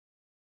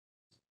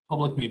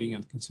public meeting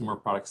of the Consumer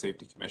Product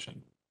Safety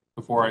Commission.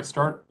 Before I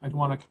start, I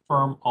want to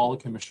confirm all the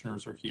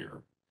commissioners are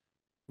here.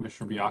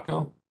 Commissioner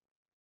Biacco,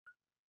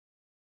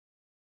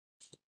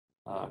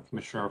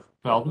 Commissioner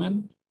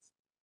Feldman,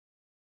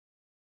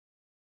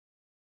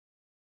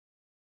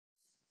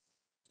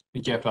 I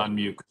think you have to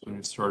unmute because when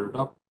we started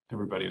up,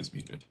 everybody was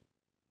muted.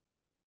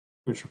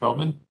 Commissioner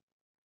Feldman?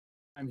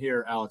 I'm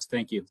here, Alex.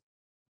 Thank you.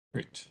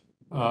 Great.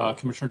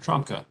 Commissioner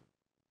Trumka?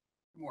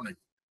 Good morning.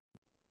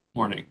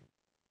 Morning.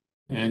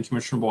 And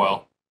Commissioner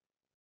Boyle?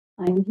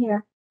 I'm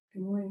here.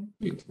 Good morning.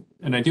 Great.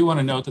 And I do want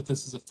to note that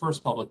this is the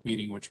first public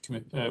meeting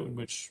in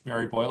which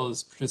Mary Boyle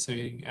is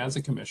participating as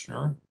a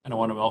commissioner, and I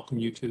want to welcome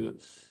you to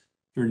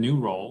your new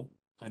role.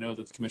 I know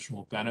that the commission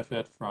will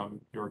benefit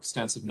from your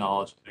extensive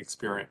knowledge and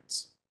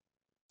experience.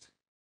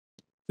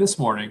 This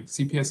morning,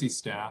 CPSC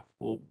staff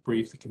will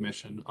brief the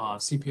commission on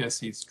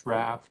CPSC's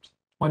draft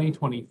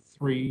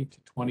 2023 to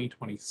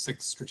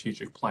 2026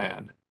 strategic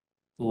plan.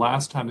 The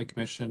last time the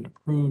commission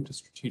approved a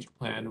strategic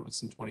plan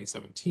was in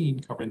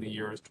 2017, covering the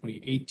years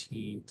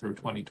 2018 through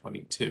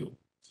 2022. And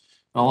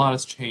a lot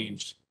has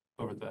changed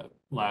over the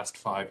last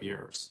 5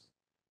 years.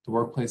 The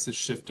workplace has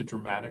shifted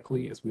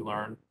dramatically as we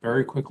learn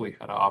very quickly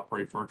how to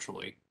operate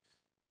virtually.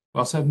 We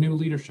also have new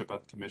leadership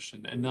at the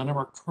commission, and none of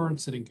our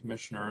current sitting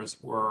commissioners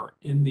were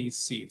in these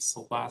seats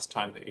the last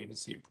time the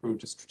agency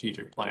approved a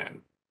strategic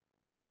plan.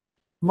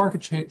 The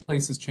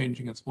marketplace is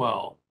changing as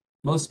well,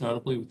 most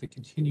notably with the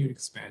continued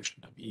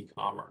expansion of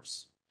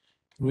e-commerce.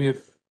 We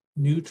have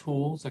new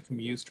tools that can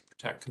be used to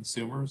protect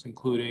consumers,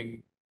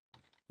 including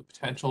the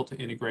potential to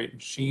integrate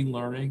machine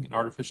learning and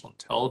artificial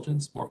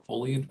intelligence more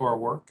fully into our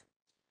work.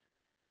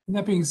 And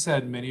that being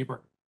said, many of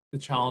the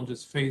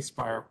challenges faced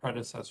by our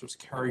predecessors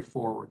carry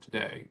forward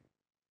today.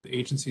 The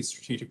agency's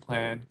strategic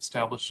plan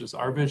establishes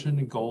our vision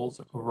and goals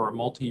over a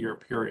multi-year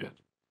period.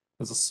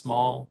 As a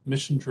small,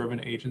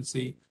 mission-driven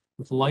agency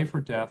with life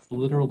or death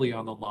literally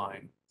on the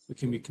line, we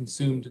can be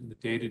consumed in the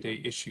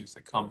day-to-day issues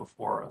that come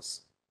before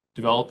us.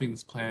 Developing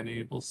this plan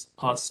enables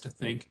us to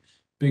think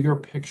bigger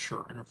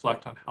picture and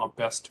reflect on how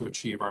best to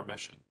achieve our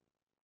mission.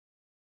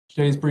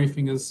 Today's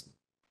briefing is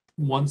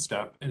one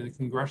step in a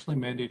congressionally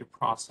mandated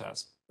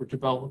process for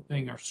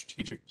developing our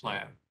strategic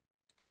plan.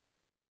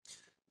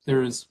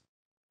 There is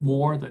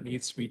more that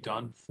needs to be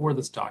done before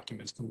this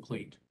document is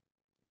complete.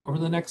 Over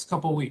the next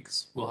couple of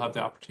weeks, we'll have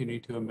the opportunity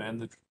to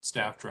amend the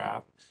staff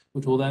draft,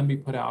 which will then be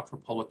put out for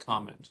public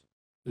comment.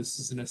 This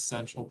is an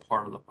essential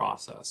part of the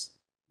process.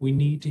 We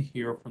need to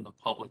hear from the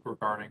public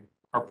regarding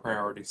our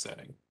priority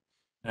setting,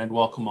 and I'd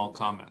welcome all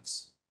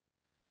comments.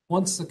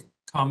 Once the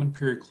comment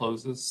period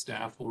closes,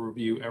 staff will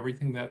review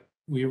everything that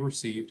we have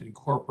received and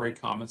incorporate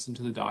comments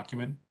into the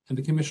document, and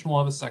the commission will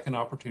have a second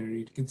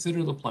opportunity to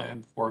consider the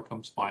plan before it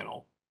comes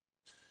final.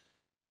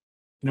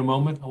 In a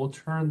moment, I will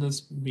turn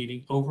this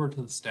meeting over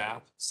to the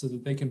staff so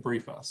that they can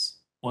brief us.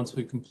 Once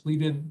they've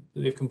completed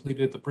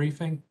the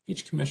briefing,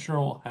 each commissioner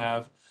will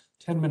have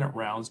 10-minute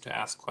rounds to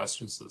ask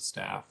questions to the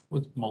staff,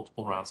 with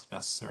multiple rounds if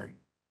necessary.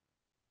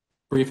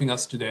 Briefing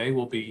us today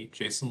will be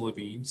Jason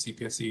Levine,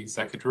 CPSC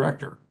Executive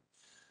Director.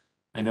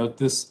 I note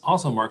this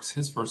also marks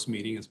his first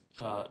meeting as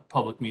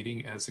public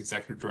meeting as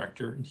Executive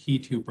Director, and he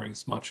too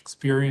brings much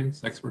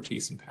experience,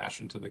 expertise, and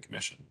passion to the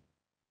commission.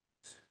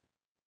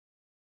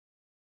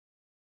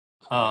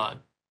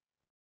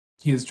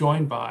 He is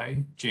joined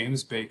by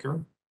James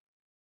Baker,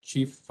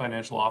 Chief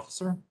Financial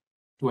Officer,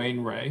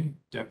 Dwayne Ray,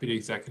 Deputy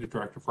Executive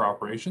Director for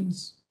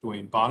Operations,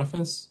 Dwayne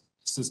Boniface,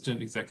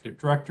 Assistant Executive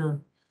Director,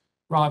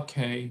 Rob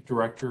Kay,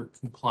 Director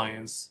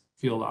Compliance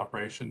Field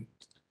Operation,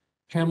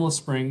 Pamela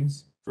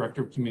Springs,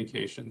 Director of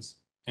Communications,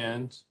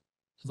 and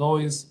as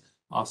always,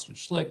 Austin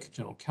Schlick,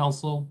 General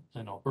Counsel,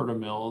 and Alberta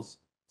Mills,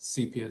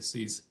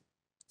 CPSC's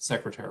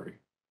Secretary.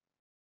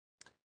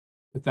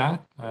 With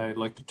that, I'd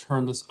like to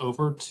turn this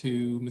over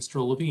to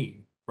Mr.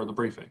 Levine for the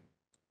briefing.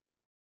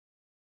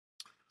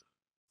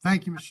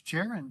 Thank you, Mr.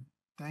 Chair, and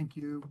thank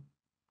you.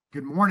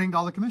 Good morning to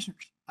all the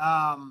commissioners.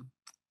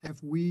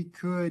 If we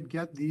could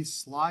get the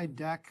slide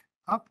deck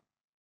up,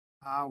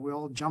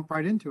 we'll jump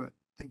right into it.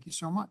 Thank you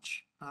so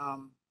much.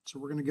 So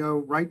we're going to go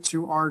right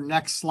to our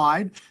next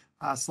slide,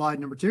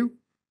 slide number 2,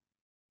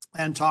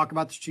 and talk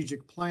about the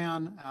strategic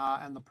plan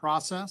and the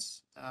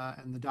process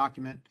and the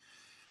document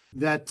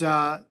that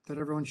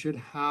everyone should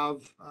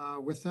have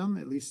with them,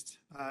 at least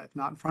if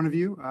not in front of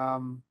you,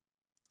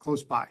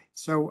 close by.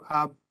 So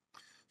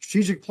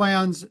strategic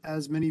plans,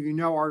 as many of you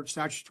know, are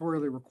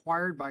statutorily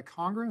required by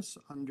Congress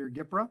under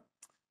GIPRA,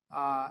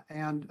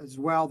 and as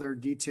well they're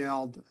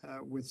detailed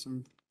with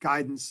some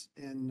guidance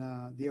in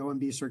the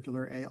OMB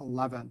Circular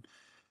A11.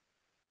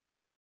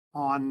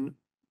 On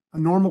a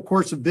normal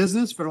course of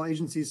business, federal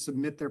agencies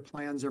submit their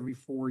plans every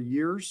 4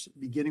 years,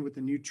 beginning with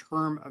the new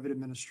term of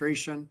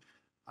administration,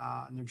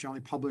 and they're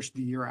generally published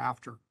the year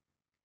after.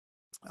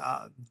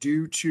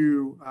 Due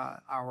to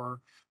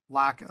our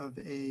lack of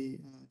a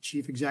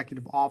chief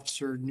executive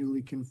officer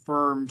newly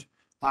confirmed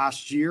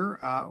last year,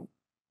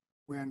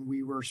 when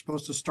we were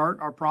supposed to start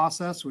our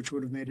process, which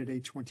would have made it a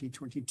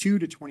 2022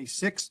 to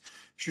 26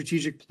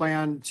 strategic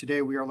plan.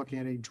 Today, we are looking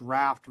at a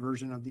draft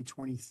version of the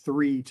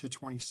 23 to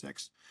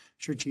 26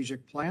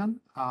 strategic plan.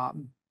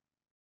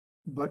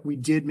 But we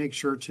did make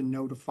sure to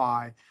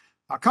notify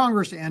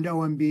Congress and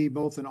OMB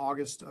both in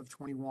August of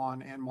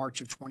 21 and March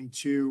of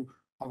 22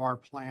 of our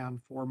plan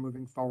for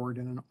moving forward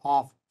in an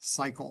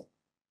off-cycle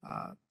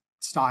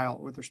style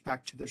with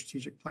respect to the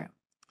strategic plan.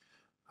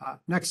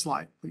 Next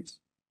slide, please.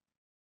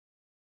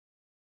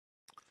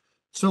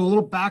 So a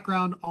little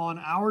background on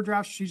our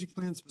draft strategic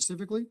plan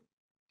specifically.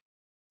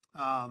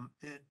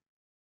 It,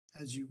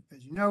 as you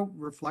know,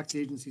 reflects the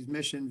agency's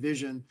mission,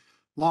 vision,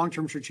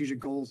 long-term strategic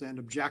goals and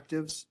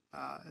objectives,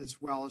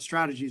 as well as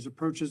strategies,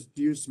 approaches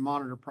used to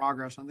monitor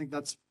progress. I think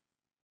that's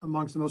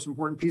amongst the most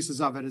important pieces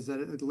of it, is that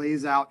it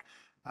lays out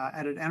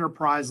at an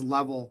enterprise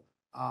level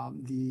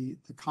the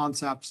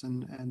concepts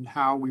and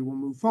how we will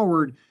move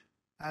forward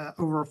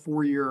over a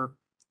 4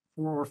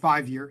 or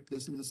 5 year, in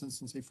this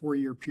instance, a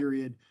 4-year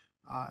period,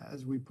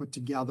 as we put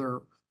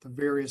together the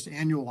various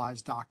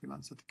annualized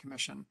documents that the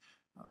Commission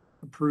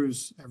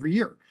approves every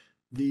year.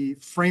 The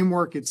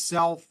framework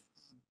itself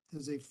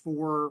is a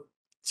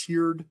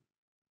 4-tiered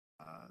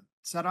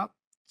setup.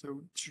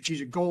 So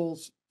strategic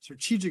goals,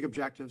 strategic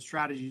objectives,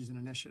 strategies, and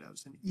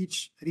initiatives. And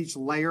at each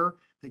layer,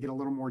 they get a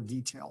little more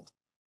detailed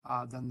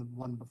than the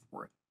one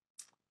before it.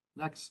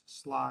 Next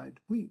slide,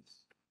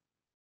 please.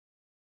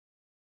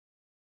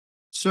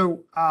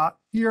 So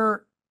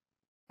here,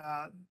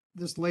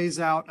 this lays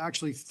out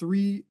actually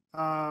three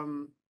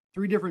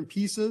different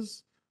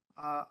pieces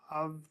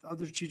of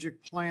the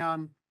strategic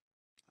plan: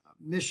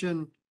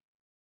 mission,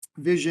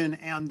 vision,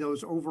 and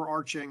those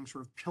overarching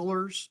sort of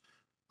pillars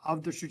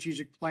of the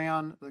strategic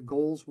plan, the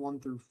goals 1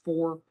 through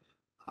 4.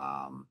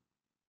 Not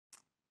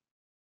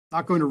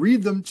going to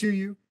read them to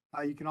you.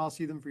 You can all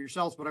see them for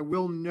yourselves, but I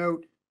will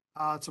note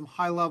some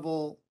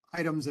high-level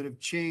items that have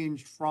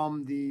changed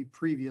from the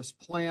previous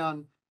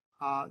plan.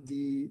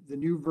 The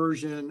new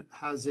version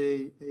has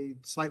a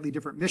slightly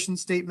different mission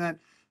statement,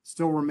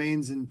 still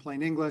remains in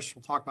plain English.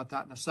 We'll talk about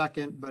that in a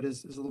second, but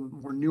is a little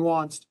bit more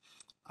nuanced.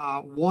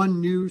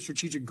 1 new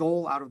strategic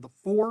goal out of the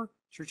 4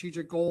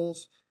 strategic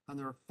goals, and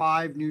there are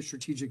 5 new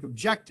strategic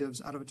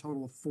objectives out of a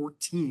total of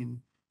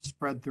 14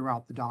 spread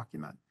throughout the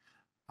document.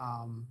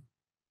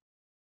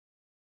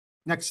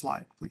 Next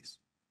slide, please.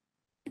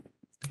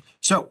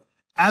 So,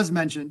 as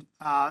mentioned,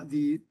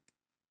 the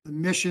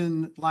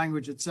mission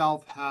language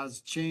itself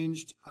has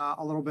changed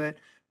a little bit,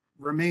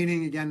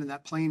 remaining again in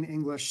that plain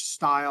English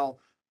style,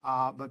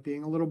 but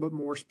being a little bit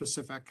more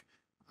specific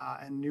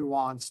and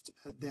nuanced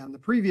than the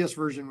previous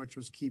version, which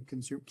was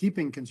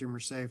keeping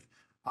consumers safe.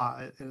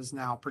 It is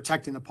now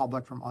protecting the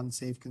public from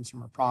unsafe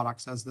consumer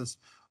products as this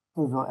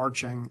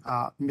overarching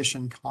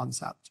mission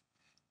concept.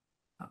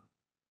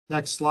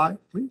 Next slide,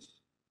 please.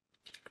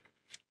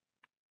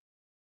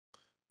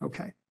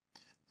 Okay.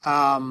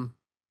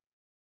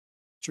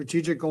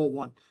 Strategic goal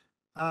 1.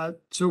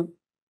 So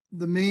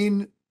the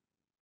main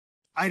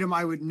item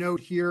I would note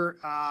here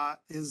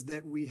is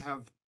that we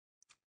have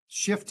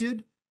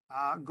shifted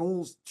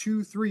goals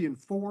 2, 3, and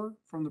 4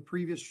 from the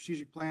previous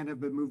strategic plan have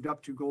been moved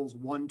up to goals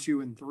 1,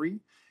 2, and 3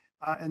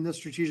 in this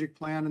strategic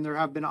plan. And there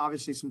have been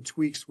obviously some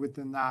tweaks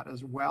within that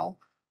as well.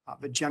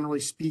 But generally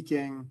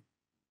speaking,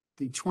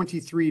 the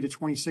 23 to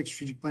 26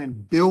 strategic plan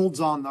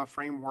builds on the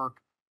framework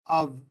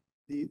of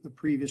the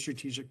previous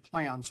strategic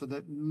plan, so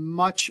that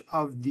much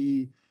of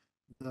the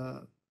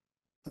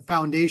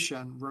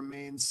foundation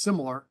remains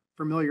similar,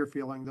 familiar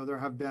feeling, though there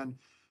have been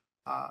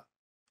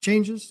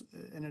changes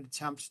in an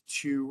attempt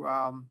to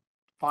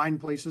find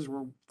places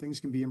where things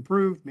can be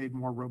improved, made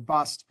more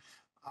robust,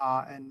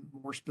 and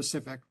more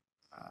specific,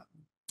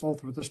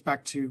 both with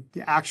respect to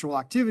the actual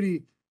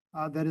activity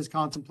that is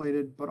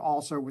contemplated, but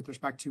also with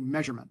respect to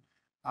measurement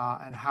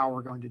and how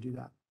we're going to do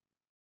that.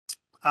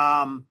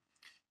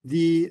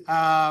 The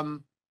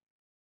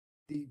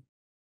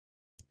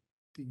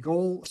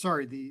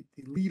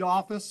lead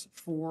office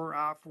for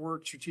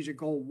strategic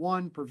goal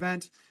 1,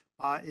 prevent,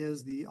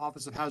 is the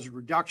Office of Hazard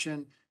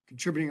Reduction.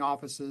 Contributing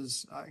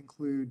offices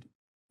include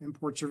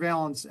import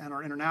surveillance and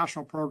our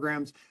international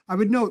programs. I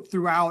would note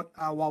throughout,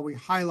 while we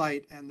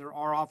highlight, and there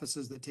are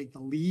offices that take the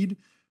lead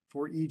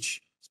for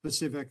each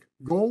specific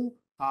goal,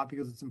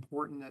 because it's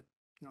important that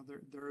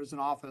there is an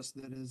office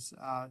that is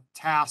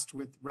tasked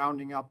with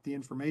rounding up the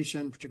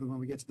information, particularly when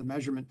we get to the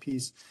measurement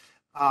piece.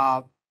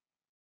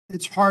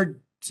 It's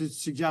hard to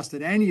suggest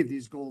that any of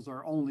these goals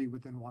are only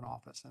within one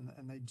office,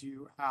 and they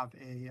do have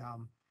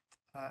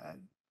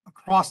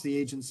across the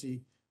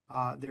agency,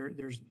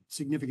 there's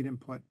significant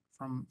input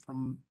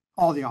from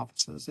all the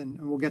offices, and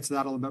we'll get to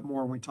that a little bit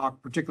more when we talk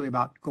particularly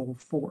about goal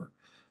 4.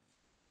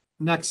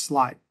 Next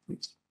slide,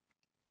 please.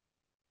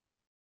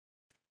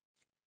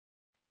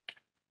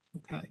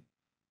 Okay.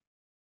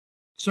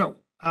 So,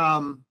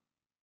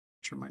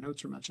 sure my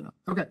notes are matching up.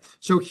 Okay,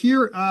 so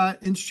here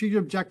in strategic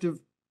objective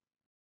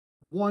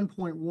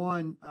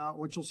 1.1,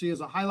 what you'll see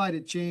is a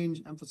highlighted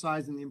change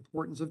emphasizing the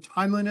importance of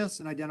timeliness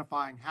and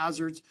identifying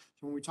hazards.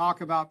 So when we talk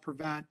about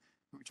prevent,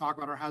 when we talk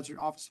about our hazard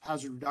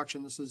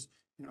reduction, this is,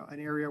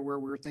 an area where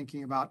we're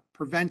thinking about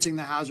preventing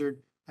the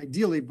hazard,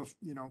 ideally,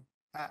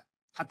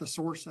 at the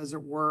source, as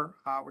it were,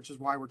 which is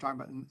why we're talking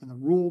about in the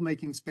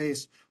rule-making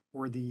space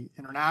or the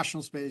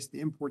international space, the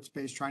import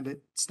space, trying to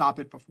stop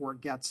it before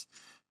it gets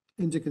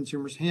into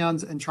consumers'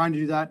 hands and trying to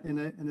do that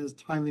in as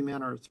timely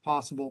manner as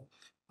possible.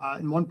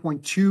 In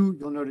 1.2,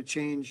 you'll note a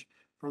change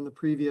from the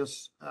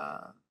previous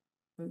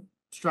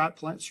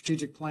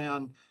strategic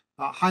plan,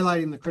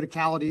 highlighting the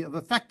criticality of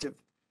effective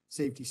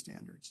safety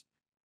standards.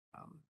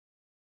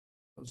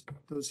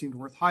 Those seemed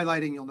worth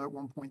highlighting. You'll note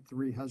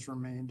 1.3 has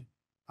remained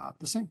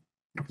the same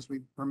because we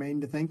remain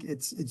to think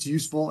it's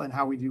useful in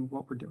how we do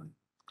what we're doing.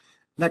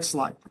 Next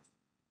slide.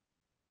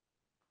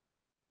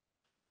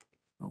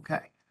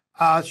 Okay.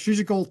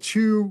 Strategic goal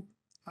 2,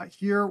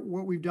 here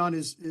what we've done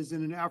is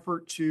in an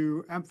effort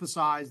to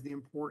emphasize the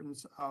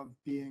importance of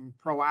being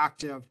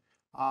proactive.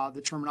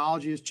 The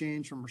terminology has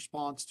changed from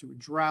response to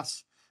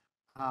address.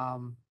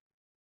 And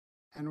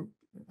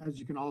as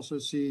you can also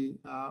see,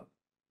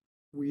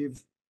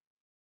 we've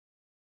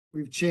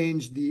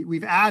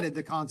added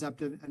the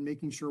concept of and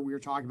making sure we are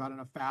talking about in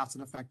a fast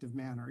and effective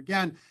manner.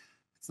 Again,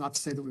 it's not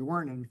to say that we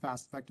weren't in a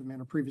fast, effective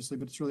manner previously,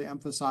 but it's really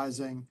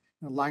emphasizing,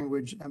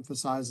 language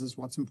emphasizes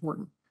what's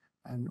important.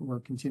 And we're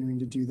continuing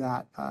to do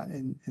that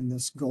in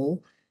this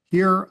goal.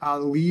 Here,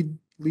 the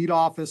lead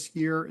office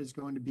here is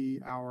going to be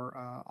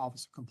our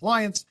Office of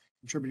Compliance.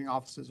 Contributing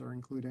offices are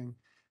including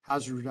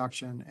hazard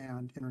reduction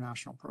and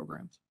international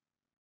programs.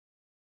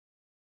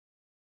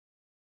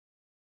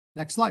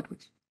 Next slide,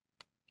 please.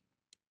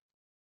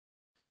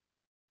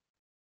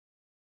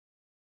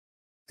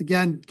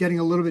 Again, getting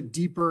a little bit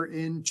deeper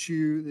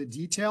into the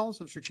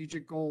details of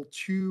strategic goal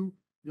 2,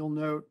 you'll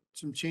note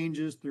some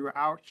changes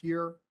throughout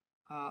here.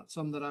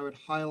 Some that I would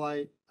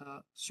highlight,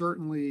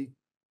 certainly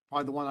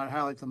probably the one I'd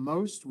highlight the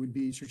most would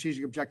be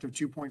strategic objective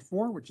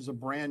 2.4, which is a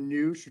brand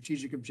new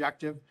strategic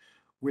objective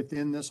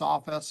within this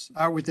office,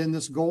 within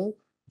this goal,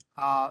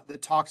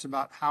 that talks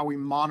about how we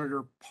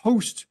monitor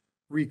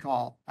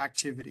post-recall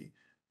activity.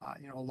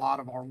 A lot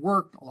of our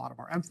work, a lot of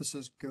our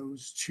emphasis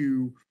goes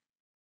to,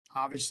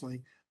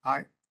 obviously,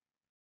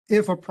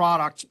 if a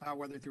product,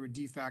 whether through a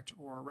defect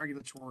or a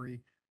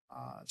regulatory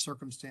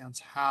circumstance,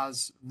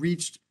 has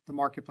reached the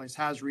marketplace,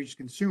 has reached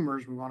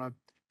consumers,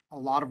 a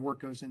lot of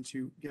work goes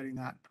into getting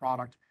that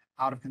product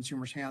out of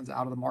consumers' hands,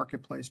 out of the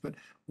marketplace. But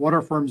what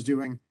are firms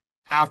doing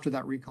after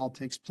that recall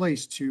takes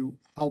place to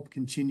help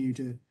continue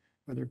to,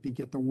 whether it be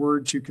get the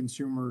word to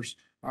consumers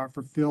or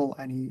fulfill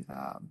any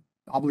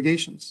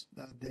obligations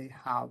that they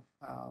have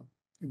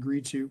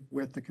agreed to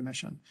with the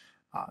commission.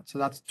 So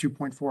that's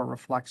 2.4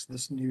 reflects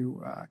this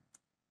new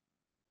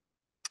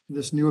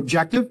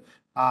objective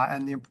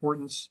and the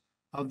importance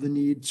of the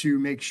need to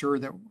make sure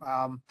that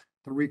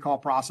the recall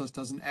process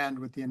doesn't end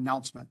with the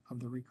announcement of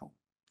the recall.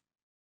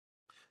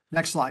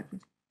 Next slide,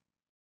 please.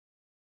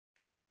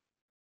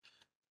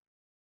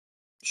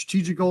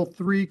 Strategic goal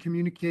 3,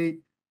 communicate.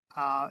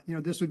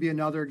 This would be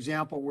another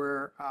example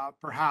where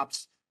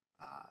perhaps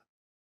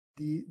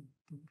the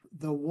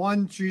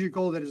one strategic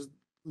goal that is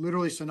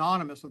literally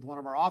synonymous with one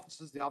of our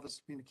offices, the Office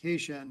of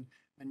Communication,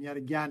 and yet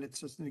again, it's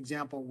just an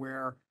example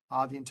where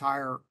the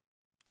entire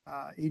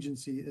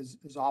agency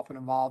is often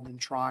involved in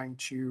trying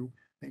to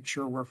make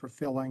sure we're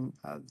fulfilling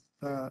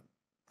the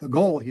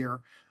goal here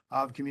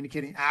of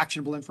communicating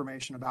actionable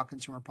information about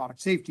consumer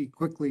product safety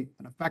quickly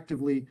and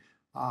effectively.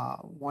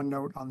 One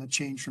note on the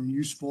change from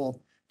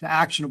useful to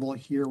actionable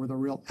here, with a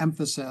real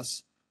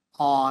emphasis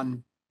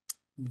on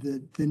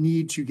the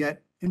need to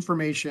get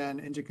information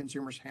into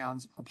consumers'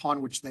 hands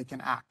upon which they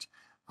can act,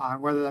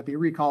 whether that be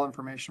recall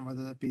information,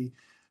 whether that be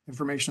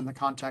information in the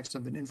context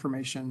of an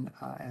information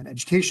and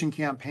education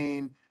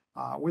campaign,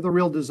 with a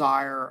real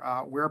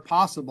desire, where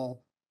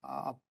possible,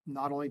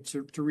 not only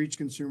to reach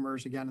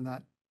consumers, again, in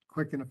that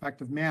quick and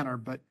effective manner,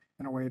 but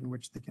in a way in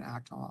which they can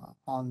act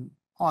on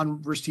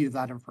receipt of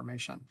that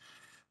information.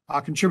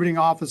 Contributing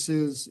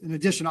offices, in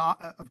addition,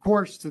 of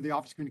course, to the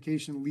Office of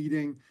Communication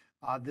leading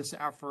this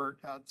effort,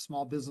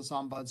 Small Business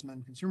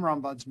Ombudsman, Consumer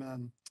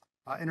Ombudsman,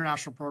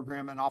 International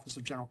Program, and Office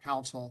of General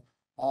Counsel,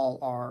 all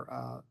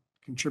are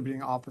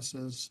contributing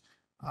offices,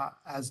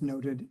 as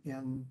noted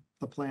in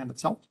the plan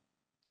itself,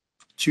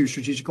 to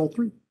strategic goal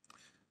 3.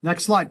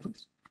 Next slide,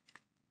 please.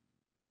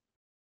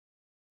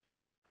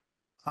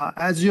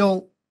 As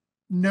you'll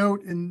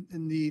note in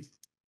the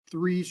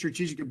 3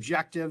 strategic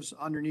objectives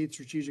underneath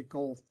strategic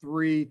goal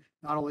 3,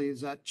 not only is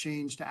that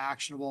change to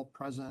actionable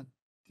present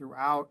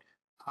throughout,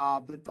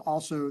 but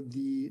also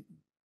the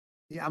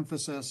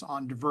emphasis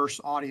on diverse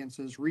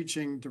audiences,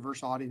 reaching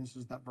diverse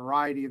audiences, that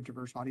variety of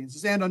diverse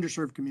audiences, and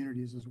underserved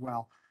communities as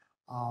well.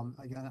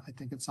 Again, I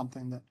think it's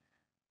something that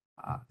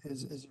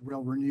is a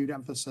real renewed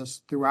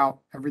emphasis throughout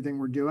everything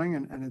we're doing,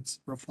 and it's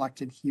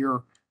reflected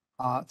here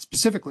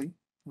specifically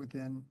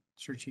within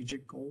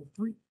strategic goal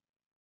 3.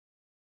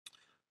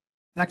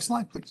 Next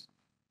slide, please.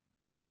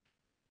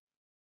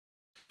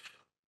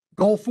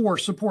 Goal 4,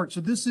 support. So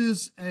this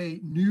is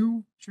a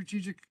new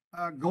strategic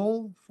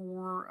goal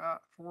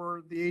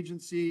for the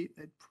agency.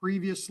 It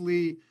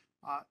previously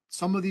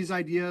Some of these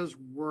ideas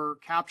were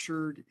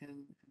captured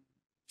in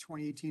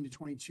 2018 to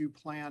 22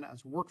 plan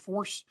as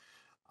workforce,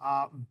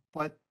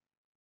 but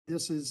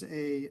this is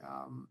a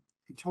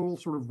total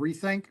sort of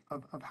rethink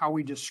of how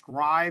we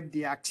describe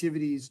the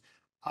activities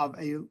of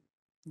a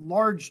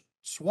large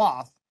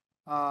swath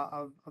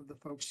of the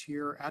folks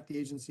here at the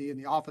agency and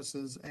the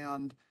offices,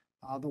 and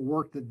the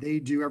work that they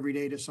do every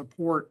day to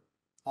support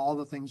all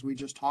the things we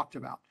just talked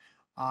about.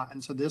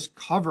 And so this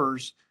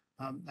covers,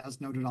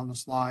 as noted on the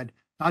slide,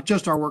 not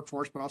just our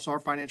workforce, but also our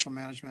financial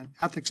management,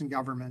 ethics and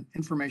government,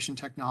 information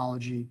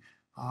technology,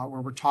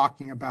 where we're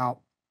talking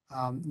about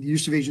the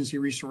use of agency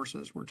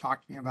resources. We're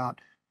talking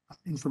about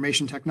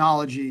information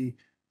technology,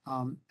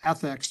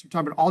 ethics. We're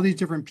talking about all these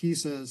different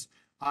pieces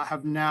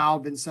have now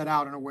been set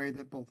out in a way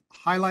that both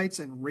highlights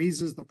and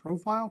raises the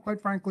profile,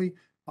 quite frankly,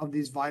 of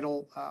these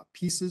vital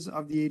pieces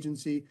of the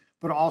agency,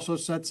 but also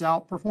sets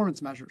out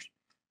performance measures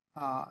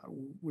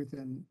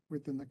within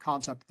the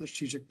concept of the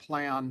strategic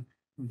plan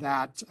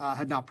that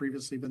had not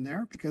previously been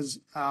there. Because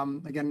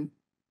again,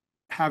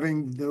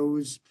 having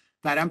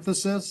that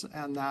emphasis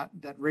and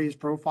that raised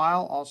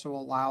profile also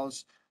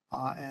allows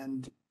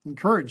and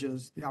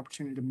encourages the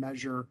opportunity to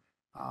measure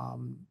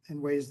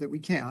in ways that we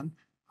can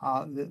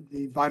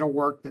the vital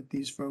work that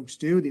these folks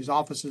do, these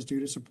offices do,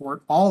 to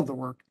support all of the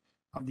work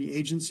of the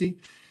agency.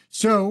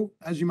 So,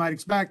 as you might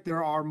expect,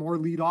 there are more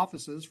lead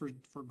offices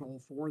for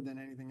goal 4 than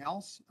anything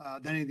else,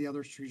 than any of the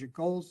other strategic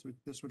goals.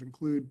 This would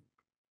include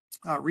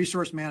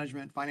resource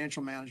management,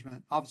 financial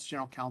management, Office of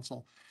General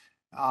Counsel,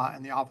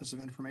 and the Office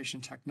of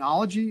Information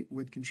Technology,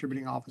 with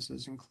contributing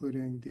offices,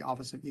 including the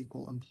Office of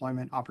Equal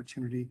Employment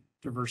Opportunity,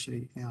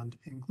 Diversity, and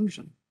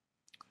Inclusion.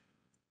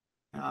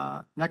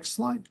 Next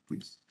slide,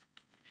 please.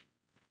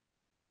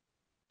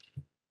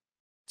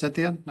 Is that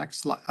the end?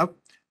 Next slide.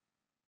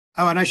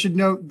 Oh, and I should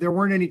note, there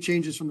weren't any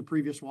changes from the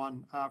previous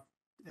one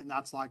in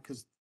that slide,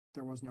 because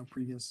there was no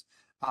previous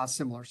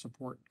similar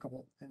support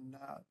goal in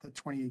the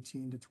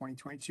 2018 to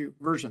 2022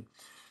 version.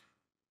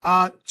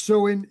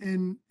 So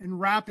in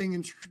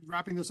wrapping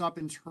this up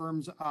in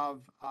terms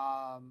of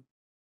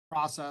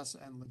process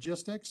and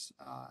logistics,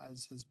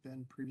 as has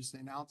been previously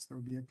announced, there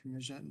will be a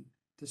commission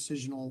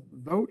decisional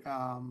vote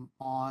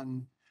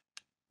on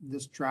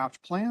this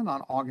draft plan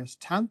on August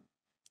 10th.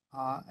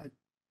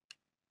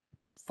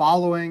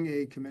 Following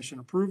a commission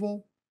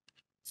approval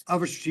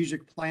of a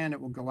strategic plan, it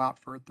will go out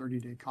for a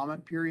 30-day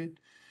comment period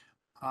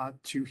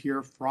to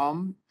hear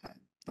from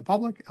the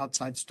public,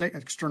 outside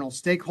external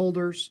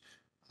stakeholders.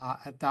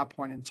 At that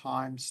point in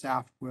time,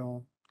 staff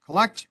will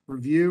collect,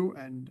 review,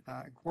 and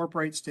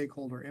incorporate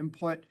stakeholder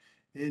input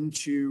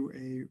into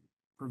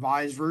a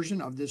revised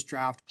version of this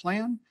draft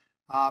plan,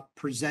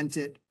 present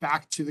it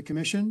back to the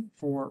commission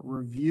for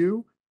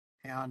review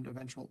and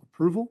eventual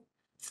approval.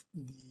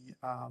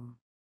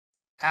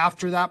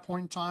 After that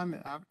point in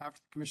time, after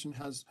the commission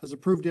has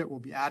approved it, we'll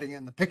be adding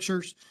in the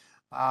pictures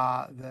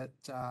that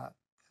are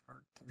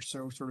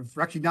so sort of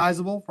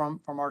recognizable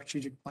from our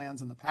strategic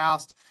plans in the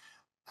past.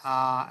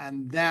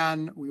 And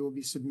then we will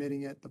be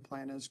submitting it. The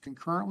plan is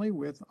concurrently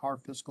with our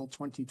fiscal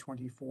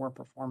 2024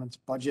 performance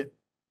budget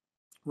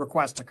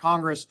request to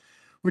Congress,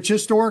 which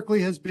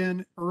historically has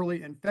been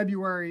early in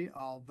February,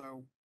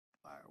 although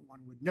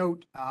one would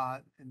note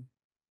in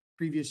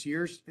previous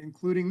years,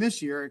 including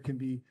this year, it can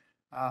be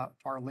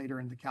far later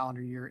in the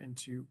calendar year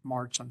into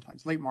March,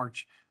 sometimes late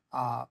March,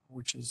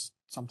 which is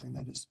something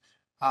that is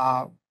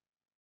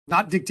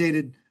not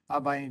dictated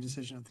by any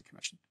decision of the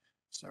commission.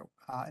 So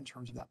in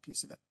terms of that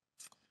piece of it,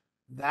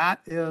 that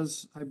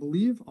is, I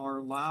believe,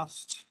 our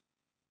last,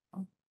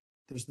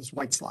 there's this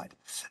white slide.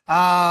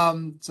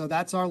 So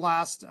that's our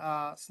last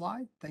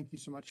slide. Thank you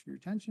so much for your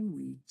attention.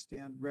 We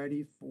stand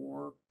ready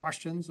for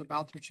questions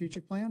about the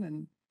strategic plan,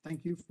 and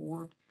thank you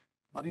for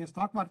letting us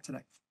talk about it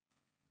today.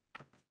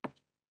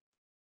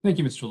 Thank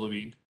you, Mr.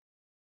 Levine.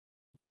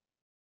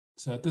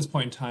 So at this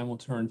point in time, we'll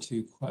turn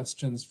to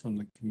questions from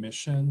the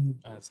commission.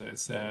 As I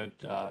said,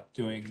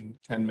 doing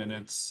 10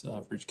 minutes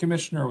for each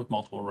commissioner with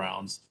multiple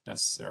rounds if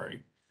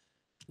necessary.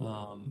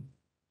 And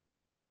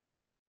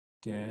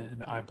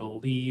I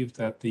believe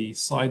that the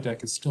slide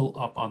deck is still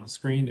up on the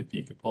screen. If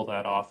you could pull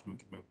that off, and we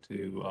can move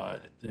to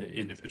the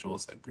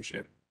individuals, I'd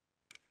appreciate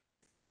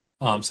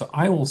it. So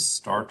I will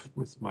start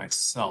with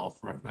myself,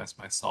 recognize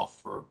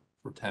myself for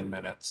 10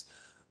 minutes.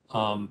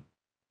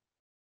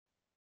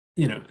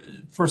 You know,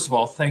 first of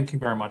all, thank you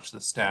very much to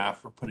the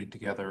staff for putting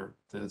together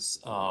this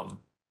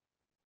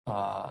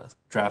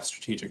draft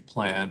strategic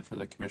plan for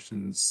the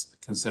commission's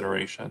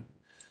consideration.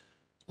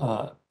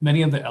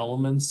 Many of the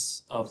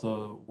elements of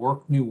the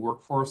new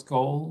workforce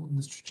goal in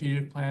the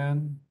strategic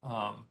plan,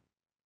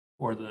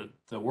 or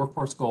the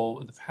workforce goal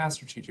in the past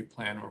strategic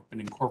plan, have been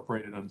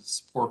incorporated under the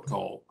support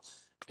goal.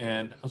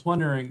 And I was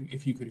wondering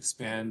if you could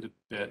expand a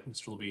bit,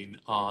 Mr. Levine,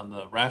 on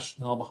the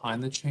rationale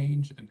behind the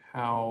change and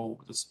how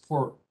the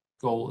support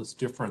goal is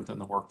different than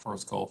the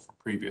workforce goal for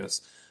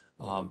previous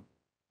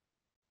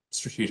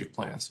strategic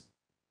plans.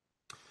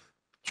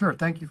 Sure.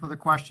 Thank you for the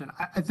question.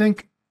 I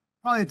think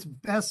probably it's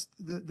best,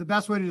 the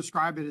best way to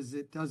describe it is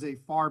it does a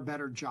far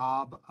better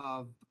job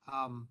of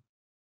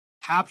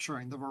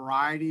capturing the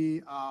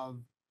variety of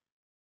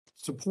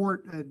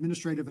support,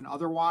 administrative and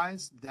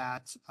otherwise,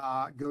 that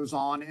goes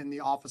on in the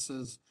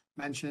offices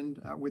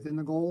mentioned within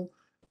the goal,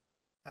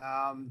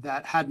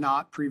 that had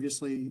not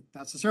previously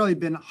necessarily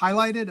been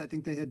highlighted. I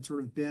think they had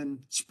sort of been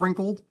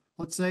sprinkled,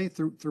 let's say,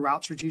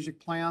 throughout strategic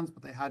plans,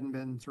 but they hadn't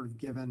been sort of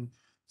given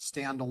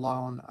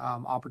standalone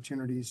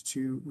opportunities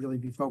to really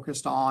be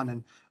focused on.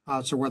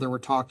 And so whether we're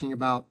talking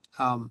about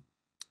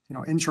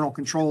internal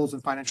controls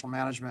and financial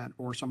management,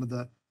 or some of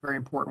the very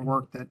important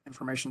work that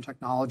information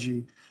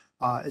technology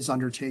is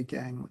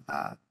undertaking,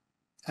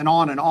 and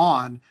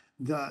on,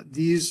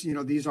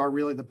 these are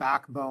really the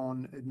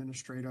backbone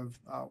administrative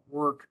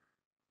work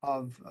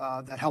of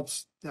that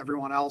helps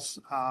everyone else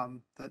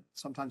that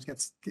sometimes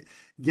gets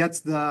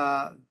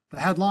the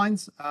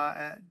headlines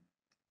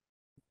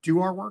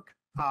do our work.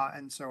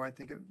 And so I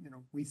think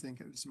we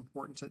think it was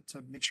important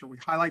to make sure we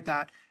highlight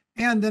that,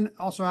 and then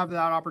also have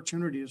that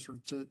opportunity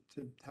to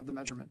have the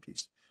measurement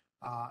piece.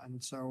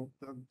 And so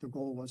the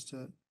goal was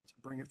to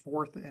bring it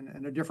forth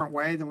in a different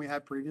way than we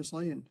had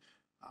previously, and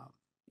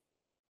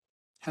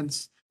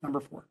hence number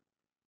 4.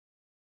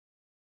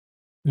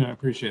 Yeah, I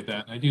appreciate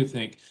that. I do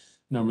think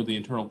a number of the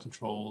internal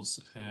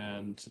controls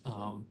and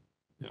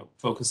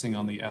focusing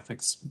on the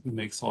ethics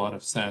makes a lot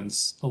of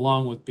sense,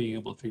 along with being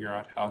able to figure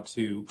out how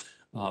to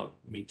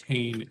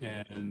maintain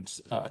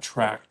and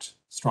attract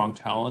strong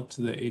talent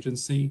to the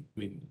agency. I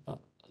mean,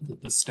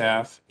 the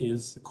staff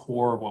is the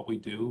core of what we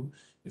do.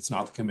 It's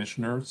not the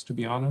commissioners, to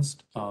be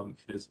honest.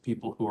 It is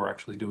people who are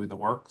actually doing the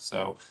work.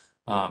 So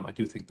I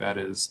do think that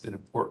is an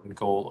important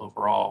goal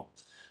overall.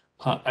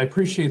 I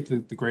appreciate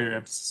the greater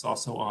emphasis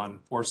also on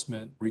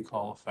enforcement,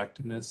 recall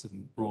effectiveness,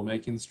 and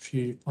rulemaking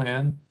strategic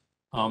plan.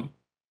 Can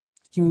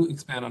you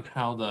expand on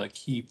how the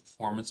key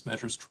performance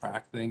measures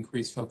track the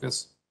increased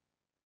focus?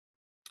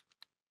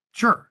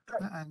 Sure.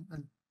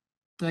 And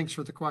thanks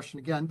for the question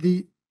again.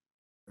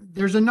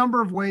 There's a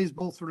number of ways,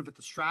 both sort of at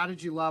the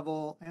strategy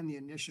level and the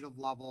initiative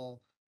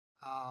level,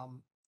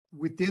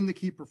 within the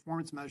key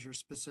performance measures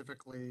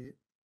specifically,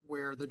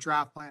 where the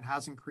draft plan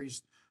has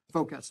increased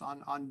focus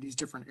on these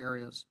different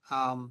areas.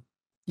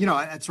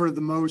 At sort of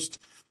the most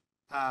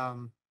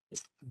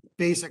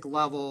basic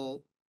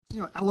level,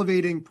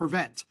 elevating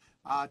prevent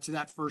to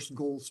that first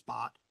goal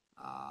spot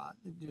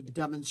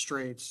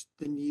demonstrates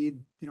the need,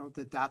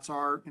 that's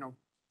our,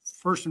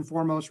 first and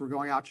foremost, we're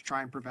going out to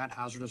try and prevent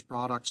hazardous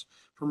products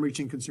from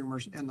reaching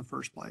consumers in the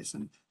first place.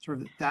 And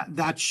sort of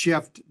that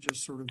shift,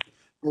 just sort of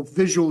both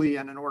visually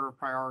and in order of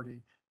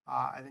priority,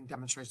 I think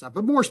demonstrates that.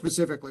 But more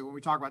specifically, when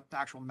we talk about the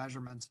actual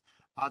measurements,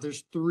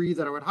 there's 3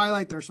 that I would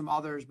highlight. There's some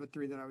others, but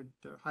 3 that I would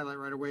highlight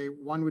right away.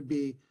 One would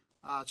be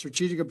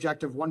strategic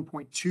objective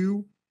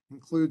 1.2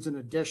 includes an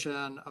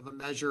addition of a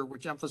measure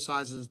which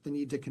emphasizes the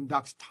need to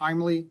conduct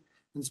timely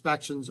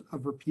inspections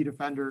of repeat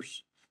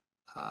offenders.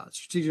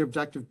 Strategic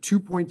objective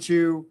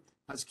 2.2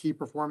 has key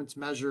performance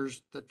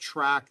measures that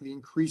track the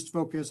increased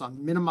focus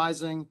on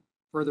minimizing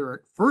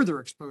further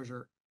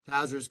exposure to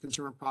hazardous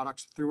consumer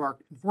products through our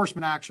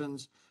enforcement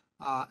actions.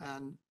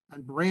 And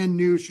brand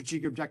new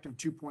strategic objective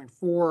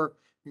 2.4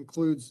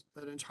 includes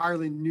an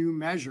entirely new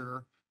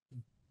measure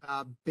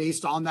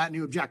based on that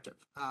new objective,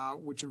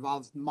 which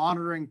involves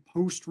monitoring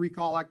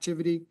post-recall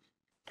activity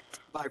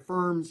by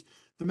firms.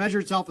 The measure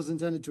itself is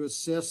intended to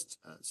assist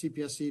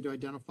CPSC to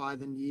identify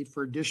the need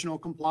for additional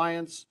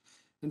compliance,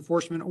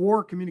 enforcement,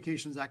 or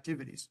communications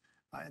activities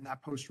in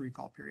that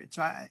post-recall period.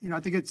 So I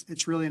think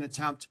it's really an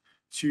attempt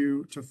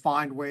to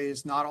find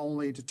ways not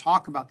only to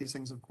talk about these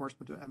things, of course,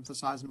 but to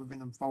emphasize moving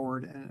them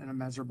forward in a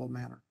measurable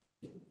manner.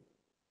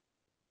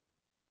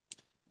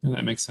 And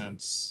that makes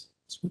sense.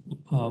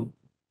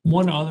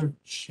 One other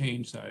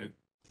change that I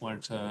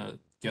wanted to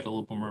get a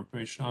little bit more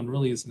information on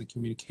really is in the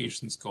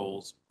communications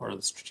goals part of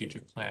the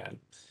strategic plan.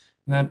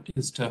 And that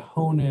is to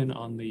hone in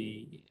on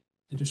the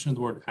addition of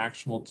the word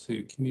actionable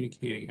to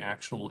communicating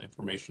actionable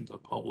information to the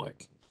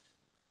public.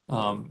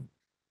 I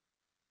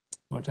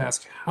want to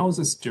ask, how is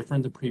this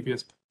different than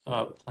previous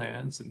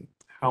plans, and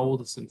how will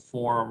this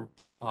inform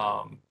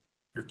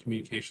your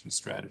communication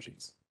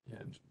strategies?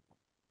 And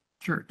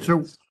Sure.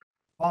 So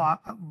while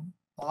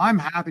I'm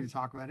happy to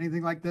talk about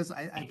anything like this,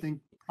 I think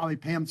probably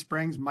Pam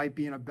Springs might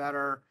be in a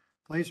better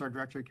place, our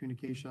director of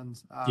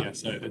communications.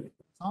 yes,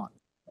 On.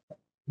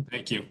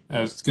 thank you.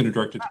 I was going to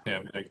direct it to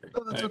Pam. I agree.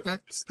 Oh, that's okay.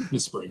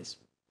 Ms. Springs.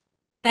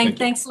 Thank you.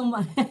 Thanks so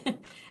much.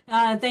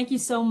 Thank you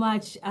so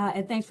much.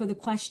 And thanks for the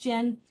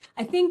question.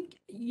 I think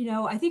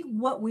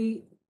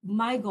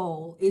my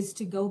goal is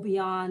to go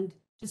beyond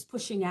just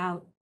pushing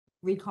out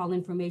recall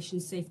information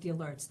safety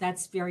alerts.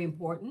 That's very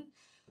important.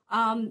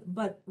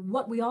 But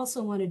what we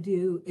also want to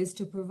do is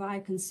to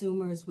provide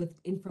consumers with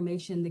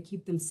information to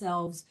keep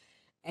themselves,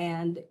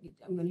 and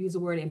I'm going to use the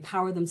word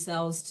empower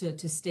themselves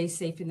to stay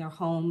safe in their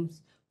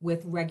homes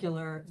with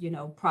regular,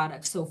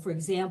 products. So for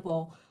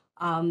example,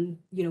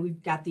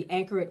 we've got the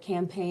Anchor It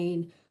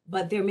campaign,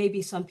 but there may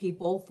be some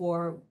people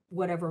for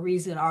whatever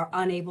reason are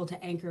unable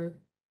to anchor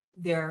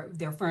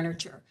their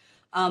furniture.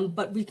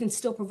 But we can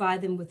still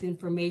provide them with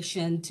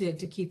information to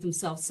keep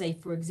themselves safe.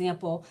 For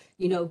example,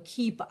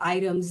 keep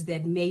items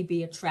that may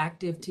be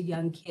attractive to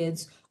young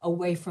kids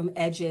away from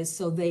edges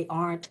so they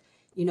aren't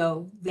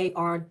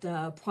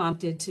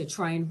prompted to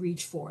try and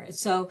reach for it.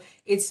 So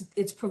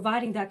it's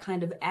providing that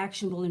kind of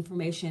actionable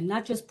information,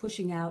 not just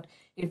pushing out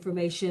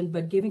information,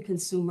 but giving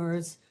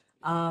consumers,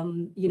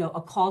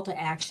 a call to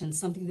action,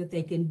 something that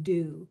they can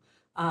do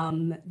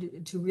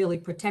to really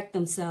protect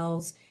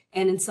themselves,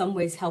 and in some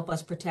ways help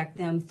us protect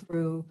them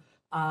through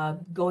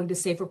going to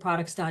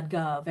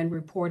saferproducts.gov and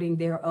reporting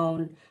their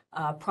own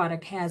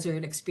product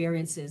hazard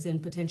experiences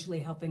and potentially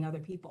helping other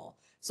people.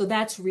 So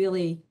that's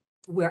really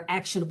where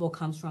actionable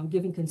comes from,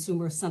 giving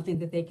consumers something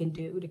that they can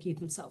do to keep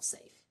themselves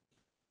safe.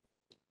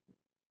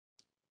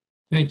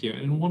 Thank you.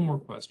 And one more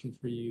question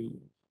for you.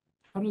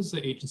 How does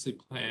the agency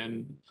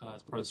plan,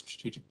 as part of the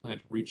strategic plan,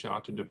 to reach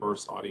out to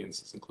diverse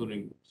audiences,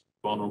 including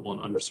vulnerable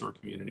and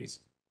underserved communities?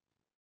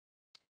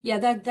 Yeah,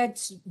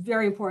 that's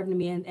very important to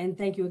me, and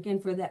thank you again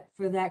for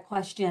that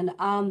question.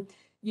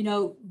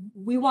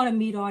 We want to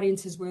meet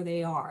audiences where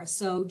they are.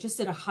 So just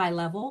at a high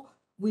level,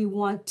 we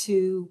want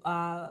to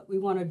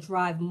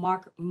drive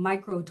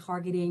micro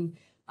targeting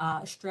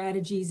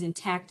strategies and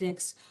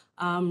tactics.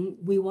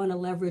 We want to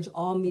leverage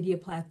all media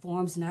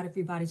platforms. Not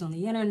everybody's on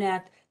the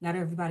internet. Not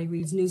everybody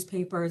reads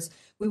newspapers.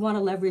 We want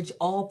to leverage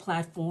all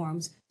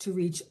platforms to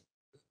reach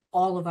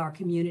all of our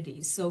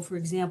communities. So for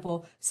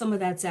example, some of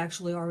that's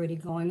actually already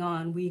going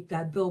on. We've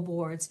got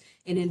billboards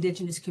in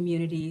Indigenous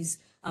communities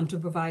to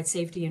provide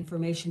safety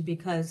information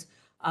because,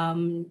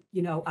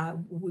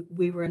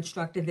 we were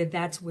instructed that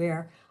that's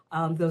where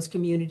those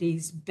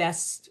communities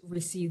best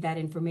receive that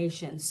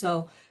information.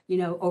 So,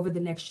 over the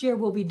next year,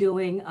 we'll be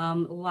doing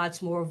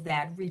lots more of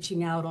that,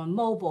 reaching out on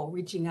mobile,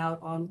 reaching out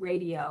on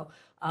radio.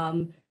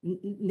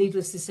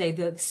 Needless to say,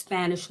 the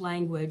Spanish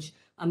language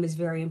is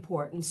very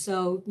important.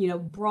 So,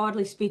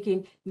 broadly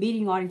speaking,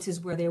 meeting audiences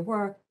where they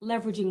were,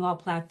 leveraging all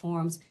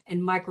platforms,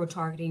 and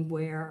micro-targeting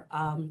where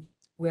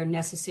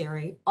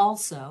necessary.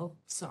 Also,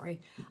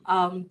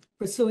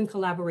 pursuing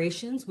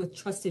collaborations with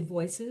trusted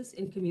voices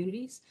in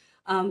communities,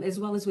 as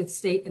well as with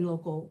state and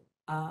local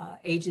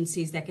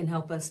agencies that can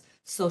help us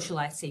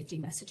socialize safety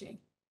messaging.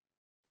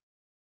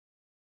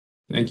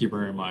 Thank you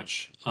very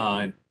much.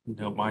 I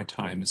know my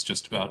time is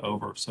just about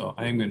over, so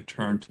I am going to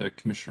turn to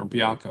Commissioner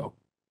Bianco.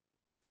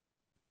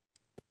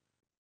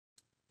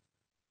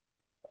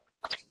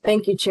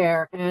 Thank you,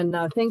 Chair, and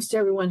thanks to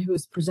everyone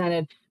who's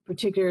presented,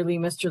 particularly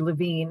Mr.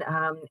 Levine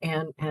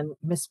and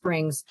Ms.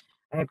 Springs.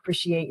 I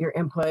appreciate your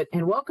input,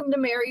 and welcome to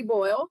Mary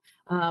Boyle,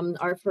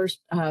 our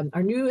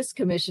newest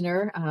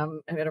commissioner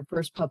at our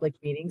first public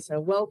meeting. So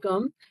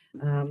welcome,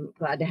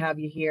 glad to have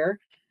you here.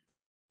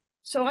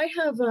 So I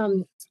have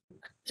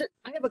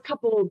a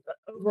couple of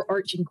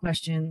overarching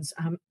questions,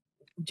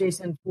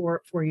 Jason,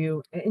 for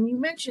you. And you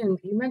mentioned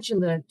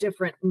the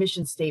different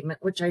mission statement,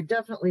 which I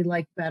definitely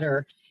like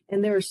better.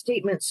 And there are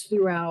statements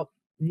throughout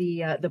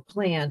the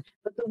plan,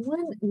 but the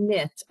one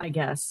nit, I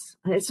guess,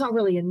 it's not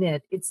really a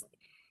nit. It's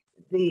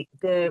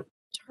the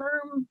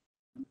term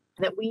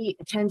that we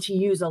tend to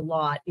use a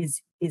lot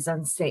is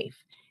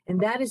unsafe.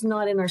 And that is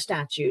not in our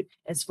statute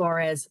as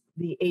far as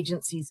the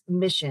agency's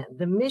mission.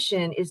 The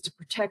mission is to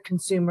protect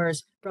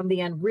consumers from the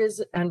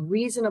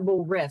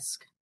unreasonable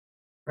risk,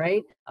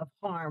 right, of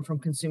harm from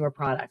consumer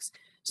products.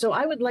 So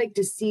I would like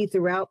to see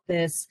throughout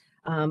this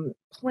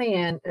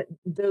plan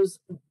those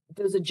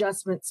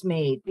adjustments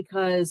made,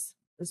 because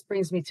this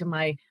brings me to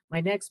my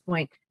next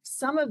point.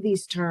 Some of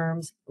these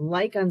terms,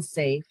 like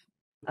unsafe,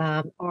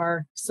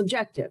 are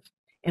subjective.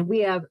 And we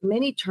have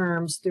many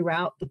terms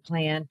throughout the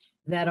plan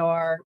that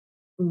are,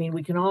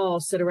 we can all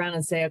sit around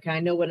and say, okay, I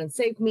know what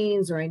unsafe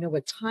means, or I know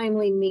what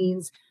timely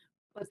means,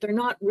 but they're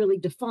not really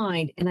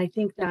defined. And I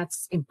think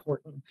that's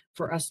important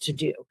for us to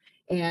do.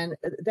 And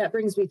that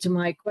brings me to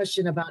my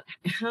question about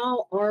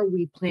how are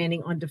we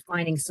planning on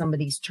defining some of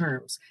these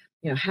terms?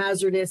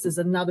 Hazardous is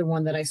another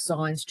one that I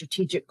saw in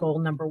strategic goal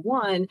number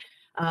 1.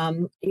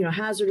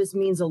 Hazardous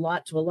means a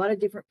lot to a lot of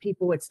different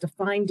people. It's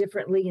defined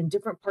differently in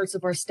different parts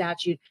of our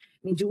statute.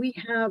 Do we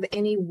have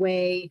any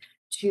way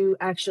to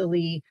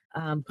actually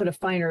put a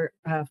finer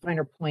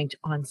point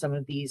on some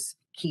of these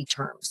key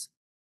terms?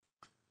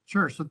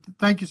 Sure. So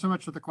thank you so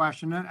much for the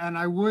question. And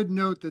I would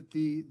note that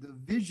the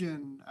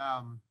vision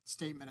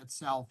statement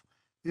itself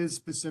is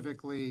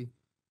specifically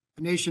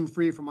a nation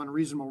free from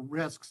unreasonable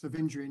risks of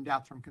injury and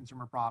death from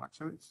consumer products.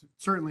 So it's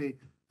certainly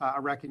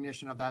a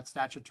recognition of that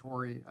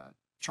statutory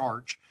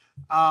charge.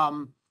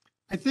 I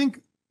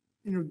think,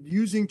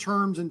 using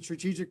terms and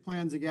strategic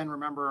plans, again,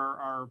 remember,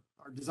 are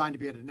designed to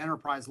be at an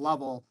enterprise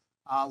level,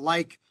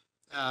 like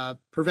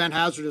prevent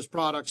hazardous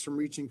products from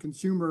reaching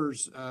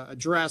consumers,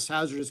 address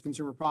hazardous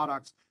consumer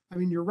products.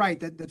 You're right,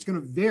 that's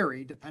going to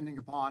vary depending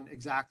upon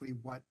exactly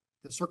what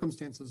the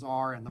circumstances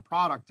are and the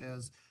product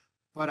is.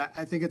 But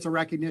I think it's a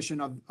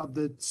recognition of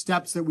the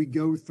steps that we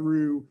go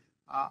through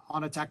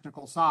on a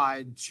technical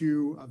side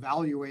to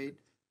evaluate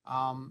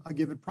a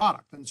given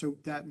product. And so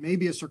that may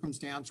be a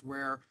circumstance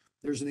where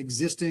there's an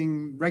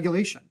existing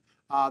regulation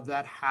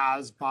that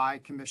has by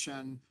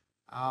commission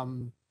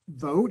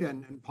vote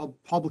and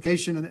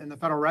publication in the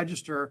Federal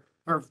Register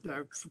or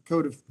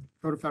Code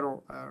of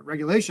Federal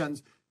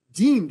Regulations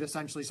deemed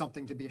essentially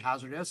something to be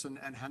hazardous, and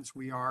hence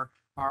we are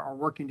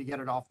working to get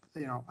it off,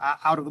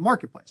 out of the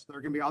marketplace. There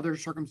are going to be other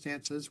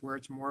circumstances where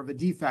it's more of a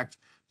defect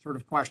sort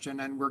of question,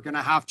 and we're going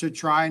to have to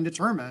try and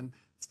determine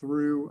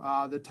through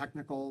the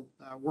technical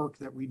work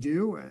that we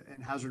do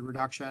in hazard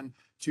reduction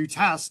to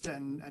test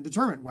and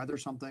determine whether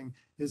something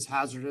is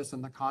hazardous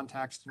in the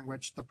context in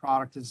which the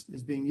product is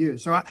being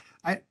used. So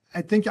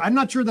I think, I'm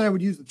not sure that I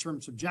would use the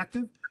term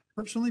subjective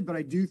personally, but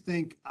I do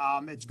think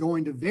it's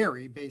going to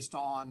vary based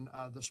on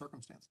the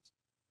circumstances.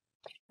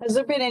 Has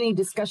there been any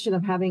discussion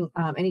of having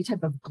any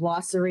type of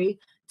glossary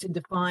to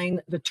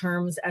define the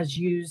terms as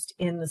used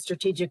in the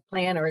strategic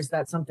plan, or is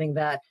that something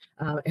that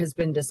has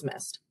been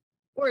dismissed?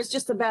 Or it's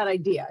just a bad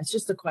idea? It's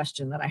just a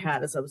question that I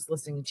had as I was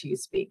listening to you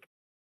speak.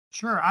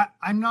 Sure.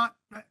 I'm not,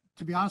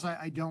 to be honest,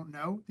 I don't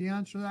know the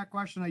answer to that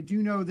question. I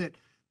do know that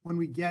when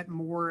we get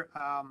more,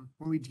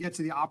 when we get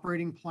to the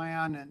operating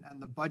plan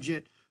and the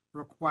budget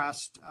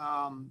request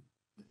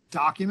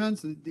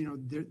documents,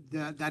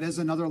 that is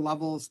another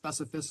level of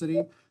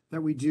specificity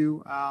that we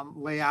do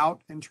lay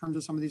out in terms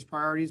of some of these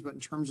priorities. But in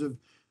terms of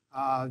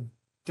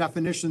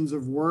definitions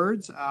of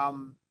words,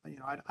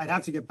 I'd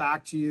have to get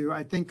back to you.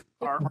 I think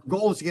our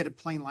goal is to get it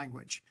plain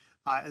language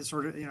as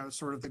sort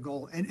of the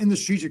goal in the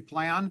strategic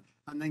plan,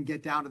 and then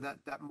get down to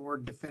that more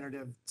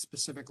definitive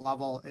specific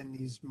level in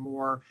these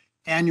more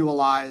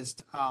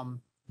annualized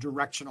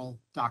directional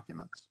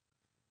documents.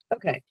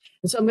 Okay,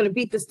 and so I'm going to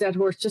beat this dead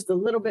horse just a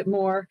little bit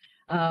more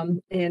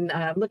in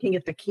looking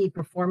at the key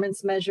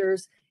performance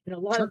measures. A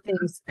lot of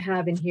things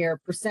have in here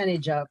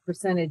percentage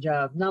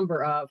of,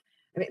 number of,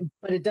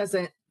 but it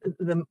doesn't,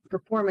 the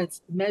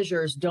performance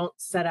measures don't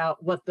set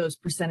out what those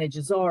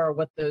percentages are, or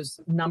what those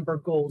number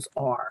goals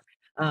are.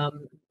 I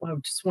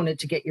just wanted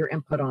to get your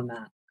input on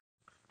that.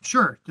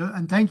 Sure,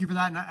 and thank you for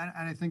that. And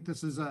I think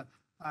this is a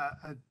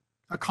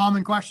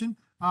common question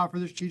for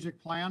the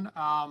strategic plan.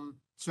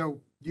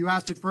 So you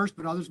asked it first,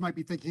 but others might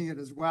be thinking it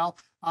as well.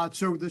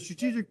 So the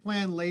strategic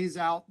plan lays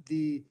out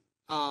the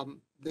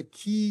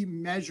key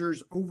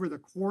measures over the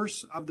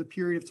course of the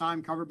period of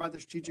time covered by the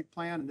strategic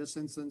plan, in this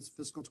instance,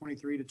 fiscal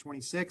 23 to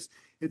 26.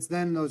 It's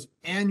then those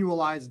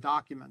annualized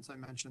documents I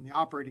mentioned, the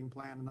operating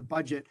plan and the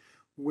budget,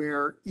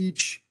 where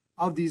each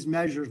of these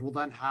measures will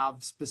then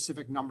have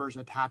specific numbers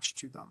attached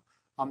to them.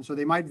 So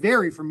they might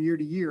vary from year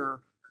to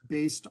year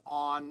based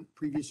on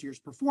previous year's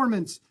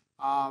performance,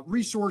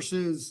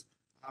 resources,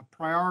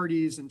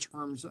 priorities in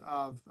terms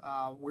of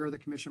where the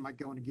commission might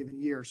go in a given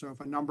year. So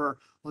if a number,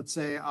 let's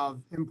say,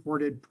 of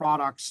imported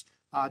products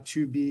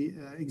to be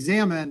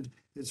examined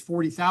is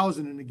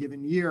 40,000 in a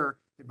given year,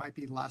 it might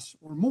be less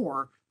or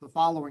more the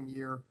following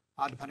year,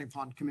 depending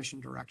upon commission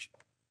direction.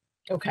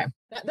 Okay,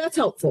 that's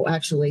helpful,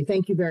 actually.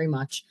 Thank you very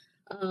much.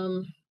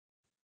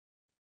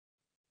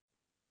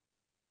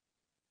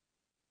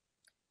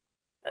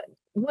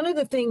 One of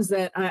the things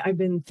that I've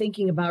been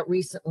thinking about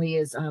recently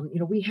is,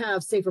 we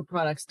have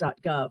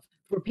saferproducts.gov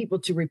for people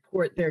to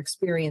report their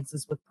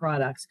experiences with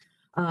products.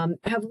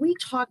 Have we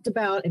talked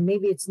about, and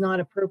maybe it's not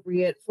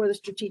appropriate for the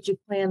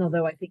strategic plan,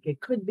 although I think it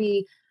could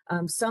be,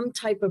 some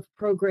type of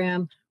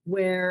program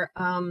where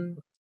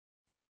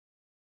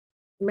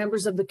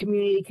members of the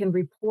community can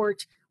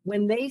report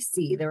when they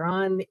see they're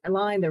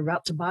online, they're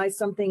about to buy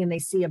something and they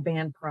see a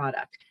banned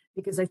product?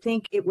 Because I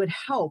think it would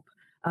help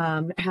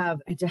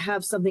have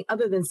something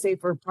other than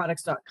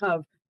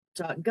saferproducts.gov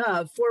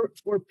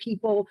for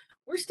people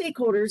or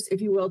stakeholders,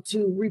 if you will,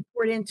 to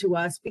report into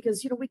us,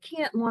 because we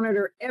can't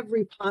monitor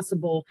every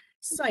possible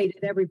site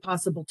at every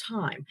possible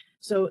time.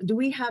 So do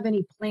we have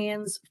any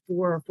plans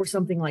for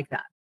something like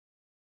that?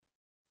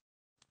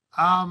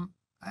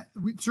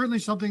 Certainly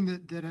something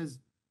that has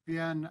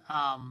been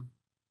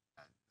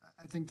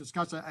I think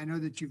discussed. I know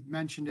that you've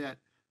mentioned it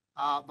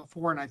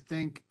before, and I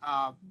think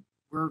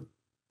we're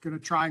going to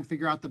try and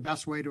figure out the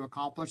best way to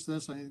accomplish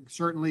this. I think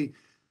certainly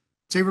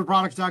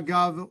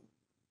saferproducts.gov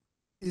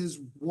is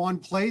one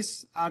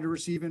place to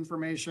receive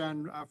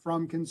information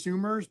from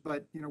consumers,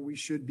 but we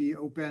should be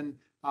open.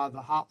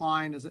 The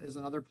hotline is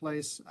another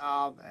place,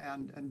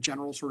 and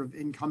general sort of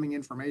incoming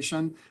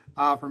information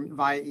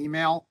via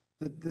email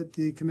that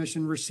the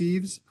commission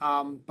receives.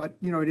 But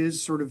it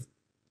is sort of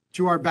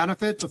to our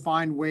benefit to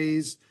find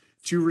ways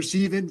to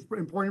receive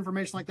important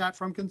information like that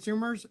from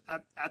consumers.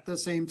 At the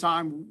same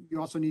time, you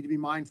also need to be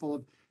mindful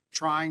of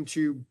trying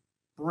to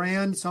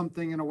brand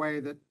something in a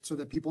way so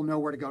that people know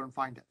where to go and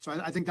find it. So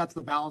I think that's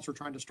the balance we're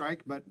trying to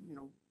strike, but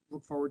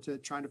look forward to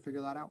trying to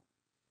figure that out.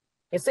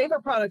 At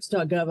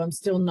saferproducts.gov, I'm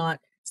still not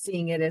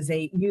seeing it as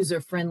a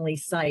user-friendly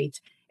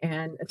site.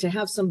 And to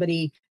have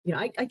somebody,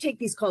 I take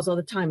these calls all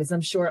the time, as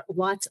I'm sure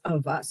lots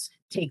of us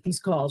take these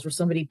calls, where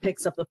somebody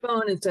picks up the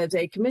phone and says,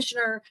 "Hey,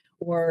 commissioner,"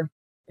 or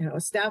a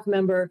staff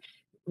member,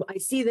 "I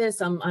see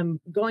this,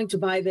 I'm going to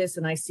buy this,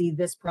 and I see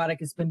this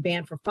product has been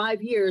banned for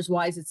 5 years.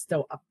 Why is it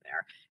still up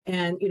there?"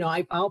 And,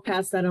 I'll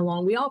pass that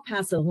along. We all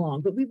pass it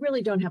along, but we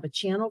really don't have a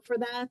channel for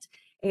that.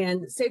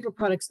 And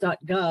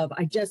saferproducts.gov,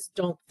 I just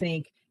don't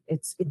think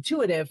it's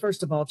intuitive,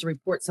 first of all, to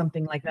report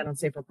something like that on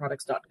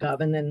saferproducts.gov.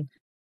 And then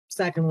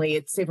secondly,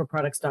 it's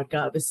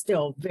saferproducts.gov is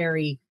still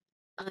very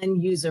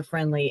unuser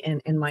friendly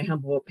in my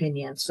humble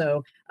opinion.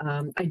 So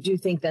I do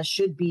think that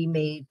should be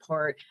made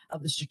part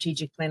of the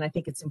strategic plan. I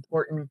think it's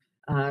important,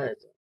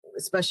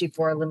 especially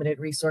for our limited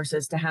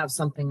resources, to have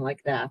something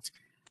like that.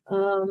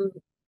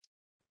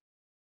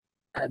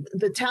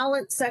 The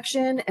talent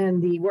section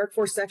and the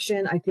workforce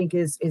section, I think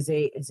is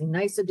a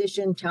nice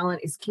addition.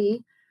 Talent is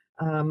key.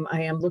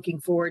 I am looking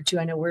forward to,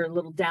 I know we're a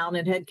little down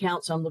in head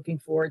count, so I'm looking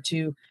forward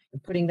to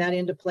putting that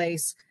into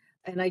place.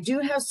 And I do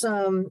have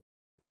some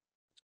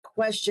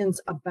questions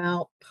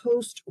about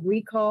post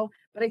recall,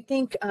 but I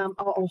think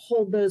I'll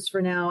hold those for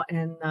now.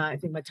 And I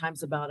think my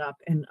time's about up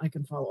and I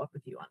can follow up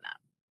with you on that.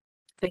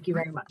 Thank you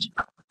very much.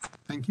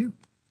 Thank you.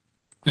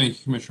 Thank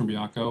you, Commissioner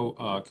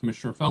Bianco.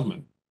 Commissioner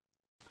Feldman.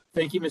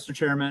 Thank you, Mr.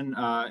 Chairman,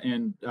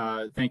 and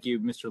thank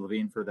you, Mr.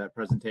 Levine, for that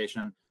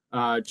presentation.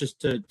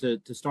 Just to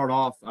start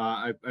off,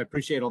 I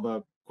appreciate all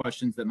the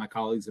questions that my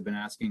colleagues have been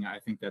asking. I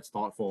think that's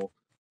thoughtful.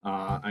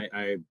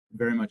 I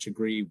very much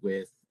agree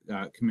with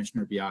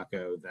Commissioner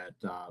Bianco that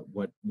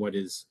what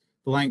is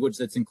the language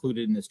that's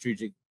included in the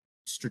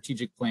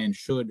strategic plan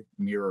should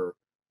mirror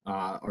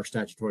our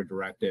statutory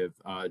directive,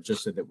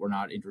 just so that we're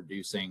not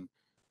introducing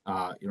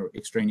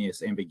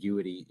extraneous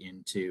ambiguity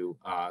into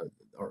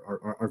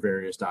our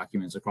various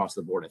documents across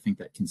the board. I think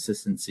that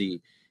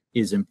consistency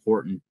is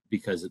important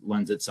because it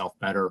lends itself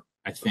better,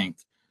 I think,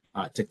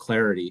 to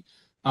clarity.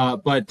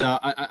 But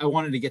I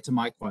wanted to get to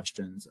my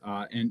questions,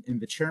 and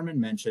the chairman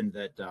mentioned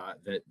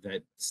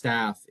that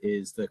staff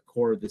is the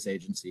core of this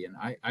agency, and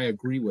I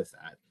agree with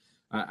that.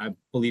 I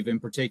believe in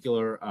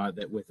particular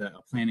that with a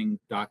planning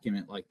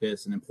document like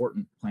this, an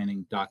important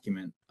planning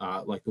document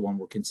like the one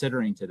we're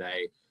considering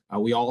today,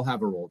 we all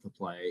have a role to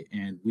play,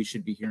 and we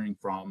should be hearing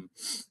from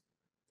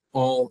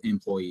all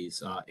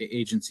employees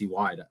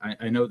agency-wide.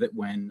 I know that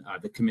when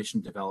the commission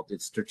developed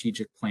its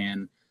strategic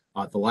plan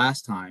the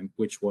last time,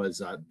 which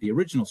was the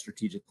original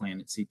strategic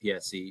plan at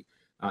CPSC,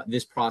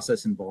 this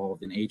process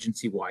involved an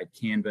agency-wide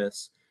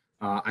canvas.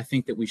 I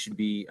think that we should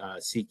be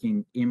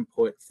seeking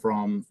input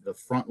from the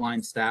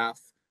frontline staff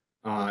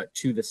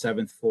to the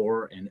 7th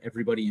floor and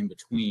everybody in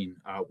between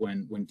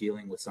when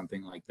dealing with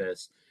something like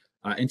this.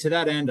 And to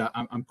that end,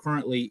 I'm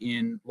currently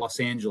in Los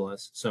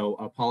Angeles, so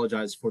I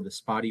apologize for the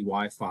spotty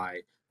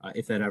Wi-Fi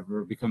if that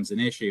ever becomes an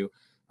issue.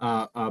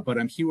 But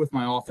I'm here with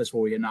my office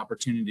where we had an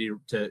opportunity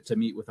to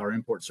meet with our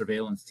import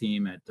surveillance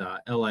team at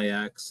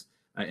LAX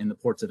in the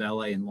ports of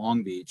LA and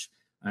Long Beach.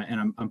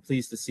 And I'm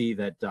pleased to see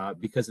that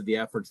because of the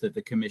efforts that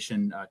the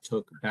commission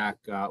took back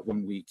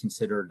when we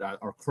considered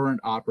our current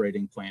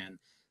operating plan,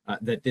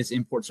 that this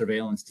import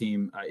surveillance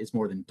team is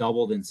more than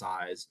doubled in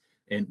size.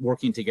 And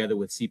working together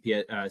with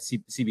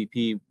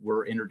CBP,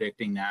 we're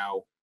interdicting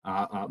now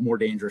more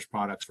dangerous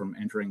products from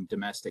entering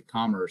domestic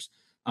commerce.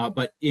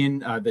 But in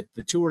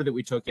the tour that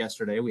we took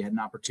yesterday, we had an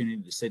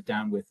opportunity to sit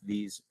down with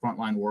these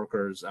frontline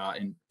workers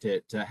and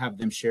to have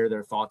them share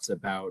their thoughts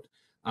about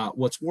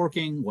what's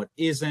working, what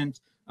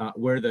isn't,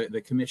 where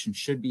the commission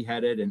should be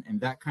headed,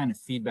 and that kind of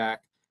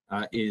feedback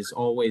is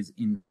always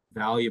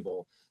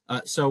invaluable.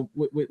 So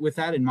with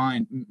that in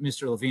mind,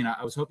 Mr. Levine,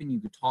 I was hoping you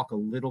could talk a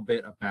little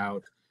bit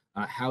about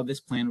how this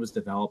plan was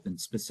developed and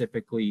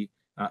specifically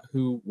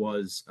who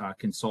was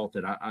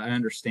consulted. I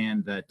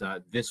understand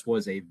that this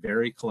was a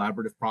very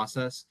collaborative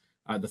process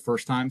the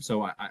first time,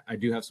 so I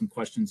do have some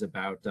questions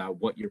about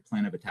what your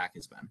plan of attack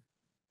has been.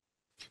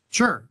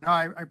 Sure. No,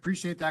 I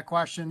appreciate that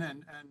question,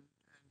 and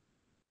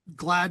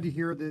glad to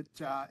hear that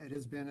it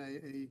has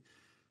been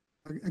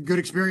a good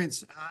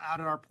experience out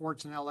at our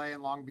ports in LA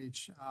and Long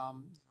Beach.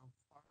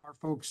 Our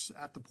folks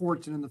at the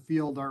ports and in the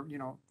field are, in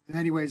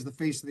many ways, the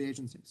face of the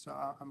agency. So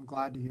I'm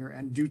glad to hear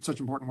and do such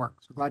important work.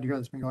 So glad to hear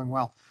that's been going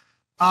well.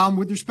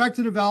 With respect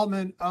to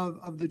development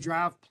of the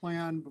draft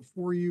plan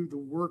before you, the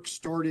work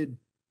started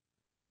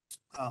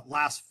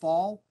last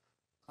fall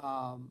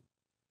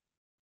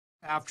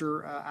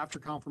after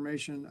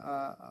confirmation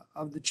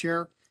of the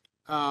chair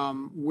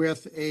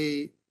with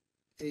a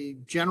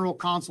general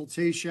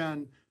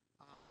consultation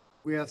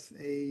with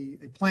a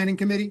planning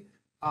committee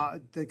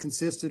that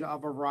consisted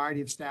of a variety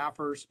of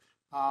staffers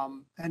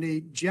and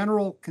a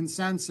general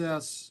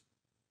consensus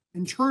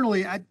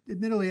internally,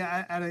 admittedly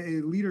at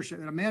a leadership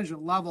and a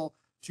management level,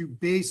 to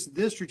base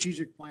this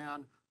strategic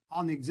plan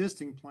on the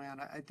existing plan.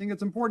 I think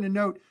it's important to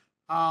note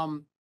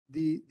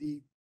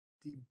the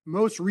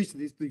most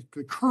recent,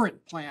 the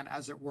current plan,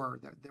 as it were,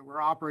 that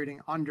we're operating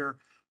under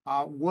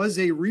was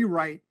a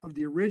rewrite of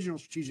the original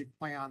strategic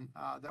plan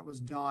that was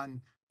done,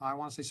 I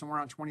want to say somewhere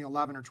around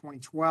 2011 or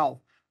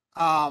 2012.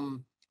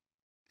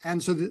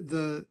 And so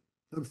the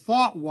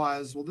thought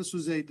was, well, this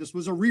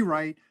was a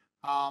rewrite,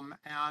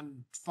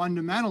 and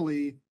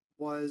fundamentally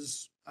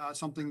was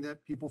something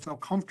that people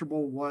felt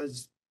comfortable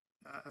was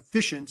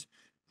efficient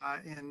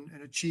in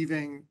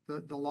achieving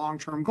the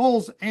long-term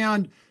goals,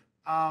 and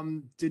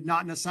did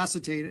not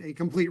necessitate a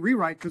complete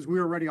rewrite because we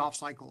were already off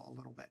cycle a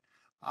little bit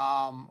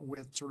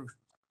with sort of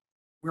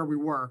where we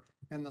were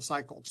in the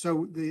cycle.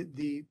 So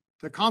the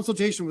the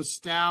consultation with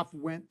staff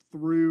went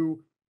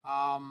through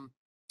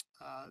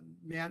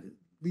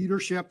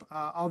leadership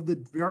of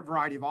the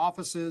variety of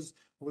offices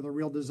with a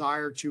real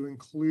desire to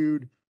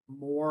include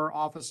more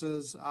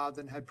offices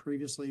than had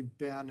previously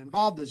been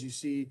involved, as you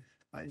see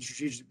in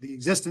the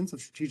existence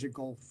of strategic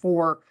goal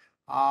 4,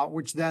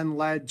 which then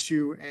led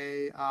to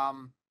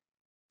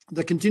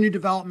the continued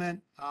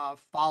development,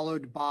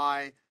 followed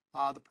by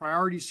the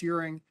priorities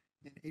hearing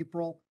in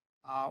April,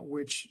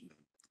 which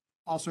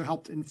also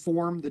helped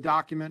inform the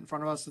document in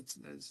front of us. It's,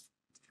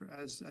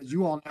 as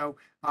you all know,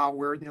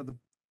 where the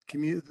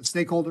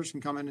stakeholders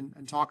can come in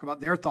and talk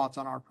about their thoughts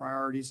on our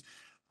priorities.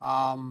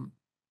 And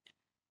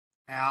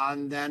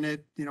then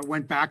it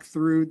went back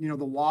through the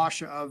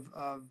wash of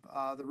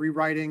the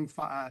rewriting,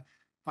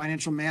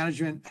 financial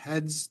management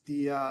heads,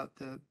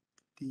 the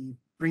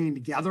bringing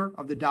together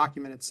of the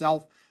document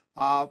itself.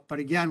 But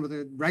again, with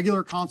a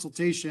regular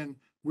consultation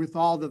with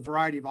all the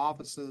variety of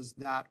offices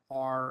that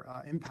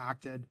are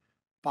impacted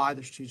by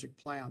the strategic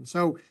plan.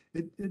 So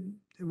it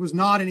was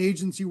not an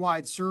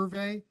agency-wide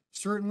survey,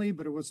 certainly,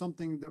 but it was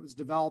something that was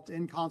developed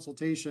in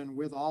consultation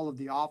with all of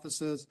the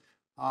offices,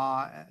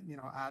 at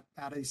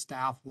a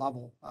staff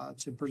level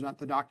to present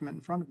the document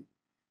in front of you.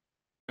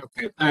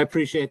 Okay, I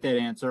appreciate that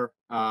answer.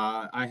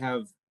 I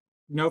have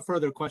no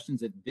further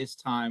questions at this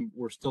time.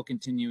 We're still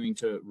continuing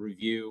to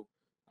review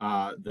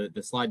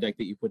the slide deck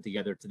that you put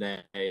together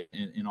today,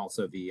 and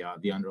also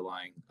the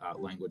underlying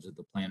language of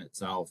the plan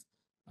itself.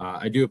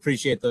 I do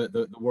appreciate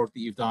the work that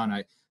you've done.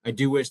 I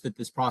do wish that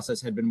this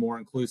process had been more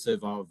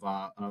inclusive of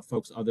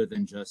folks other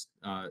than just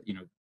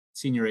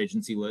senior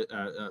agency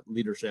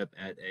leadership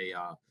at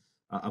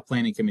a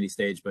planning committee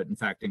stage, but in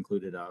fact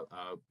included a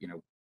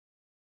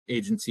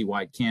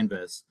agency-wide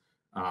canvas.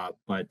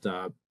 But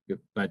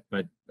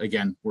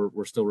again,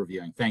 we're still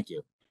reviewing. Thank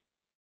you.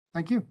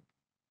 Thank you.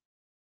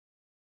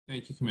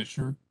 Thank you,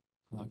 Commissioner.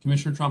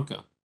 Commissioner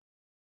Trumka.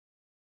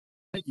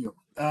 Thank you.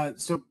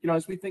 So,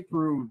 as we think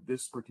through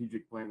this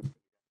strategic plan,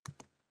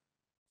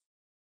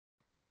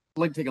 I'd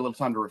like to take a little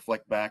time to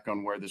reflect back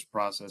on where this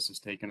process has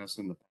taken us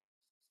in the past.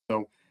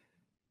 So,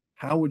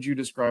 how would you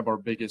describe our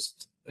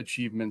biggest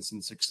achievements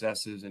and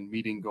successes in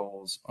meeting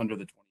goals under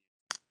the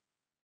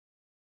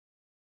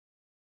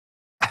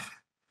 20?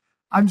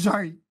 I'm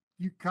sorry,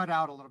 you cut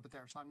out a little bit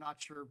there, so I'm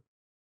not sure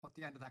what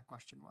the end of that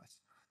question was.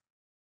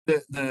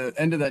 The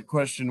end of that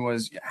question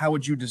was, how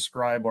would you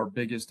describe our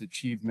biggest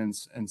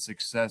achievements and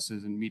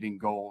successes in meeting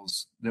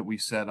goals that we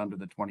set under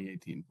the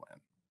 2018 plan?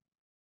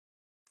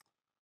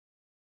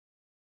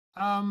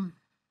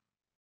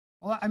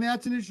 Well, I mean,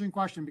 that's an interesting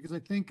question, because I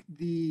think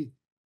the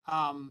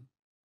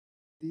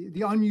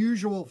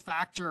unusual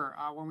factor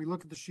when we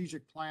look at the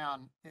strategic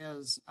plan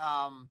is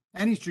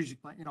any strategic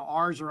plan,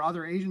 ours or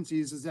other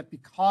agencies, is that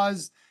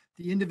because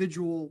the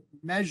individual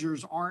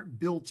measures aren't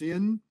built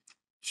in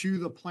to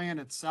the plan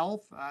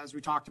itself, as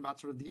we talked about,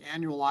 sort of the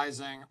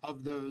annualizing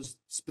of those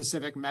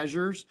specific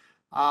measures,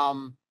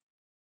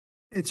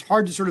 it's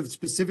hard to sort of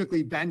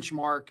specifically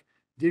benchmark,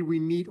 did we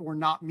meet or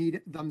not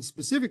meet them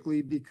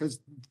specifically, because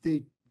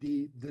the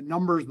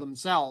numbers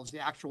themselves, the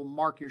actual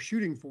mark you're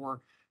shooting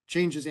for,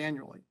 changes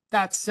annually.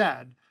 That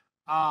said,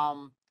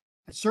 I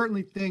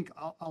certainly think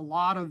a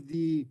lot of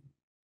the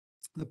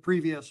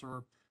previous,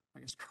 or I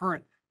guess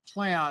current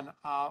plan,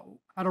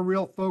 had a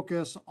real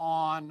focus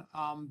on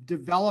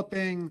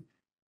developing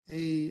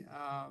a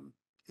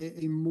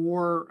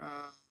more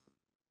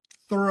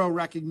thorough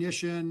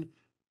recognition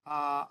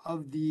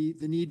of the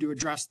need to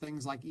address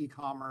things like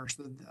e-commerce,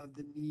 of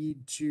the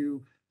need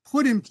to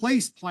put in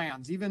place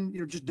plans, even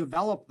just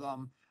develop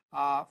them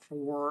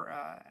for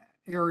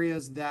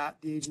areas that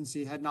the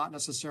agency had not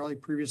necessarily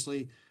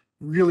previously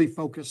really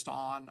focused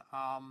on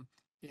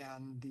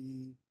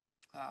in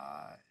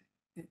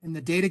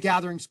the data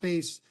gathering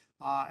space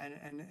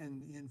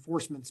and the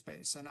enforcement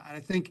space. And I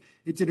think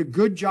it did a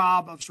good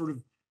job of sort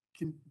of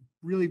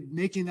really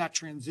making that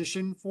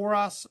transition for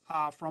us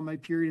from a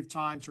period of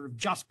time sort of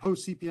just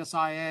post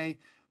CPSIA,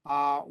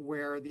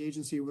 where the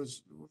agency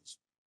was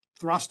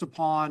thrust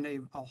upon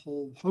a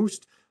whole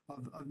host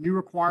of new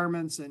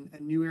requirements and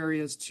new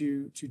areas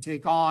to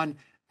take on,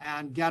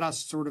 and get us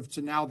sort of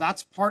to now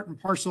that's part and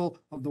parcel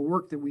of the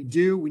work that we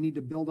do. We need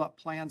to build up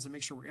plans and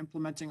make sure we're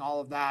implementing all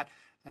of that.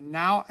 And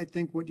now I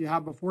think what you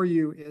have before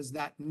you is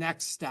that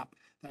next step,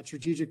 that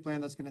strategic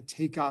plan that's going to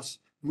take us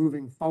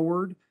moving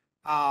forward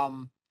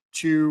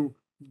to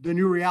the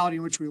new reality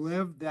in which we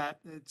live, that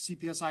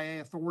CPSIA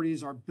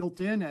authorities are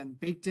built in and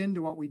baked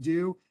into what we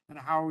do, and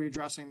how are we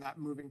addressing that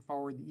moving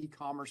forward, the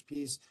e-commerce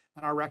piece,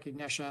 and our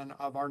recognition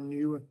of our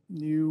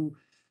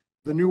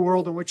the new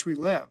world in which we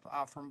live,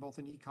 from both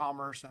an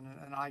e-commerce and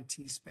an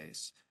IT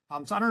space.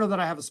 So I don't know that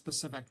I have a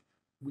specific,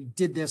 we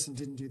did this and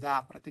didn't do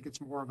that, but I think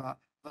it's more of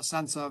a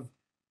sense of,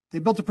 they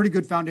built a pretty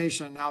good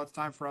foundation. Now it's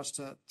time for us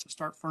to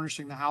start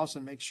furnishing the house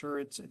and make sure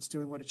it's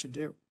doing what it should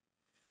do.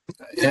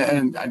 Yeah,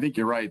 and I think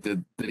you're right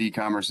that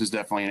e-commerce is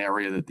definitely an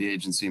area that the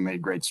agency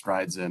made great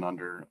strides in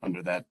under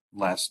that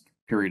last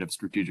period of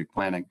strategic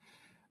planning.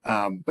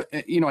 But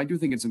I do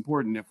think it's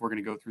important, if we're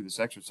going to go through this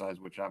exercise,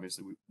 which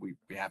obviously we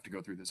have to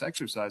go through this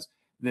exercise,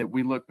 that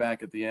we look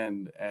back at the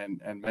end and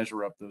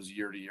measure up those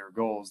year-to-year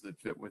goals that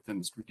fit within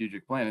the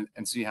strategic plan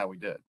and see how we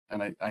did.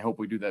 And I hope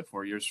we do that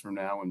 4 years from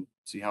now and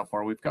see how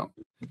far we've come.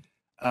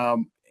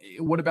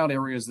 What about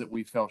areas that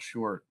we fell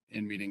short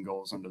in meeting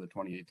goals under the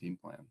 2018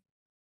 plan?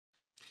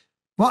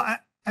 Well,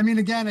 I mean,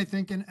 again, I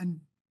think, and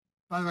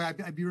by the way,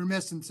 I'd be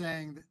remiss in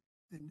saying that,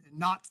 and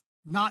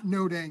not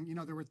noting, you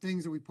know, there were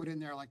things that we put in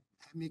there, like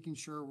making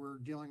sure we're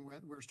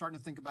starting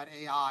to think about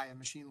AI and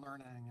machine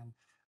learning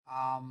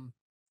and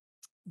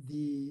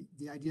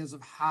the ideas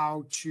of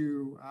how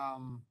to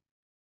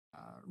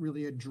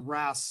really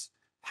address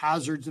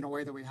hazards in a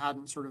way that we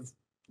hadn't sort of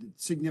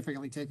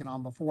significantly taken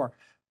on before.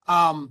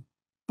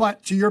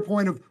 But to your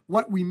point of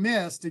what we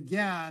missed,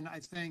 again, I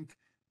think,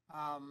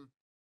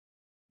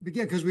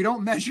 again, because we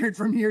don't measure it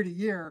from year to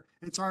year,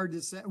 it's hard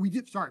to say. We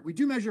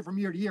do measure it from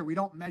year to year. We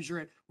don't measure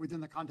it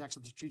within the context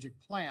of the strategic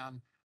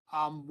plan.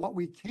 What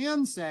we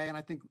can say, and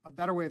I think a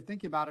better way of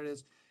thinking about it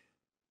is,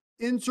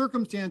 in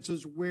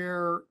circumstances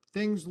where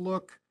things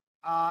look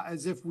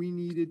as if we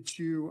needed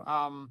to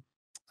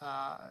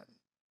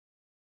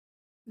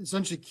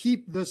essentially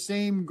keep the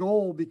same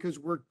goal because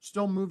we're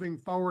still moving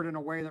forward in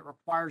a way that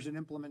requires an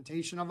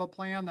implementation of a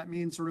plan. That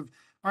means sort of,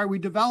 all right, we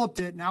developed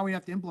it, now we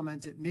have to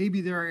implement it. Maybe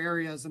there are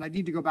areas, and I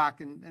need to go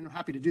back and I'm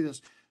happy to do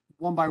this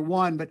one by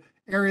one, but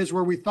areas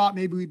where we thought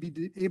maybe we'd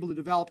be able to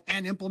develop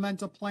and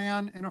implement a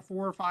plan in a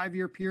 4 or 5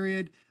 year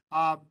period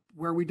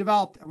where we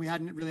developed and we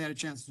hadn't really had a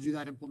chance to do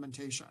that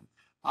implementation.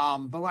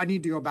 But I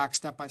need to go back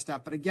step by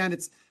step. But again,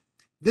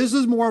 this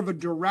is more of a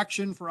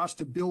direction for us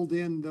to build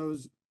in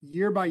those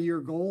year by year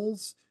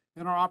goals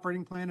in our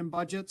operating plan and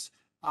budgets,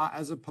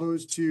 as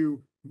opposed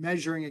to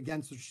measuring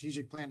against the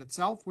strategic plan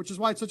itself, which is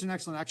why it's such an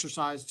excellent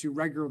exercise to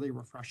regularly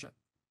refresh it.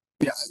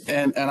 Yeah,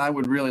 and I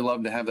would really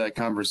love to have that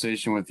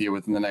conversation with you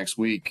within the next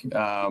week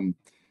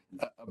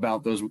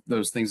about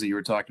those things that you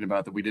were talking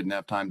about that we didn't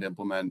have time to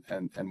implement,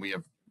 and we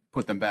have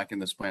put them back in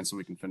this plan so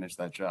we can finish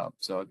that job.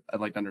 So I'd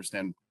like to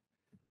understand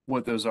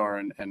what those are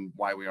and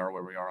why we are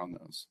where we are on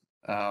those.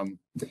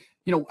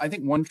 You know, I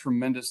think one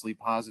tremendously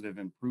positive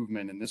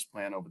improvement in this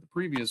plan over the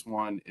previous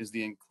one is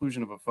the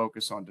inclusion of a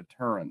focus on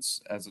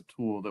deterrence as a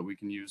tool that we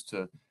can use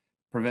to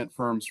prevent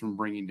firms from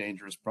bringing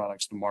dangerous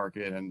products to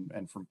market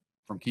and from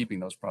keeping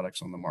those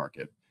products on the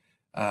market.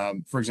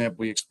 For example,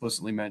 we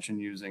explicitly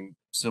mentioned using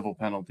civil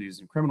penalties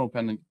and criminal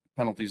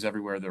penalties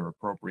everywhere they're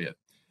appropriate.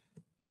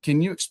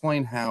 Can you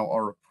explain how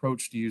our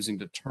approach to using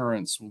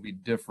deterrence will be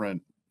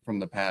different from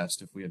the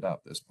past if we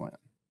adopt this plan?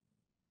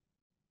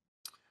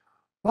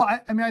 Well,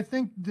 I mean, I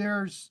think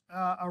there's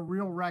a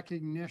real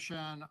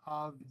recognition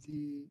of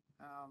the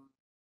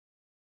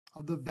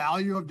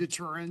value of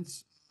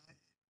deterrence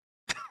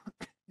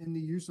in the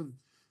use of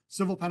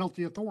civil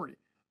penalty authority,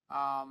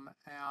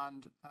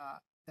 and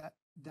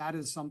that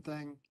is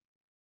something,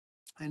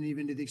 and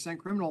even to the extent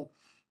criminal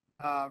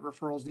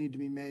referrals need to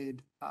be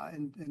made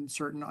in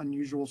certain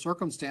unusual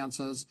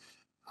circumstances.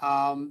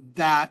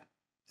 That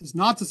is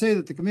not to say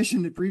that the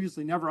commission had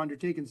previously never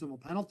undertaken civil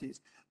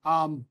penalties,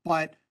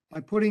 but by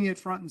putting it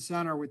front and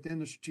center within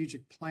the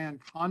strategic plan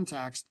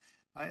context,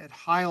 it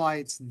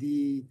highlights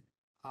the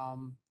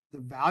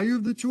value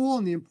of the tool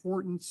and the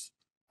importance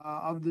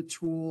of the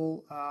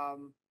tool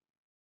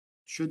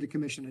should the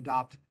commission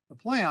adopt the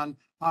plan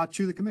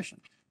to the commission.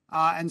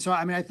 And so,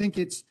 I mean, I think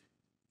it's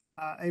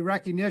a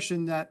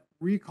recognition that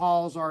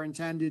recalls are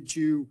intended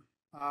to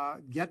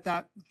get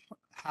that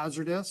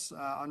hazardous,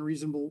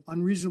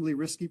 unreasonably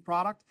risky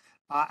product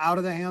out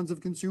of the hands of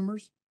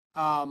consumers.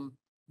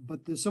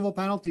 But the civil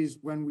penalties,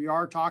 when we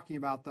are talking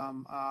about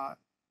them,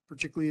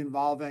 particularly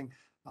involving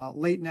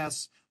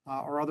lateness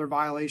or other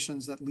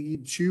violations that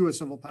lead to a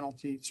civil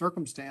penalty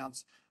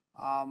circumstance,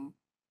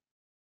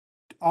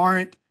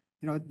 aren't,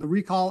 you know, the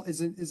recall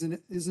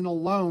isn't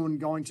alone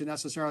going to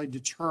necessarily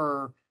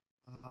deter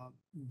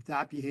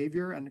that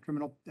behavior, and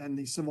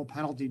the civil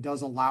penalty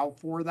does allow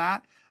for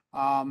that,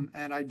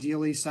 and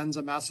ideally sends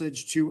a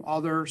message to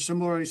other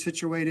similarly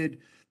situated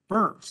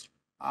firms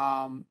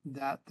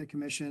that the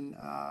commission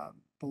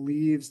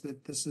believes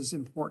that this is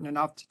important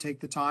enough to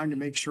take the time to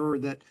make sure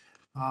that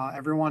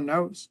everyone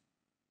knows.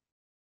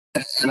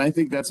 And I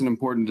think that's an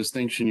important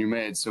distinction you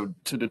made. So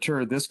to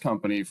deter this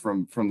company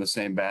from the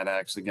same bad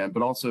acts again,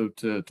 but also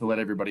to let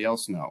everybody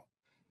else know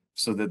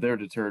so that they're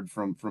deterred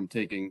from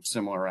taking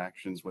similar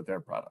actions with their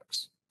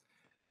products.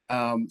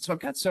 So I've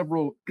got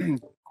several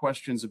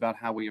questions about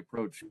how we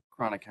approach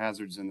chronic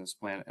hazards in this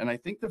plan. And I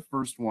think the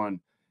first one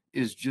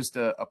is just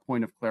a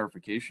point of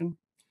clarification.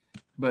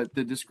 But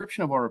the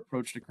description of our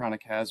approach to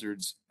chronic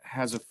hazards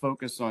has a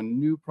focus on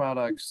new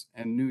products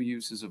and new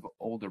uses of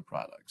older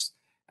products.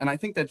 And I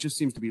think that just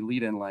seems to be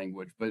lead-in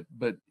language, but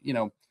you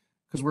know,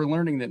 because we're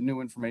learning that new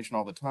information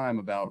all the time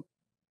about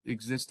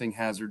existing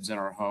hazards in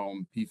our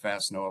home.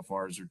 PFAS and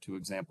OFRs are two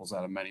examples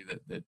out of many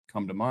that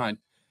come to mind.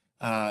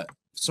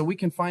 So we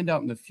can find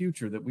out in the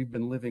future that we've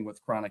been living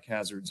with chronic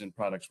hazards in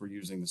products we're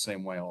using the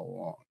same way all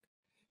along.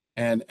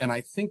 And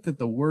I think that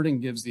the wording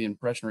gives the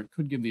impression, or it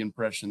could give the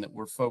impression, that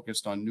we're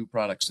focused on new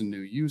products and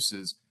new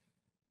uses.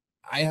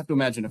 I have to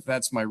imagine if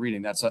that's my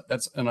reading, that's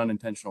an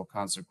unintentional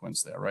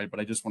consequence there, right? But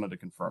I just wanted to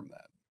confirm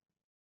that.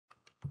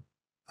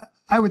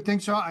 I would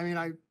think so. I mean,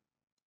 I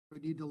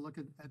would need to look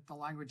at the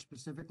language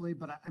specifically,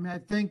 but I mean, I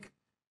think,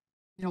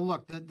 you know,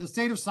 look, the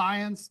state of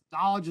science,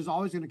 knowledge is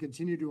always going to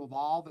continue to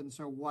evolve. And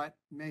so what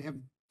may have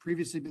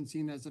previously been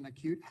seen as an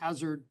acute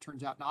hazard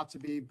turns out not to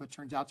be, but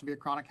turns out to be a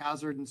chronic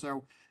hazard. And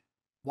so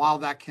while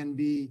that can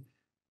be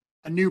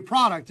a new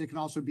product, it can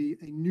also be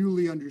a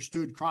newly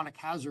understood chronic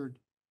hazard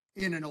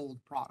in an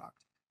old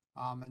product.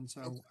 And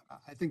so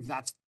I think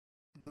that's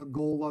the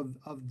goal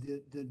of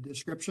the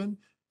description.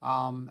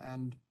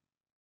 And,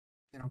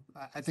 you know,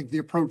 I think the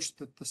approach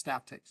that the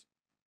staff takes.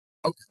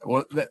 Okay,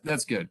 well,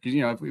 that's good. Because,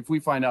 you know, if we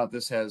find out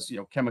this has, you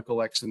know,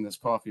 chemical X in this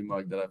coffee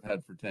mug that I've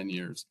had for 10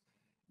 years,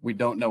 we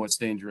don't know it's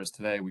dangerous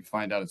today. We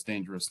find out it's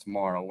dangerous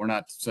tomorrow. We're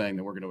not saying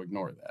that we're going to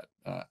ignore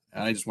that.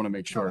 And I just want to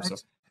make sure. No,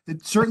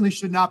 it certainly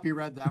should not be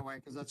read that way,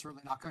 because that's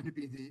certainly not going to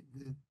be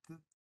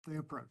the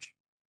approach.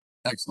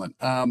 Excellent.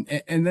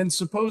 And then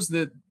suppose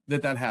that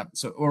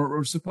happens. So,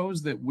 or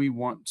suppose that we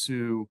want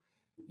to,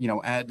 you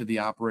know, add to the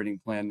operating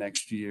plan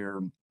next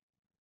year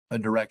a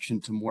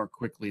direction to more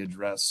quickly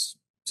address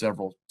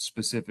several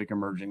specific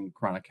emerging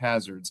chronic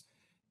hazards.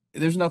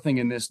 There's nothing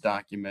in this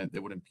document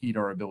that would impede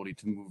our ability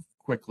to move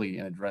quickly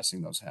in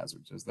addressing those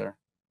hazards, is there?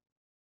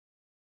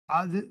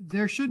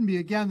 There shouldn't be.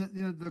 Again,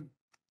 you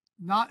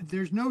know,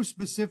 there's no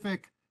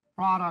specific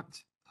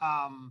product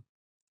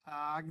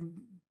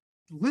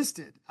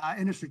listed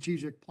in a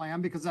strategic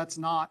plan, because that's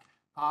not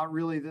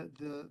really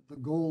the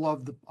goal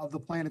of the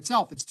plan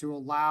itself. It's to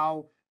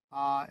allow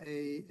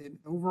an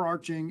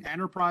overarching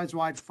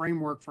enterprise-wide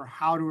framework for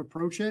how to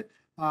approach it.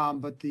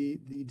 But the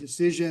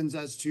decisions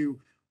as to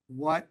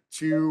what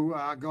to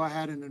go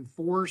ahead and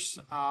enforce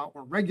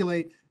or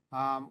regulate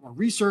or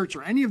research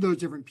or any of those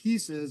different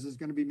pieces is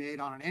going to be made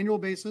on an annual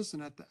basis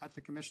and at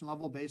the commission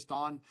level based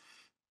on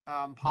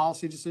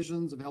policy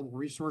decisions, available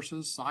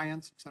resources,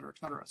 science, et cetera, et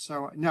cetera.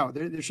 So no,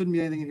 there shouldn't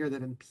be anything in here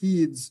that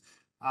impedes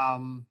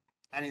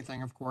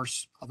anything, of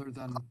course, other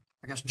than,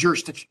 I guess,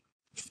 jurisdiction.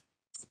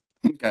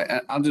 Okay,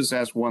 I'll just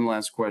ask one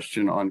last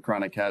question on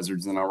chronic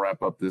hazards, and I'll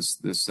wrap up this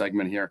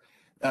segment here.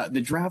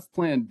 The draft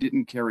plan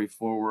didn't carry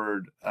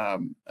forward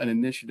an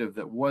initiative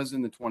that was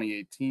in the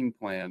 2018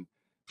 plan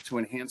to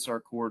enhance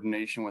our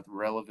coordination with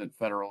relevant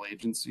federal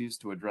agencies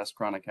to address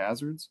chronic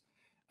hazards.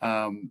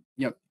 You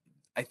know,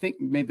 I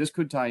think maybe this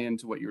could tie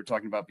into what you were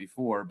talking about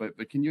before,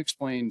 but can you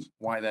explain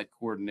why that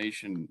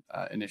coordination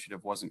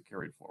initiative wasn't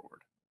carried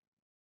forward?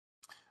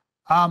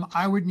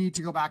 I would need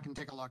to go back and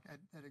take a look at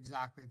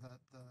exactly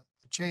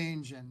the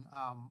change and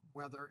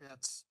whether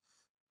it's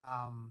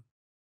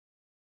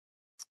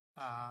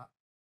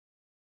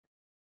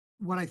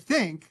what I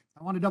think,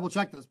 I want to double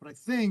check this, but I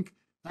think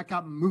that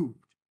got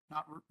moved,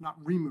 not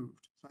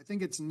removed. So I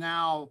think it's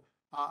now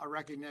a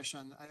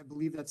recognition. I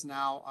believe that's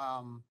now,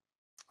 I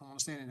want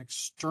to say an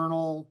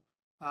external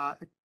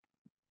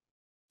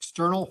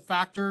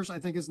factors, I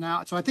think is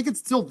now. So I think it's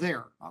still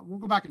there. We'll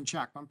go back and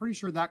check. I'm pretty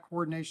sure that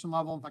coordination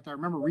level, in fact, I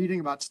remember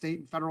reading about state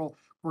and federal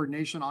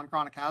coordination on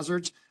chronic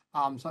hazards.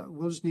 So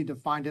we'll just need to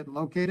find it and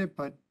locate it,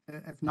 but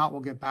if not,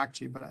 we'll get back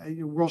to you. But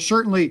we'll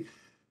certainly,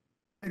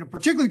 you know,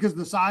 particularly because of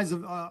the size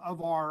of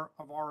our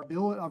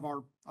ability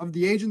of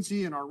the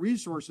agency and our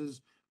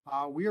resources,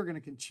 we are going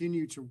to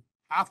continue to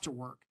have to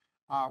work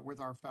with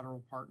our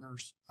federal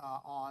partners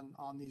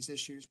on these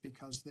issues,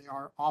 because they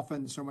are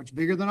often so much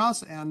bigger than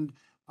us, and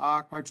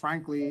quite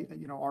frankly,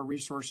 you know, our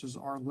resources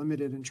are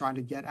limited in trying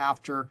to get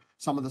after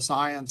some of the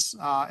science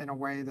in a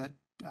way that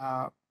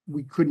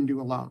we couldn't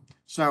do alone.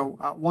 So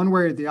one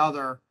way or the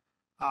other,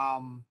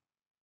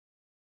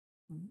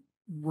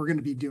 we're going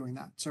to be doing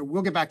that. So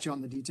we'll get back to you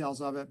on the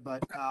details of it.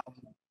 But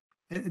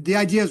the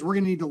idea is we're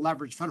going to need to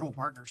leverage federal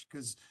partners,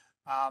 because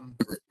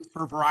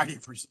for a variety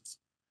of reasons.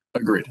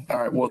 Agreed.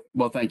 All right.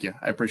 Well, thank you.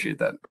 I appreciate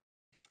that.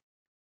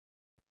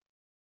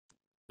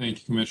 Thank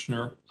you,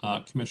 Commissioner.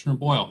 Commissioner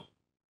Boyle.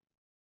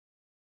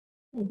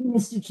 Thank you,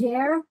 Mr.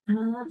 Chair.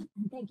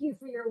 Thank you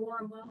for your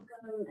warm welcome,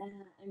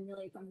 and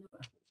really from the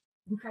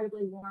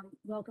incredibly warm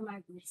welcome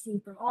I've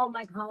received from all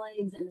my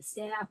colleagues and the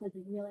staff. I've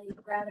been really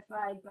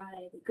gratified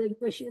by the good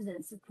wishes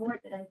and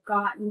support that I've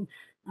gotten.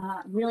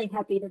 Really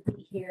happy to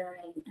be here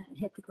and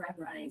hit the ground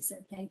running. So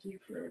thank you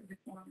for the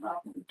warm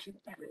welcome to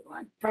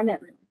everyone, from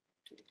everyone.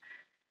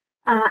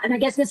 And I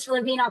guess, Mr.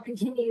 Levine, I'll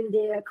continue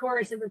the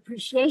chorus of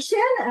appreciation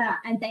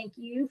and thank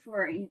you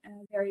for a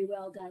very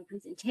well done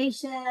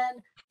presentation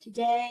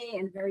today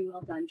and a very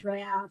well done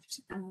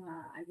draft.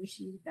 I wish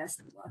you the best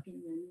of luck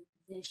in your new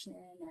position,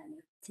 and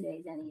if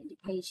today's any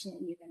indication,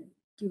 you're going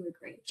to do a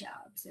great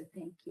job. So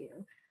thank you.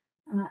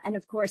 And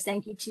of course,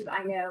 thank you to,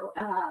 I know,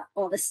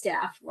 all the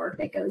staff work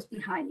that goes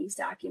behind these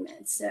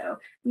documents. So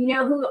you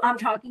know who I'm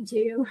talking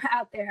to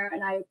out there,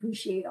 and I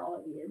appreciate all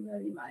of you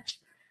very much.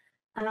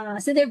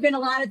 So there have been a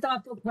lot of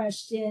thoughtful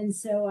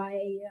questions. So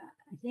I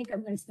think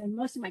I'm going to spend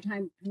most of my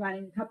time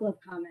providing a couple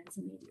of comments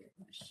and maybe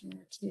a question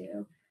or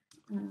two.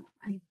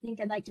 I think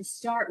I'd like to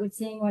start with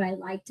saying what I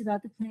liked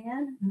about the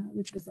plan,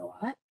 which was a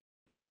lot.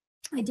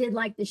 I did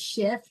like the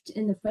shift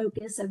in the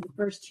focus of the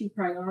first two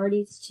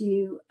priorities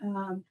to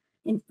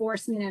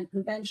enforcement and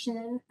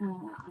prevention.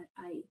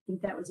 I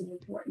think that was an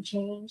important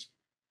change.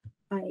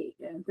 I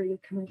agree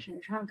with Commissioner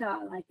Trunka.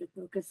 I like the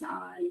focus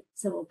on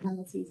civil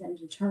penalties and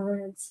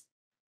deterrence.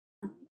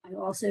 I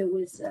also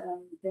was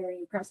very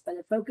impressed by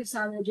the focus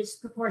on the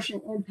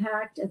disproportionate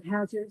impact of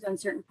hazards on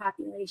certain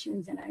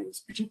populations, and I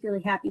was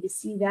particularly happy to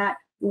see that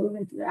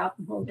woven throughout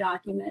the whole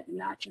document and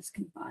not just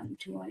confined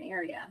to one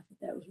area. I think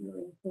that was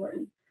really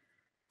important.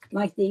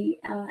 Like the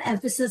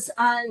emphasis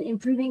on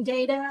improving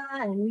data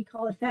and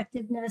recall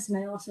effectiveness, and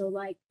I also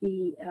like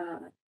the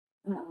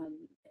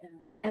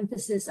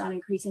emphasis on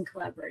increasing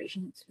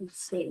collaboration with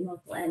state and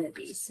local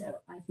entities. So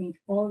I think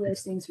all of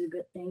those things were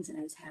good things, and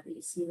I was happy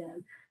to see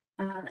them.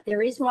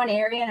 There is one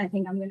area, and I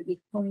think I'm going to be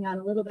pulling on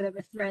a little bit of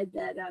a thread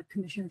that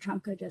Commissioner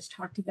Trumka just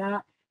talked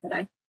about that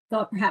I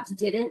thought perhaps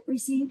didn't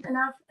receive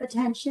enough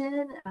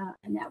attention,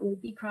 and that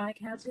would be chronic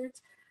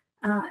hazards.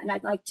 And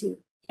I'd like to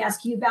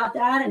ask you about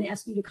that and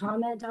ask you to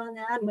comment on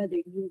that, and whether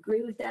you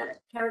agree with that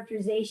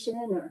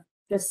characterization or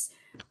just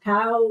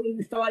how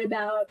you thought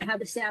about, how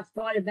the staff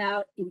thought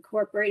about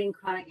incorporating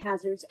chronic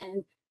hazards,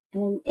 and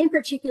in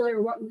particular,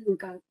 what we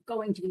were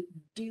going to be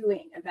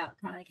doing about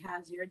chronic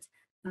hazards.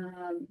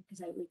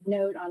 Because I would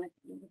note on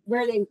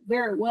where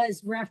it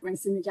was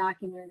referenced in the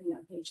document,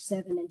 page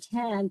 7 and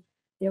 10,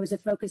 there was a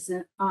focus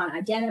on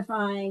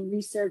identifying,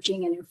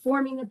 researching, and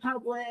informing the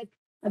public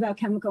about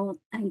chemical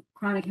and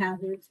chronic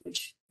hazards,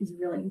 which is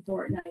really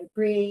important. I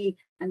agree.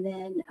 And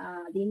then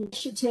the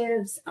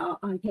initiatives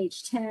on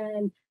page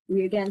 10,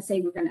 we again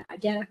say we're going to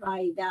identify,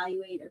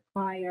 evaluate,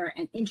 acquire,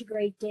 and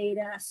integrate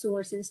data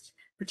sources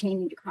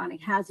pertaining to chronic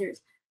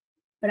hazards.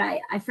 But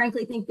I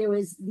frankly think there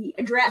was the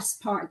address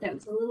part that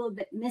was a little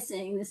bit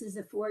missing. This is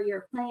a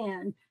 4-year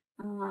plan,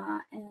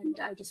 and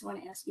I just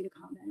want to ask you to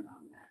comment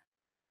on that.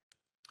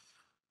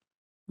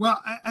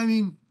 Well, I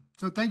mean,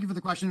 so thank you for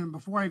the question. And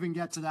before I even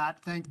get to that,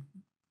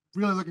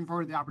 really looking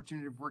forward to the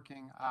opportunity of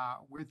working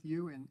with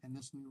you in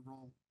this new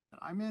role that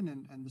I'm in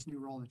and this new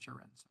role that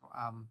you're in. So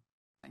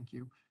thank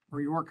you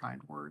for your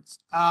kind words.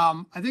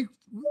 I think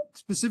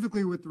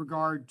specifically with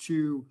regard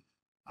to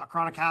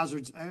chronic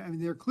hazards, I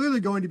mean, they're clearly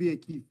going to be a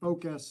key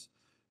focus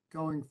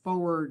going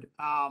forward.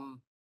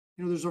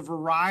 There's a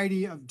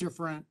variety of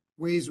different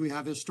ways we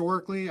have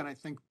historically, and I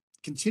think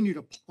continue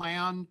to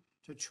plan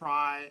to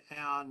try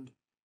and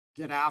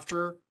get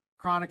after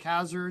chronic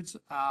hazards,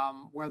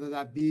 whether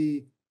that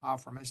be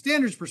from a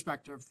standards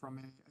perspective,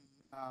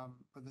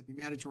 whether it be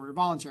mandatory or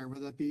voluntary,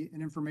 whether it be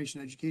in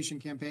information education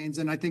campaigns,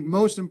 and I think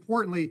most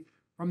importantly,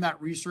 from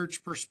that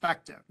research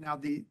perspective. Now,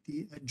 the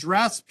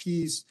address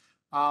piece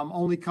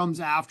only comes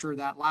after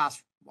that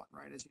last one,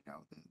 right? As you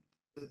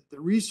know, the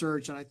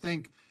research, and I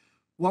think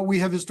what we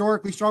have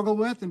historically struggled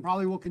with and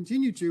probably will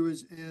continue to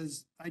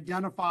is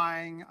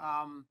identifying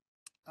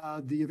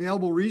the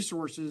available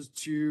resources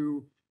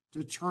to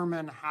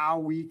determine how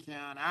we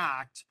can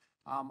act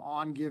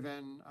on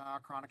given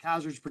chronic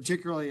hazards,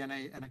 particularly in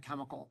a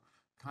chemical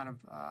kind of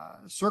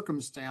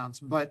circumstance.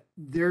 But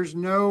there's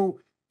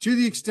to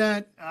the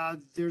extent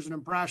there's an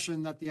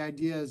impression that the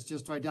idea is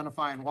just to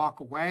identify and walk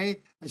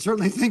away, I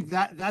certainly think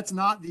that that's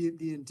not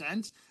the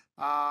intent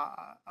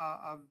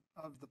of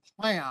the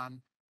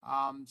plan.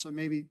 So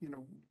maybe,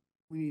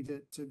 we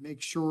need to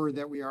make sure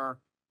that we are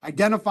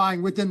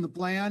identifying within the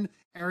plan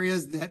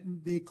areas that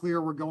make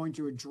clear we're going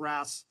to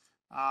address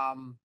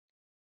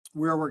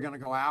where we're going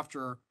to go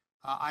after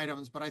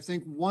items. But I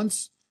think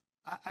what's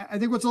a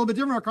little bit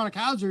different about chronic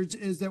hazards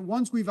is that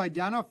once we've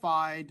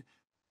identified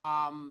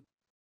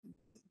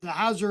the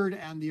hazard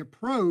and the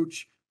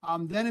approach,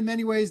 then in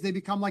many ways they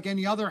become like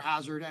any other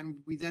hazard, and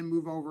we then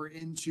move over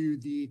into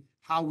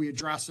how we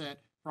address it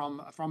from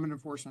an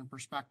enforcement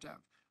perspective.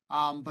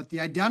 But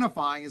the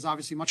identifying is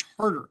obviously much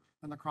harder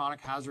than the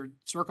chronic hazard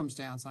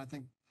circumstance, and I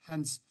think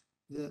hence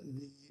the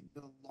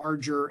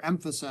larger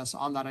emphasis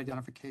on that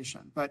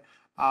identification. But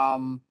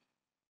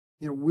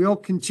we'll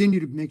continue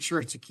to make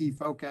sure it's a key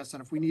focus,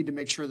 and if we need to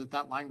make sure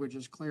that language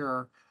is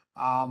clearer,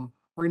 we're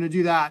going to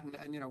do that.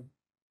 And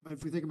but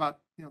if we think about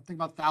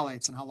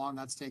phthalates and how long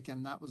that's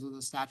taken, that was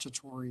the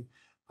statutory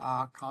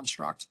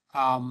construct.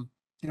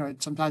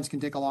 It sometimes can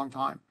take a long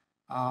time,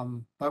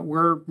 but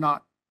we're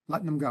not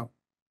letting them go.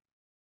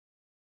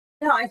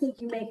 No, I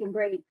think you make a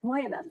great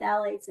point about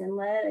phthalates and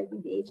lead. I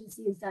think the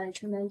agency has done a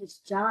tremendous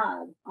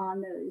job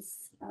on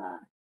those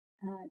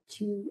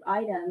 2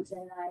 items,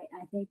 and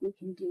I think we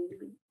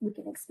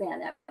can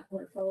expand that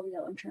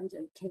portfolio in terms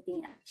of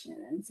taking action,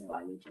 and so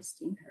I would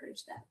just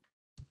encourage that.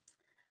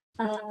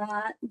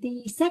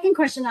 The second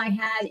question I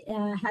had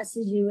has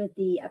to do with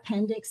the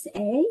Appendix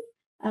A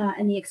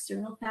and the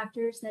external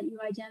factors that you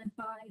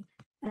identified.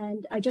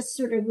 And I just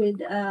sort of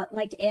would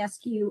like to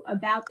ask you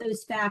about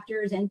those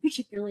factors, and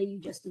particularly you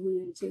just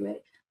alluded to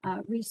it,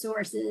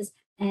 resources,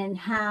 and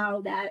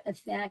how that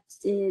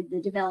affected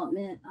the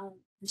development of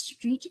the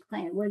strategic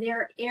plan. Were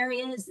there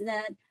areas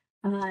that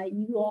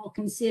you all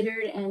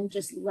considered and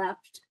just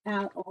left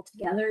out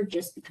altogether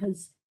just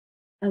because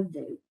of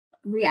the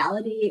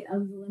reality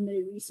of the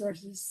limited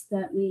resources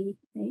that we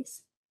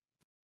face?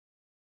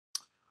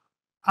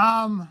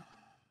 I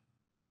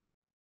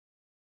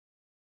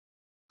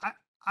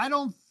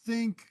don't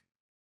think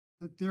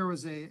that there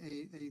was a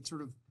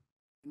sort of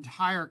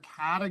entire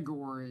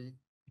category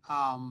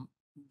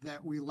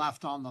that we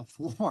left on the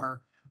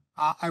floor.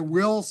 I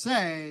will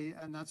say,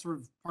 and that's sort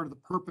of part of the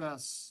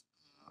purpose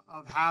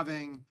of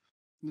having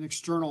an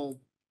external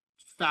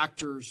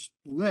factors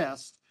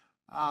list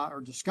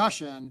or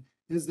discussion,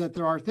 is that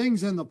there are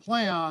things in the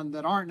plan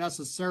that aren't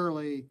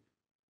necessarily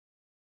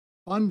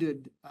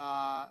funded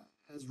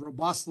as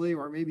robustly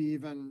or maybe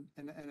even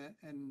in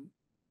a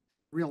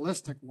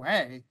realistic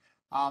way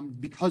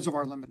because of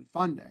our limited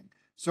funding.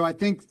 So I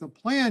think the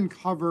plan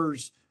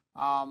covers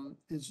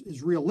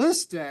is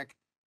realistic,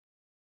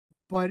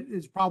 but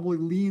it probably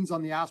leans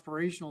on the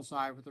aspirational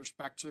side with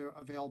respect to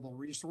available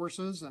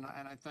resources. And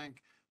I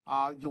think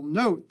you'll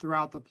note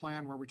throughout the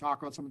plan where we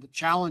talk about some of the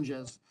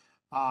challenges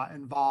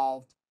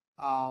involved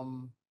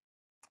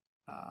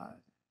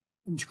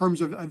in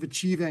terms of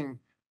achieving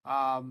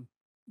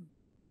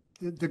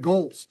the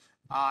goals.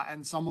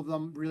 And some of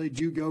them really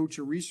do go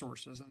to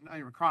resources.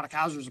 And chronic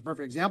hazard is a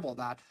perfect example of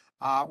that,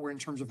 where in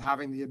terms of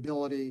having the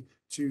ability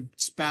to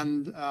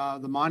spend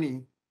the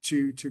money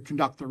to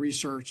conduct the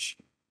research,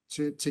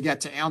 to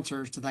get to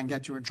answers, to then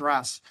get to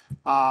address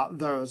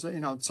those.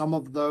 Some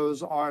of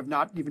those have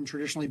not even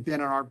traditionally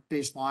been in our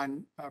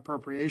baseline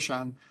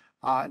appropriation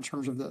in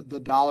terms of the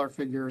dollar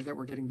figure that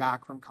we're getting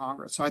back from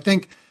Congress. So I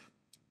think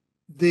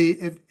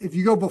if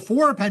you go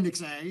before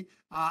Appendix A,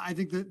 I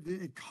think that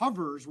it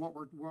covers what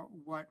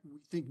we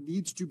think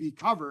needs to be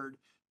covered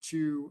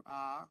to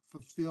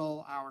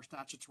fulfill our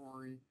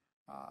statutory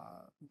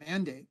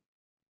mandate.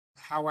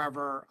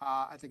 However,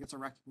 I think it's a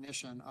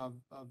recognition of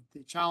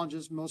the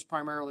challenges, most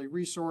primarily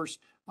resource,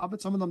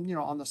 but some of them,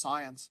 on the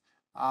science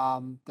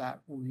that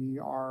we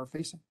are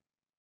facing.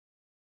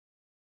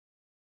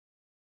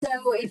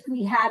 So if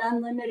we had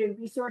unlimited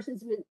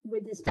resources,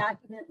 would this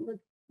document look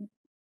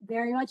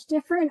very much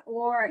different,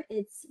 or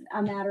it's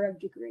a matter of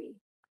degree?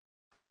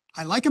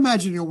 I like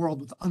imagining a world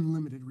with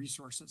unlimited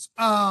resources.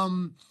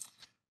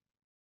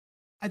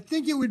 I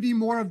think it would be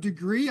more of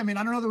degree. I mean,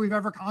 I don't know that we've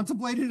ever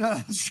contemplated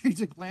a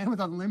strategic plan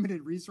with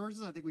unlimited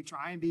resources. I think we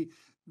try and be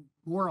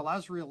more or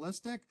less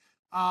realistic.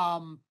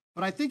 But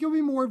I think it would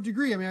be more of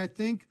degree. I mean, I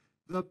think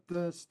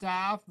the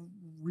staff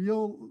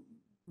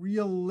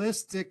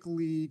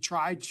realistically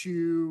tries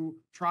to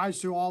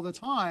all the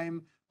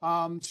time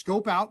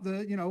scope out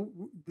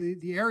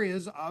the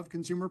areas of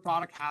consumer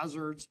product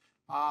hazards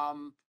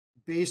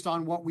based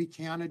on what we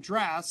can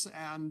address,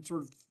 and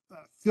sort of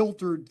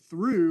filtered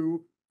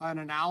through an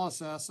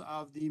analysis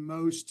of the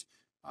most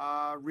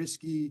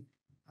risky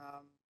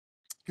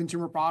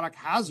consumer product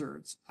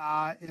hazards.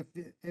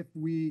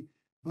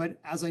 But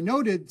as I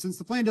noted, since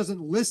the plan doesn't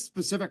list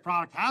specific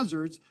product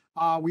hazards,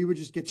 we would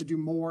just get to do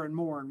more and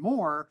more and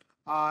more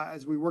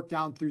as we work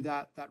down through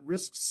that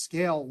risk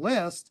scale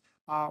list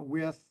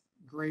with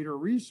greater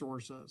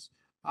resources.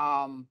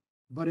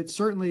 But it's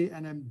certainly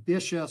an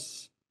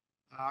ambitious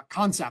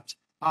concept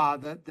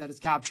that is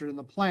captured in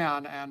the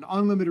plan, and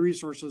unlimited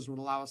resources would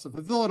allow us to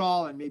fulfill it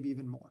all and maybe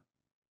even more.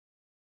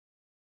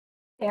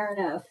 Fair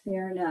enough.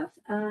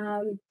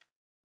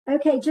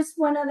 Okay, just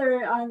one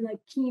other on the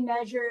key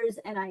measures,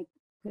 and I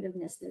could have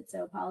missed it,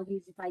 so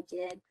apologies if I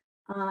did.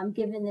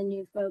 Given the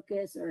new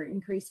focus or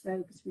increased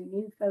focus,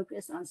 renewed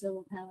focus on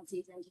civil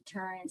penalties and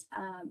deterrence,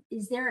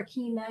 is there a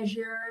key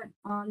measure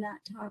on that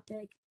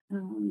topic?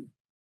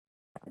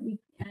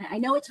 I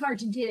know it's hard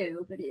to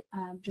do, but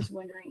I'm just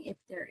wondering if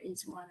there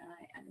is one.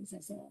 As I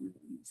said,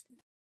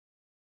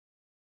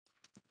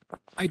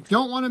 I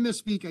don't want to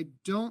misspeak.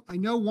 I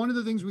know one of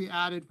the things we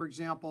added, for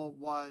example,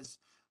 was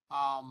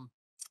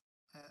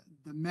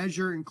the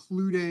measure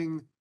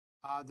including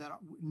that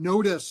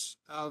notice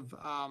of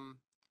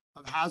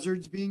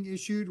hazards being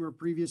issued, where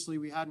previously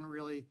we hadn't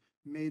really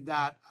made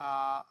that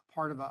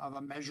part of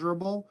a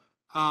measurable.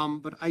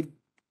 But I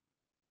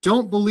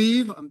don't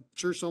believe, I'm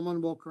sure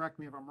someone will correct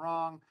me if I'm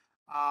wrong,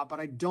 but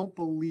I don't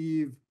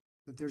believe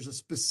that there's a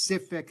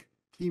specific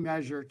key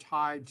measure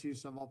tied to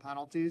civil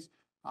penalties.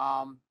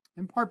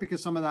 In part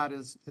because some of that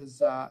is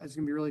going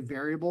to be really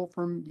variable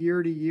from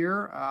year to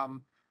year.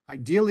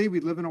 Ideally, we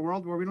live in a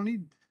world where we don't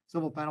need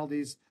civil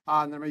penalties,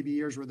 and there may be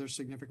years where there's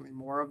significantly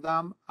more of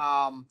them.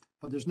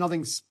 But there's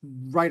nothing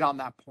right on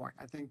that point.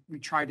 I think we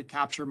try to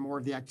capture more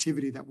of the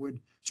activity that would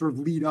sort of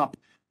lead up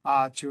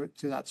to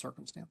that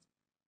circumstance.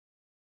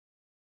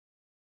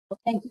 Well,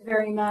 thank you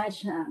very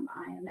much. I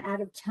am out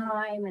of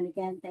time, and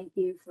again, thank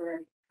you for a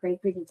great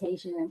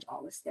presentation and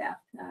all the staff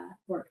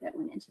work that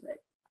went into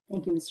it.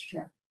 Thank you, Mr.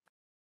 Chair.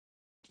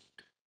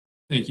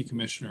 Thank you,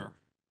 Commissioner.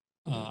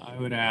 I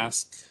would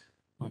ask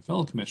my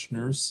fellow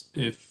commissioners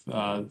if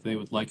they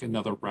would like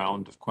another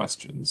round of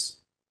questions.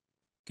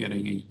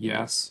 Getting a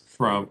yes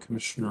from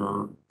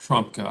Commissioner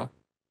Trumka.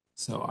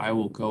 So I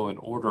will go in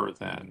order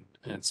then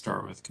and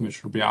start with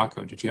Commissioner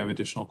Biacco. Did you have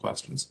additional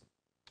questions?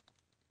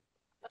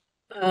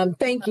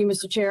 Thank you,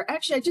 Mr. Chair.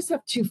 Actually, I just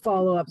have two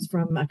follow-ups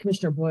from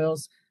Commissioner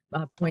Boyle's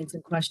points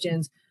and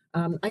questions.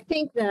 I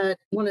think that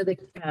one of the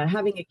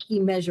having a key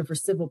measure for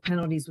civil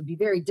penalties would be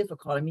very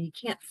difficult. I mean, you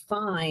can't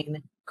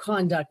fine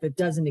conduct that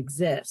doesn't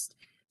exist.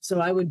 So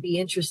I would be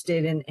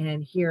interested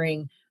in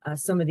hearing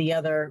some of the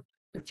other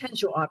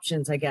potential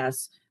options, I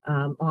guess,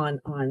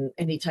 on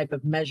any type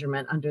of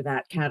measurement under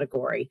that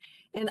category.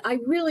 And I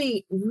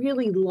really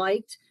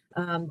liked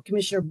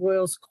Commissioner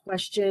Boyle's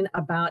question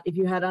about if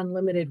you had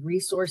unlimited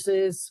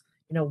resources,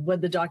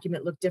 would the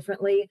document look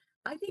differently?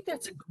 I think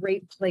that's a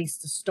great place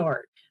to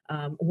start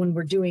when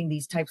we're doing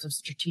these types of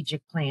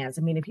strategic plans.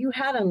 I mean, if you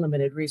had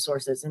unlimited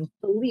resources, and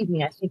believe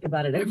me, I think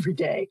about it every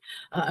day,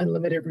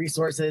 unlimited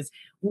resources,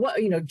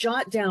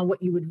 jot down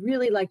what you would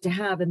really like to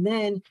have, and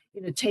then,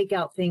 take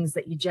out things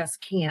that you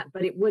just can't.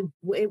 But it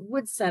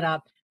would set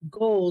up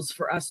goals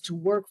for us to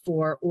work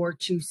for or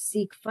to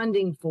seek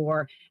funding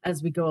for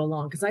as we go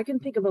along. Because I can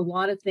think of a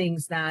lot of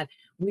things that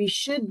we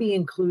should be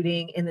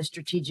including in the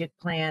strategic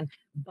plan,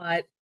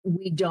 but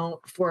we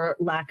don't, for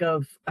lack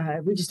of,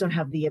 we just don't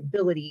have the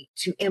ability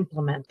to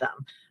implement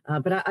them.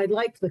 But I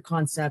like the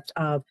concept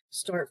of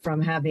start from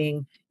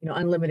having,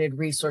 unlimited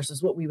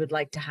resources, what we would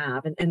like to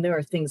have. And there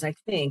are things I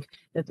think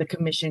that the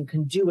commission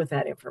can do with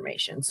that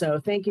information.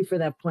 So thank you for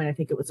that point. I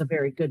think it was a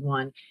very good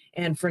one.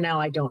 And for now,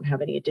 I don't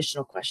have any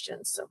additional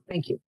questions. So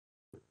thank you.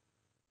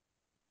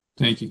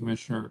 Thank you,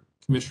 Commissioner.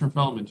 Commissioner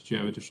Feldman, did you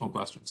have additional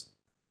questions?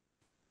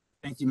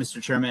 Thank you,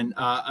 Mr. Chairman.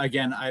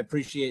 Again, I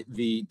appreciate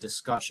the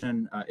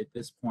discussion. At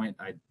this point,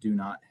 I do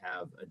not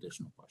have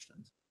additional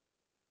questions.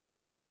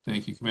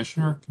 Thank you,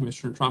 Commissioner.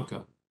 Commissioner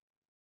Trumka.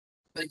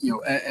 Thank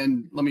you.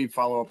 And let me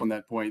follow up on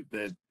that point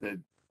that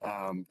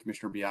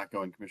Commissioner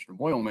Biacco and Commissioner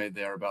Boyle made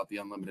there about the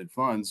unlimited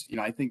funds.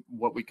 I think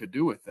what we could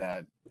do with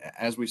that,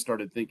 as we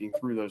started thinking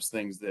through those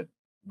things that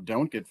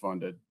don't get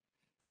funded,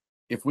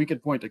 if we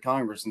could point to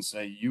Congress and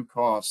say, you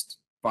cost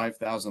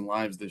 5,000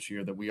 lives this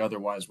year that we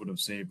otherwise would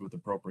have saved with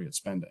appropriate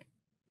spending.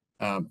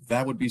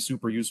 That would be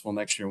super useful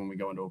next year when we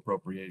go into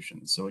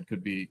appropriations. So it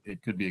could be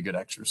a good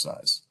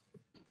exercise.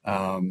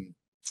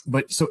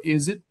 But so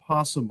is it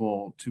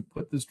possible to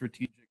put the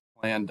strategic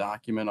plan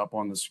document up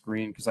on the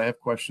screen? Because I have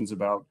questions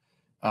about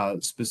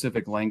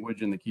specific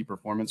language in the key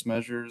performance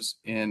measures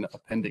in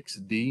Appendix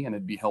D, and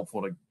it'd be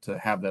helpful to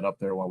have that up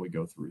there while we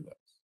go through this.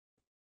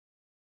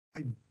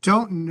 I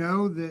don't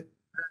know that.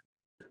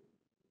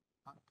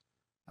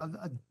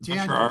 I'm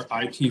Dan, sure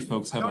our IT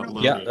folks have I don't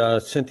know. uploaded. Yeah,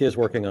 Cynthia's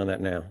working on that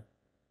now.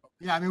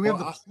 Yeah, I mean, we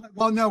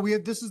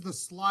have this is the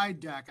slide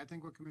deck. I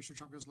think what Commissioner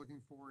Trump is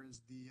looking for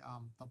is the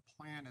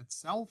plan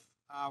itself,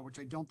 which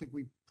I don't think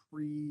we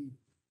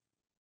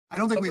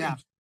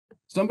have.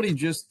 Somebody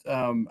just,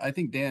 I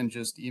think Dan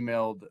just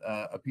emailed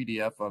a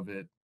PDF of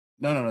it.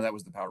 No, that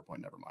was the PowerPoint.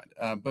 Never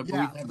mind. But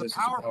Yeah, we have the this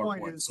as a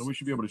PowerPoint PowerPoint, is- so we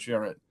should be able to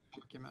share it.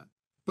 Document.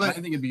 I But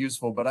think it'd be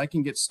useful, but I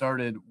can get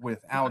started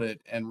without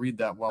it and read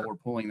that while we're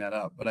pulling that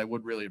up. But I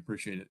would really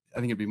appreciate it. I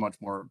think it'd be much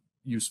more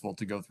useful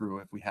to go through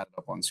if we had it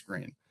up on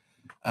screen.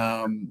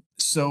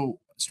 So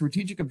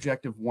strategic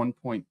objective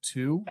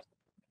 1.2,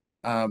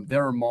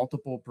 there are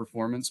multiple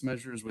performance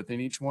measures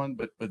within each one,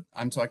 but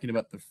I'm talking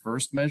about the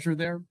first measure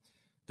there,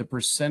 the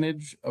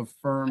percentage of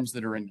firms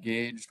that are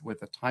engaged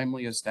with a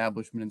timely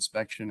establishment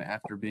inspection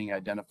after being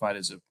identified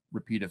as a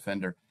repeat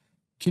offender.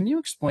 Can you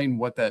explain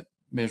what that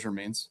measure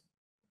means?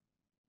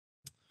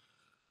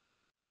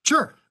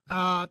 sure.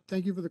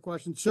 Thank you for the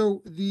question.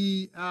 So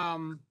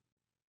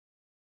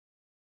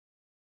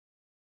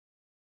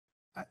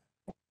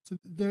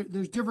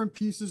there's different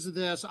pieces of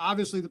this.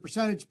 Obviously, the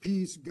percentage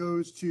piece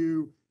goes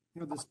to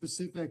the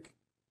specific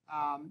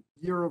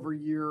year over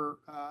year,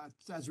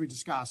 as we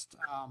discussed,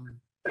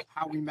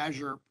 how we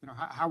measure,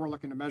 how we're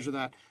looking to measure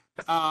that,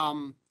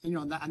 and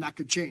that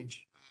could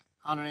change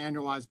on an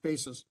annualized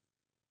basis.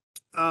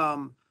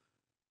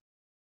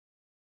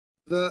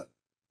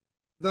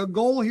 The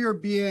goal here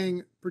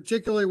being,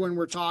 particularly when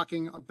we're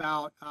talking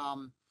about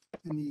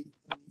in the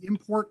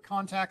import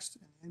context,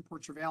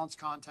 import surveillance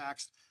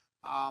context,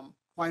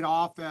 quite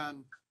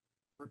often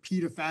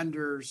repeat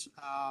offenders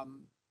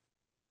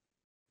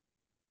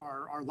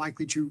are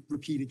likely to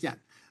repeat again.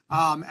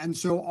 And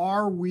so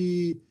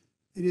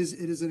it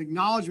is an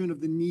acknowledgement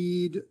of the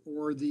need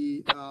or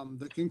the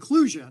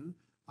conclusion,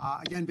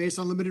 again, based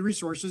on limited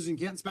resources and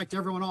can't inspect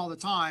everyone all the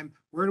time.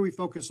 Where do we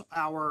focus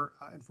our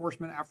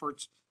enforcement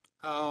efforts?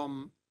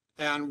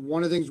 And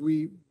one of the things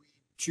we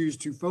choose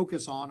to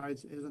focus on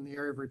is in the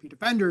area of repeat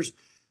offenders.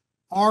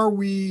 Are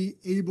we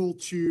able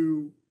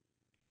to,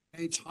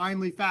 in a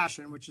timely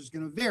fashion, which is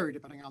going to vary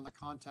depending on the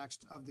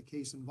context of the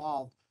case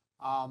involved,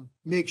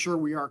 make sure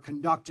we are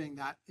conducting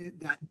that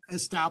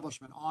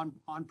establishment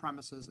on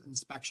premises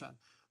inspection.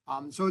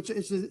 So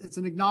it's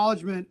an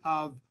acknowledgement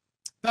of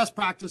best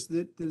practice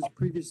that has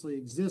previously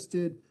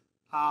existed,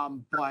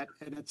 but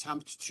an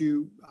attempt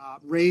to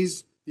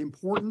raise the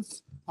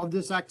importance of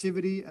this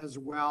activity, as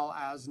well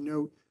as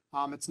note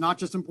it's not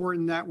just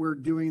important that we're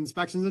doing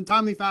inspections in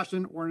timely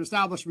fashion or in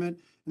establishment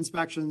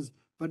inspections,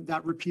 but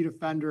that repeat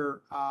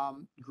offender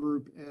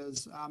group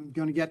is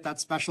going to get that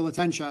special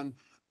attention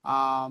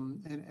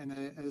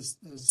and as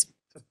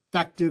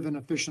effective and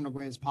efficient a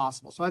way as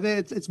possible. So I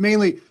think it's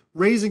mainly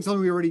raising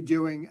something we're already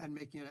doing and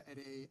making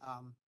it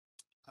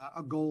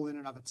a goal in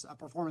and of itself, a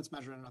performance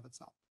measure in and of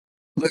itself.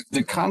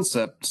 The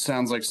concept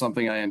sounds like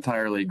something I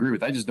entirely agree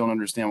with. I just don't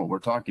understand what we're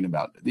talking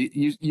about.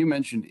 You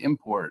mentioned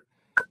import.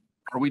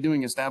 Are we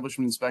doing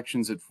establishment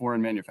inspections at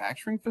foreign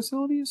manufacturing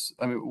facilities?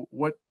 I mean,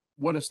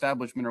 what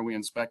establishment are we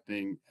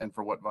inspecting and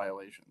for what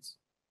violations?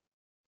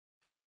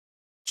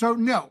 So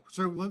no,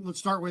 so let's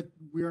start with,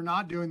 we are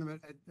not doing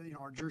them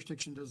our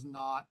jurisdiction does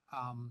not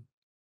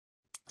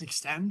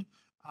extend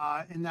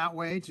in that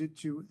way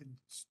to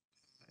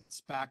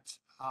inspect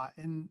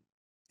in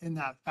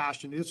that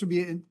fashion. This would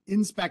be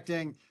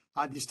inspecting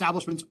the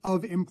establishments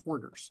of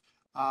importers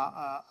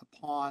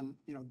upon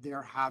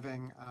their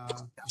having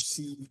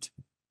received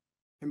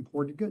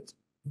imported goods.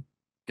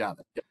 Got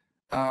it.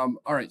 All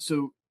right.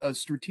 So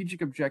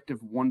strategic objective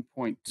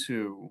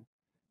 1.2,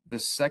 the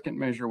second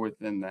measure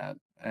within that,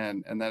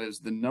 and that is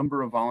the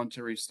number of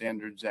voluntary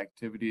standards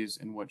activities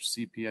in which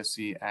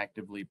CPSC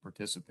actively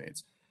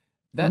participates.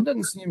 That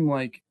doesn't seem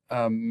like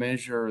a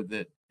measure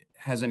that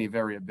has any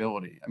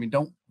variability. I mean,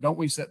 don't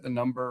we set the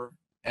number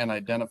and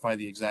identify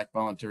the exact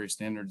voluntary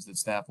standards that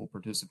staff will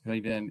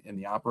participate in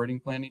the operating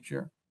plan each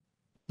year?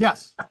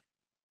 Yes,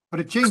 but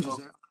it changes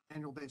on an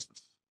annual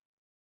basis.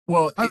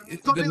 Well,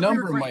 So the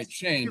number might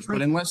change,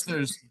 but unless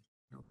there's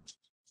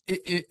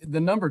the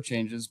number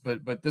changes,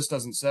 but this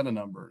doesn't set a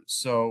number.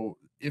 So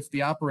if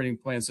the operating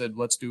plan said,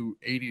 let's do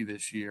 80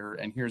 this year,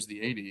 and here's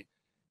the 80,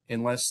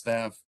 unless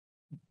staff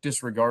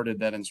disregarded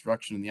that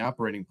instruction in the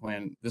operating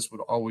plan, this would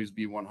always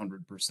be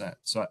 100%.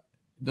 So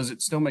does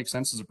it still make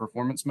sense as a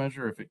performance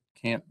measure if it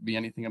can't be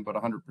anything but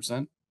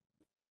 100%?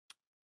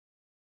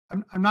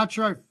 I'm not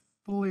sure I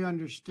fully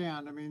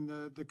understand. I mean,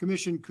 the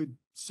commission could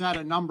set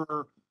a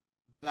number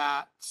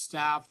that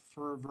staff,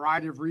 for a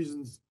variety of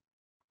reasons,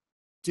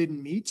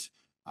 didn't meet,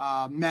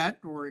 met,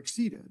 or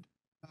exceeded.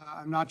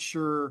 I'm not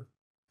sure.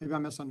 Maybe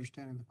I'm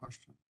misunderstanding the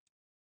question.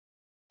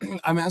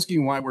 I'm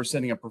asking why we're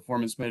setting a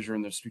performance measure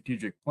in the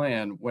strategic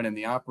plan when in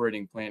the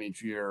operating plan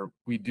each year,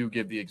 we do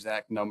give the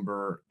exact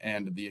number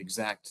and the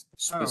exact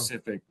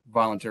specific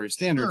voluntary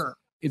standards. Sure.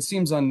 It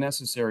seems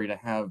unnecessary to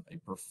have a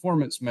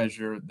performance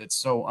measure that's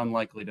so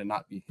unlikely to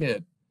not be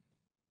hit.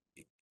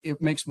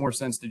 It makes more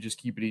sense to just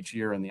keep it each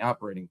year in the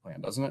operating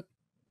plan, doesn't it?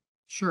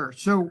 Sure.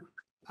 So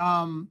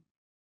I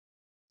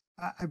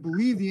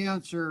believe the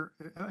answer,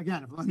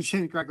 again, if I'm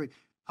understanding correctly,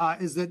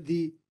 is that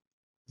the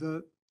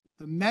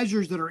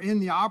measures that are in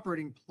the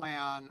operating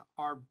plan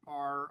are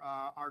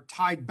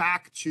tied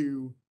back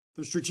to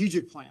the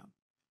strategic plan.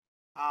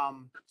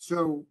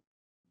 So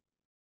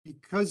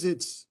because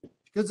it's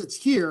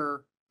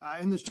here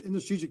in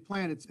the strategic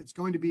plan, it's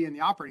going to be in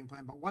the operating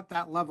plan. But what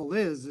that level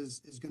is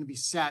going to be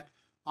set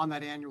on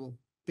that annual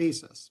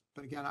basis.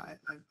 But again, I'm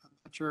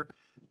not sure.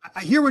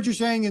 I hear what you're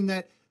saying in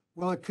that,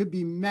 well, it could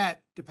be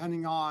met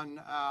depending on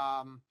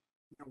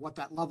what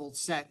that level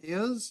set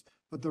is.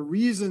 But the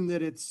reason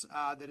that it's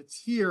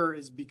here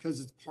is because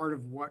it's part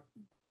of what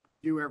we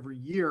do every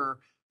year.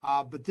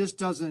 But this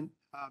doesn't,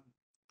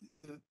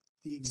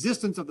 the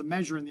existence of the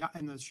measure in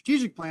the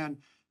strategic plan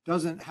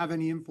doesn't have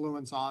any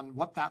influence on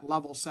what that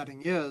level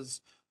setting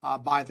is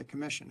by the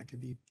commission. It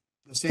could be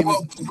the same.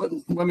 Well,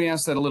 let me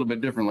ask that a little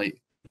bit differently.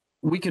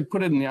 We could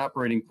put it in the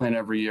operating plan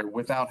every year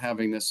without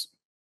having this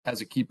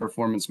as a key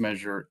performance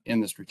measure in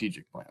the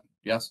strategic plan.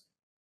 Yes?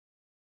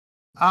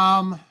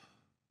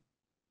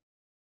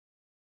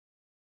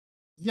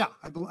 Yeah,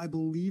 I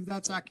believe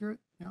that's accurate.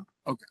 Yeah.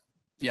 Okay.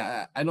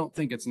 Yeah, I don't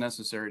think it's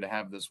necessary to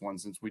have this one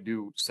since we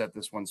do set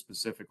this one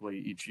specifically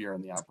each year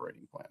in the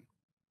operating plan.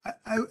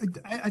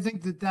 I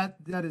think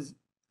that is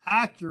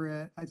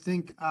accurate. I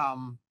think I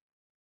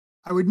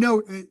would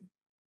note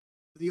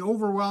the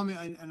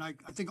overwhelming, and I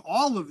think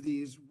all of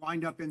these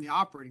wind up in the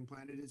operating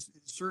plan. It's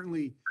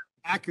certainly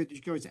accurate that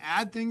you can always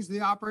add things to the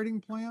operating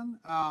plan,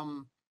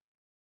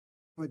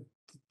 but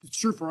it's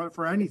true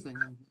for anything.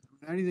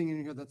 Anything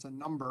in here that's a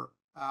number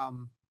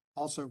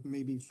also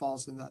maybe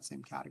falls in that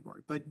same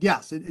category. But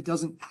yes, it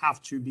doesn't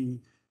have to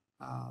be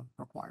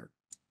required.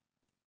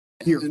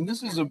 Here. And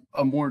this is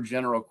a more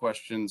general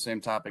question, same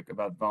topic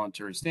about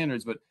voluntary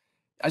standards, but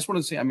I just want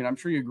to say, I mean, I'm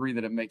sure you agree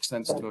that it makes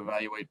sense to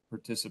evaluate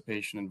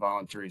participation in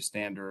voluntary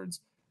standards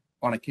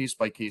on a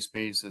case-by-case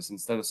basis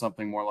instead of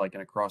something more like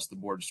an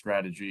across-the-board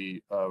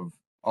strategy of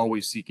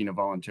always seeking a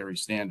voluntary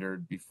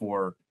standard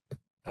before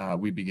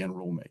we begin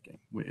rulemaking.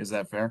 Is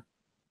that fair?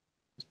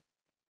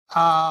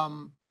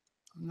 I'm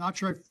not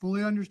sure I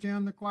fully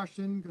understand the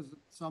question because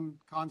some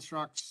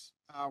constructs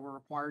were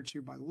required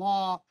to by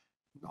law,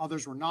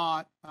 others were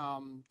not.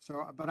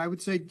 But I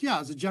would say, yeah,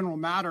 as a general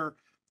matter,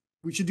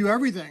 we should do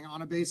everything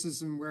on a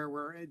basis and where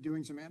we're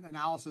doing some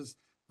analysis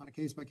on a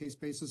case-by-case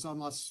basis,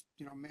 unless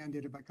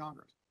mandated by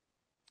Congress.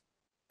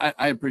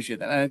 I appreciate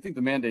that. And I think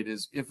the mandate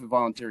is if a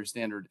voluntary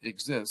standard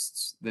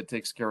exists that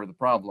takes care of the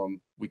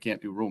problem, we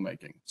can't do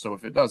rulemaking. So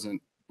if it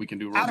doesn't, we can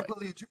do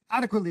rulemaking.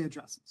 Adequately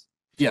addresses.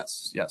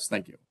 Yes,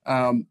 thank you.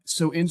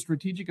 So in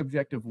strategic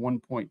objective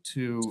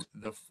 1.2,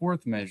 the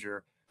fourth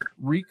measure,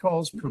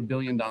 recalls per $1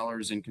 billion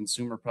in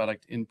consumer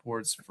product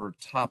imports for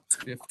top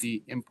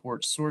 50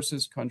 import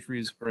sources,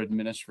 countries, or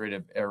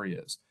administrative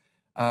areas.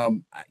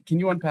 Can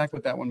you unpack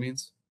what that one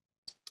means?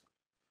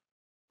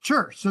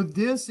 Sure. So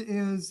this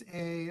is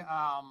a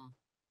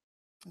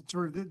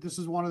this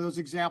is one of those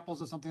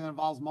examples of something that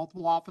involves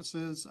multiple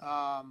offices.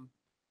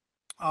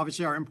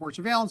 Obviously our import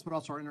surveillance, but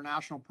also our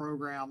international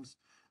programs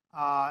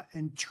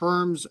in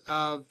terms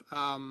of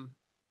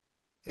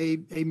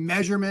a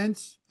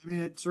measurement. I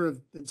mean, it's sort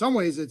of, in some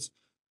ways it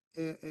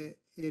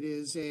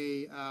is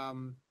a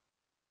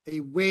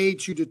way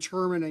to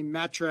determine a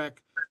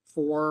metric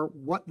for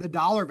what the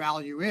dollar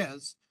value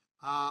is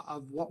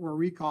of what we're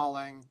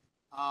recalling,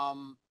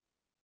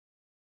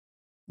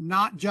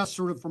 not just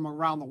sort of from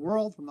around the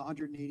world, from the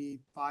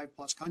 185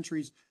 plus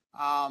countries,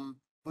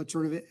 but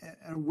sort of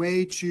a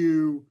way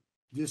to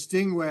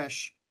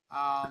distinguish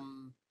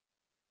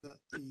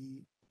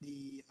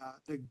the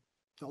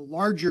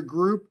larger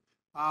group.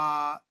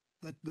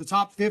 The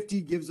top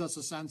 50 gives us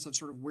a sense of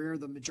sort of where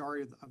the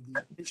majority of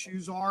the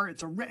issues are.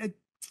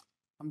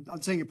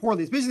 I'm saying it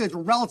poorly. It's basically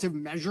a relative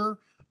measure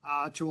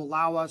to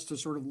allow us to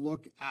sort of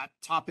look at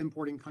top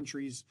importing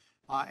countries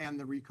and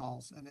the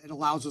recalls. And it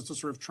allows us to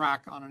sort of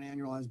track on an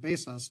annualized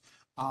basis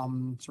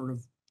sort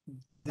of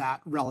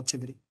that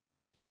relativity.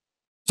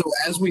 So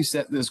as we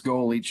set this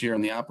goal each year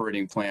in the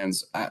operating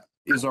plans,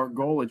 is our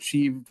goal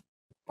achieved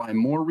by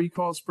more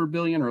recalls per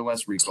billion or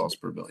less recalls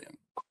per billion?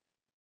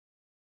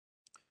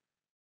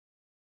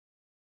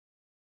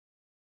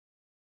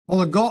 Well,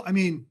 the goal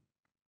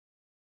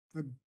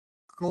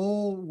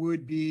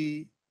would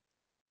be,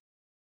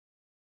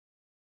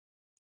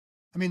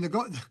 the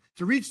goal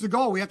to reach the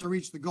goal, we have to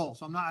reach the goal.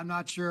 So I'm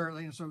not sure,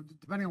 so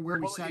depending on where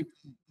we set.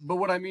 But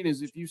what I mean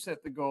is if you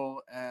set the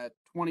goal at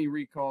 20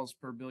 recalls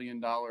per $1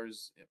 billion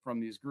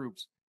from these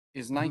groups,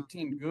 is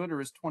 19 good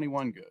or is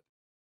 21 good?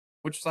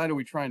 Which side are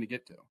we trying to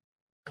get to?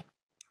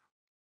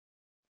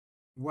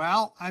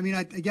 Well,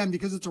 again,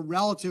 because it's a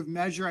relative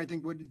measure, I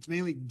think what it's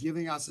mainly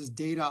giving us is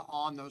data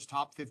on those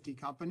top 50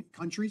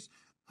 countries.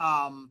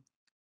 And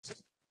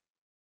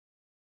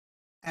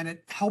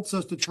it helps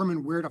us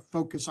determine where to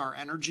focus our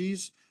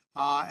energies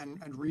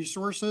and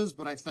resources.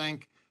 But I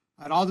think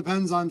it all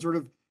depends on sort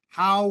of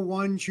how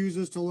one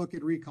chooses to look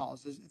at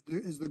recalls.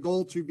 Is the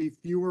goal to be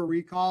fewer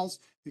recalls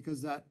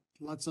because that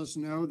lets us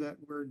know that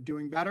we're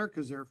doing better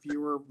because there are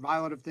fewer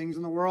violative things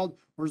in the world?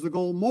 Or is the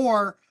goal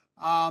more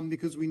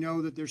because we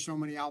know that there's so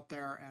many out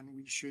there and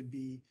we should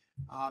be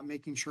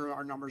making sure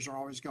our numbers are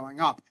always going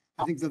up?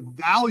 I think the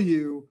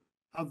value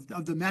of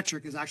the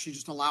metric is actually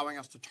just allowing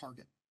us to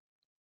target.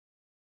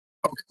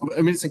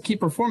 Okay. It's a key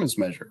performance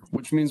measure,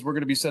 which means we're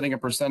going to be setting a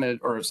percentage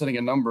or setting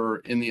a number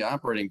in the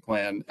operating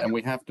plan, and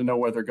we have to know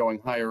whether going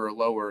higher or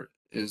lower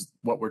is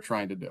what we're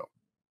trying to do.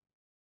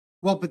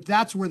 Well, but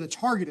that's where the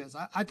target is.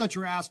 I thought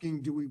you were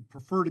asking, do we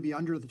prefer to be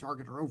under the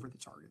target or over the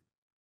target?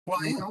 Well,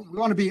 we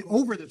want to be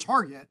over the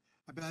target.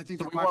 But I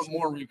think so we want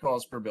more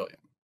recalls per billion.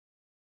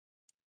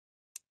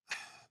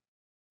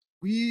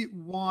 We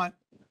want,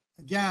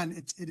 again,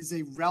 it is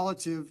a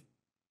relative.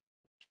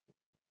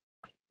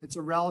 It's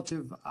a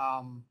relative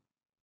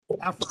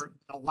effort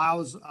that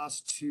allows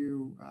us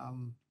to.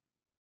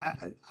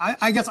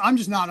 I guess I'm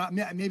just not.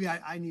 Maybe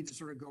I need to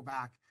sort of go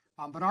back.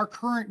 But our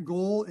current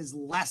goal is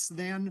less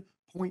than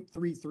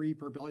 0.33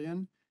 per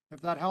billion,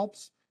 if that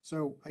helps.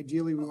 So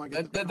ideally, we want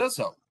to get that does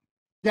help.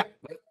 Yeah.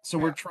 So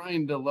we're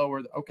trying to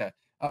lower. Okay.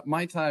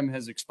 My time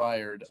has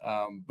expired,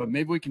 but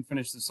maybe we can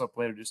finish this up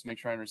later just to make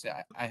sure I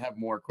understand. I have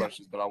more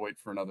questions, but I'll wait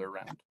for another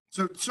round.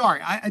 So sorry,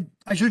 I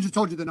should have just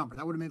told you the number.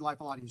 That would have made life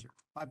a lot easier.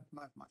 My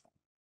fault.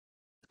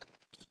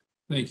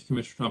 Thank you,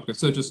 Commissioner Tompkins.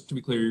 So just to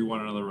be clear, you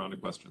want another round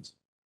of questions?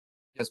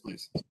 Yes,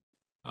 please.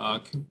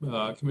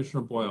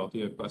 Commissioner Boyle, do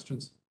you have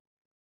questions?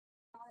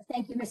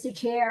 Thank you, Mr.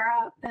 Chair.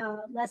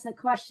 Less a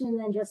question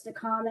than just a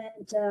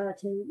comment to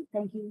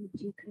thank you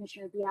to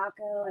Commissioner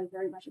Bianco. I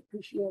very much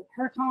appreciate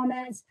her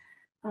comments.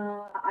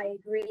 I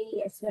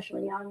agree,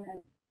 especially on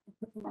the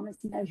performance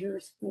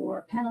measures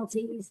for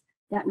penalties.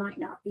 That might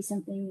not be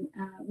something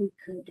we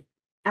could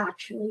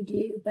actually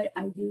do, but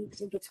I do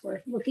think it's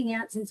worth looking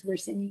at since we're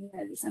saying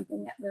that it's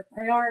something that we're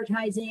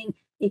prioritizing.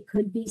 It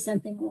could be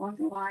something along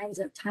the lines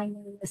of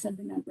timeliness of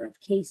the number of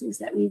cases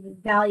that we've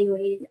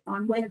evaluated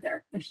on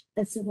whether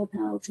a civil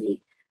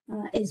penalty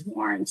is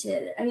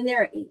warranted. I mean,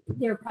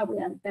 there probably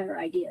are better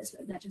ideas,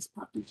 but that just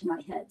popped into my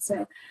head.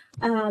 So,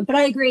 but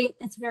I agree,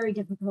 it's very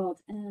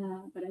difficult.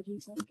 But I do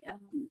think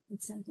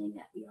it's something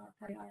that we are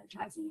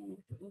prioritizing, and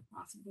if it were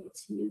possible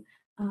to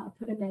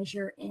put a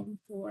measure in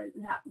for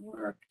that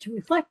work to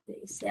reflect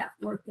the staff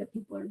work that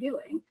people are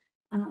doing,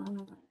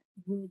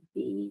 would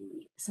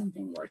be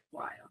something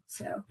worthwhile.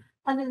 So,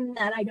 other than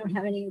that, I don't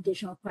have any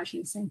additional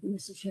questions. Thank you,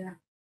 Mr. Chair.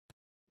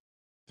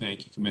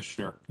 Thank you,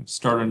 Commissioner.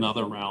 Start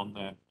another round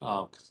that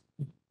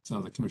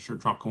sounds like Commissioner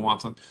Trump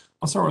wants on.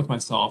 I'll start with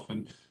myself,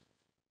 and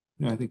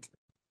I think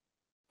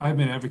I've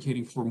been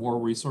advocating for more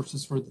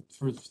resources for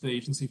the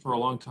agency for a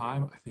long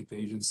time. I think the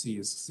agency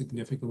is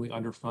significantly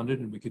underfunded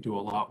and we could do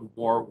a lot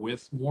more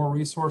with more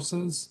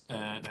resources.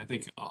 And I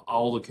think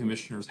all the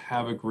commissioners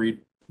have agreed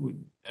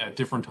at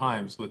different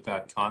times with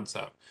that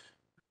concept.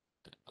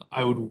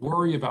 I would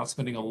worry about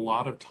spending a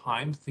lot of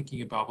time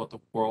thinking about what the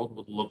world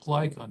would look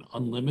like on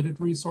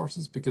unlimited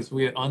resources, because if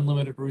we had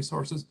unlimited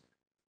resources,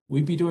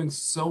 we'd be doing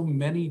so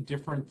many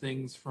different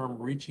things, from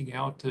reaching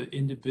out to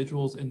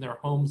individuals in their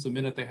homes the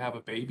minute they have a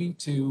baby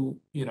to,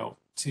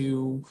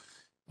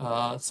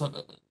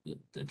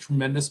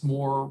 tremendous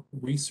more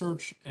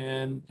research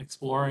and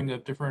exploring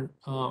of different,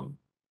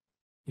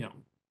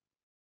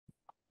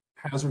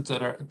 hazards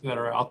that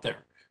are out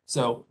there.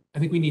 So I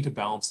think we need to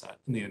balance that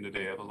in the end of the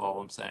day, is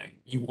all I'm saying.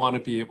 You want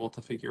to be able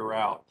to figure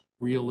out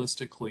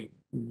realistically,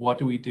 what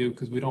do we do?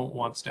 Because we don't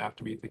want staff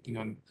to be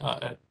thinking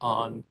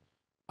on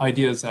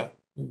ideas that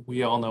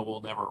we all know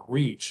we'll never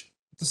reach.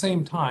 At the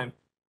same time,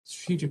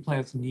 strategic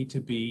plans need to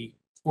be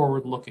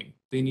forward-looking.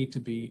 They need to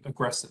be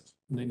aggressive.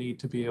 And they need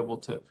to be able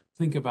to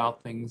think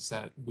about things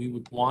that we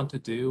would want to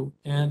do,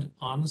 and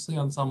honestly,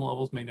 on some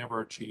levels, may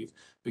never achieve,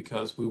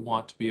 because we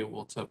want to be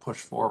able to push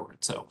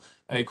forward. So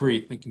I agree,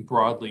 thinking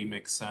broadly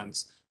makes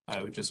sense.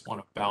 I would just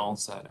want to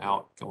balance that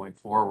out going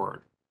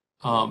forward.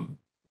 And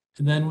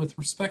then with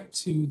respect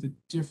to the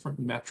different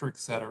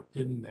metrics that are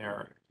in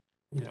there,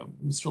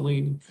 Mr.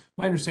 Lean,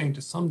 my understanding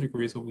to some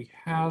degree is that we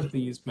have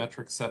these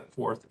metrics set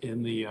forth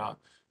in the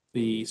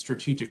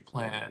strategic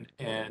plan,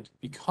 and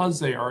because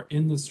they are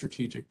in the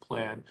strategic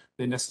plan,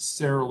 they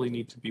necessarily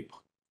need to be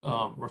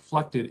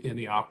reflected in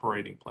the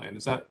operating plan.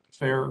 Is that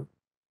fair?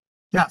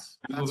 Yes,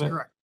 that's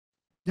correct.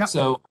 Yep.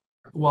 So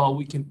while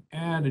we can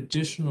add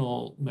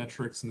additional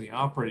metrics in the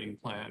operating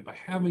plan, by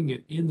having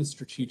it in the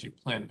strategic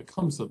plan, it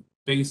becomes the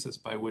basis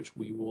by which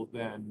we will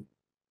then,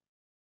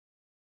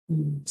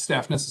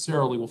 staff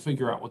necessarily will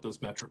figure out what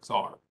those metrics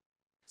are.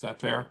 Is that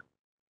fair?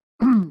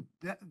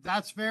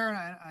 That's fair.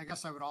 And I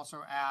guess I would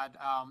also add,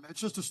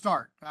 it's just a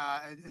start.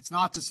 It's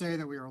not to say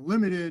that we are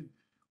limited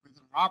with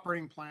our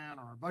operating plan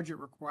or our budget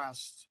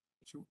requests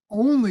to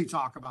only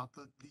talk about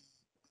the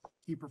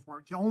key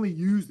performance, to only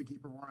use the key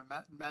performance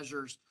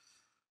measures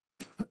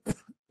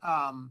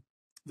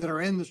that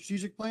are in the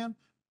strategic plan.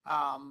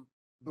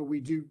 But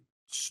we do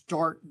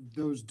start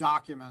those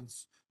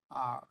documents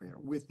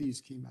with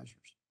these key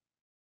measures.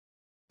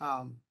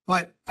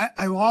 But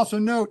I will also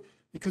note,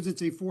 because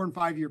it's a 4 and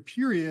 5 year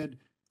period,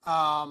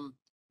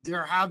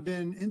 there have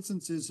been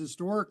instances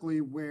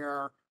historically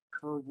where,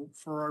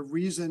 for a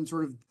reason,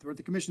 sort of what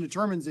the commission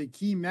determines a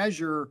key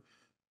measure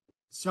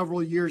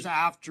several years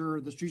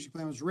after the strategic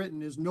plan was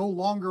written is no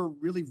longer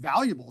really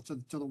valuable to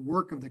the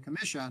work of the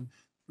commission.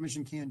 The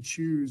commission can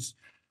choose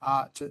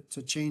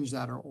to change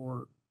that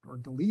or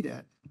delete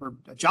it or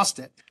adjust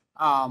it.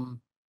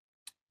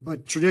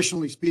 But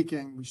traditionally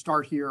speaking, we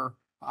start here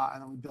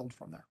and then we build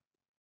from there.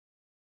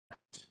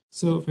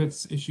 So if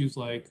it's issues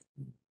like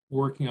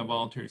working on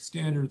voluntary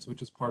standards,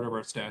 which is part of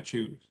our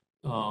statute,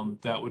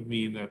 that would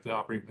mean that the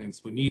operating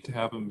plans would need to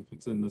have them if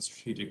it's in the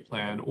strategic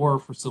plan. Or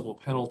for civil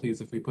penalties,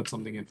 if we put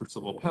something in for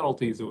civil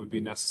penalties, it would be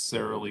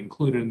necessarily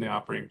included in the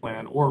operating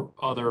plan, or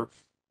other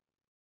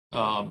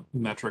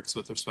metrics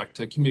with respect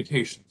to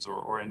communications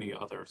or any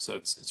other. So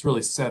it's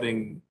really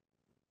setting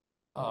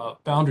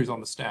boundaries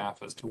on the staff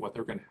as to what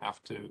they're going to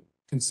have to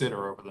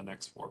consider over the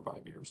next 4 or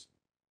 5 years.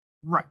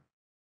 Right.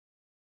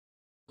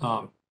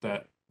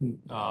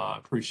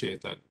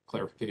 Appreciate that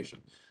clarification.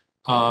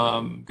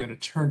 I'm going to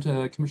turn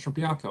to Commissioner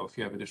Bianco if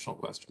you have additional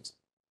questions.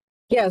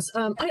 Yes,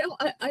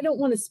 I don't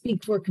want to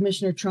speak for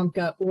Commissioner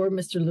Trumka or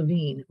Mr.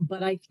 Levine,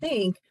 but I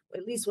think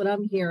at least what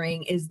I'm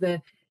hearing is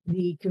the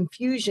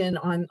confusion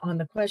on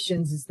the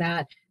questions is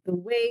that the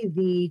way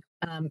the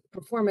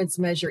performance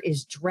measure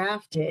is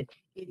drafted,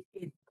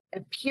 it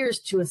appears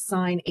to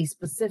assign a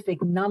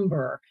specific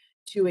number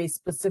to a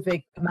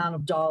specific amount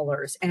of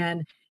dollars.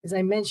 And as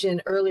I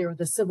mentioned earlier with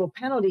the civil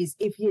penalties,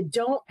 if you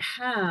don't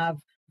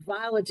have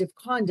violative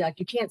conduct,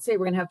 you can't say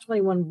we're going to have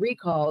 21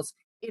 recalls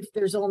if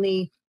there's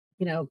only,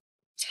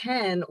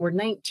 10 or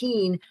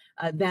 19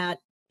 that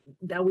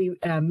we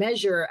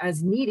measure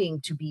as needing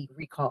to be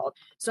recalled.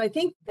 So I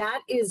think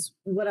that is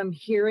what I'm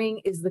hearing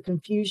is the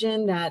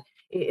confusion, that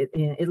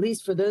at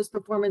least for those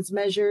performance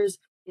measures,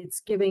 it's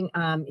giving,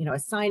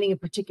 assigning a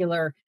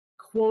particular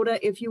quota,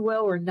 if you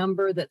will, or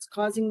number that's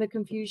causing the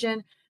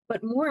confusion.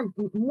 But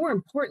more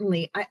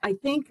importantly, I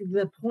think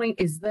the point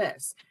is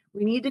this: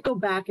 we need to go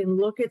back and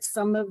look at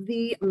some of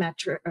the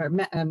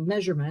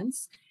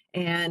measurements.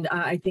 And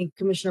I think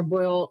Commissioner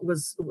Boyle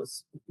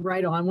was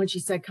right on when she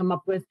said, come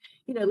up with,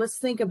 let's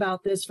think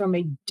about this from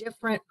a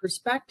different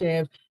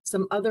perspective,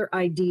 some other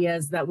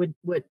ideas that would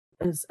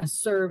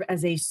serve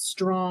as a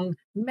strong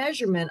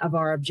measurement of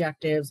our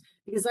objectives.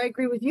 Because I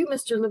agree with you,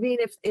 Mr. Levine,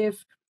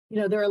 if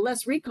there are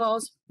less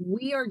recalls,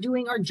 we are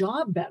doing our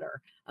job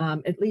better.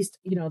 At least,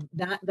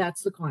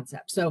 that's the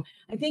concept. So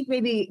I think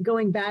maybe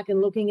going back and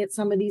looking at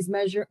some of these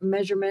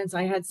measurements,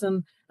 I had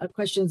some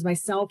questions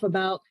myself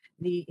about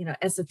the,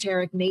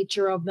 esoteric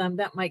nature of them.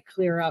 That might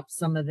clear up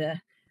some of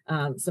the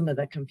some of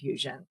the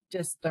confusion.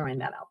 Just throwing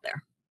that out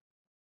there.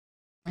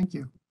 Thank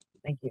you.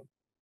 Thank you.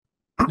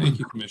 Thank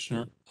you,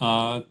 Commissioner.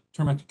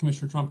 Turn back to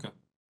Commissioner Trumka.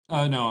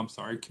 No, I'm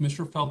sorry,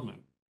 Commissioner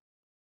Feldman.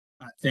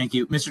 Thank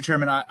you, Mr.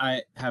 Chairman.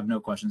 I have no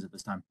questions at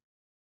this time.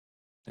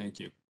 Thank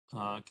you.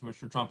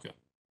 Commissioner Trumka.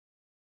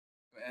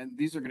 And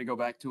these are going to go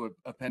back to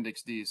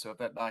Appendix D. So if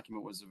that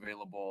document was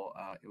available,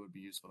 it would be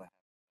useful to have.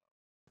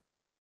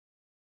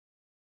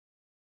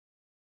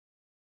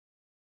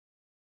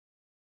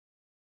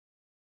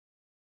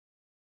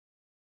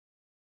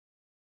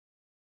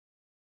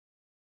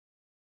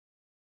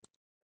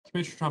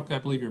 Commissioner Trumka, I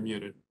believe you're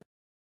muted.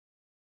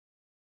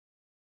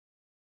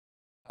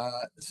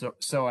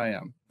 So I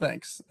am.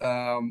 Thanks.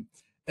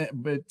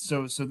 But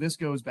so this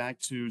goes back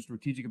to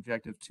strategic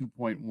objective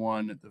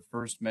 2.1, the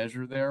first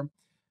measure there.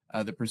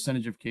 The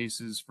percentage of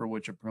cases for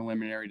which a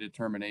preliminary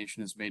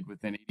determination is made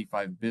within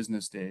 85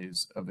 business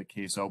days of the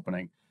case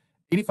opening.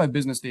 85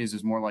 business days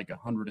is more like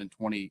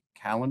 120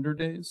 calendar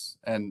days.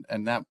 And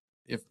that,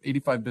 if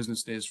 85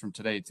 business days from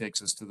today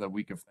takes us to the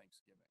week of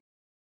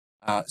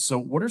Thanksgiving. So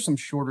what are some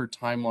shorter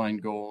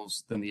timeline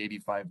goals than the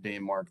 85-day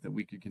mark that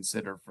we could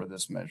consider for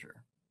this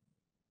measure?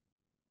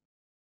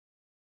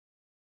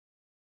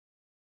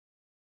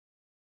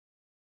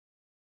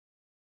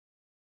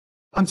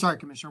 I'm sorry,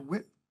 Commissioner,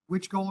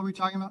 which goal are we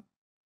talking about?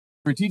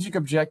 Strategic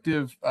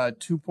objective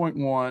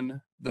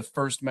 2.1, the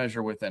first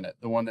measure within it,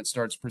 the one that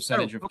starts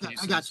percentage of Okay,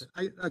 cases. I got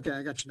you.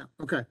 I got you now.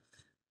 Okay.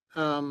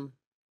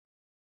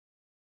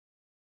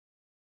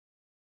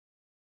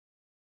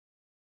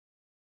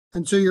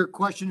 And so your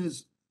question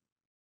is,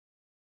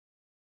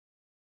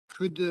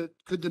 could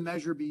the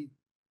measure be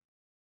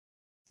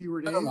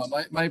fewer days? I don't know.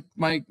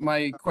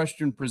 My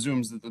question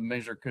presumes that the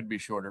measure could be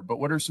shorter, but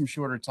what are some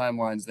shorter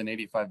timelines than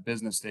 85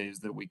 business days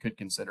that we could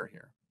consider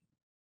here?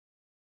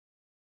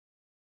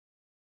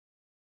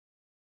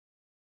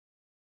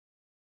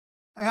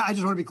 I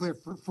just want to be clear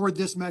for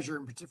this measure,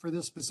 for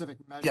this specific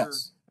measure.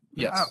 Yes.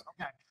 Yes. Oh,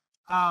 okay.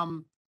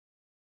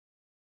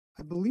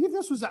 I believe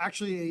this was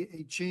actually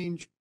a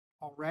change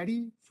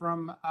already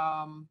from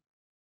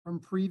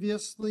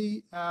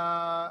previously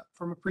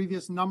from a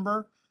previous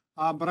number,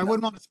 but I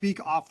wouldn't want to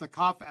speak off the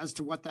cuff as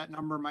to what that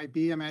number might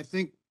be. I mean, I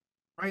think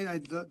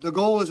the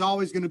goal is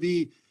always going to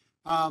be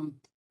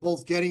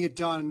both getting it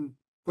done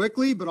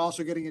quickly, but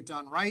also getting it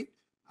done right.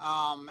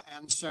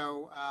 And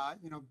so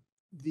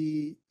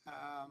the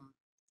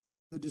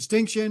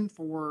distinction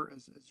for,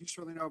 as you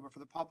certainly know, but for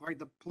the public, right,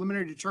 the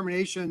preliminary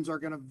determinations are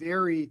going to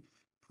vary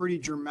pretty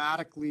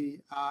dramatically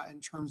in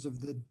terms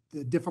of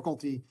the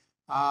difficulty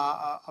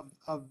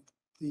of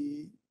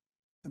the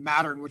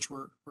matter in which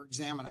we're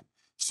examining.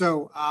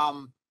 So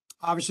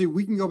obviously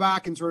we can go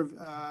back and sort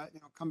of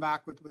come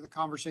back with a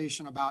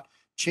conversation about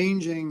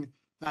changing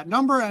that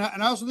number.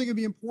 And I also think it'd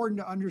be important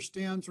to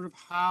understand sort of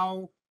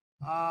how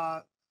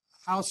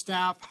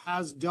staff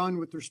has done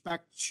with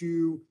respect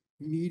to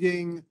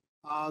meeting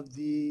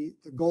the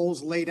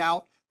goals laid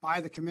out by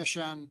the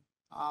commission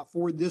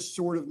for this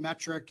sort of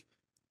metric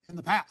in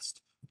the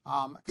past,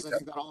 because I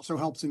think that also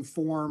helps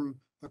inform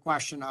the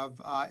question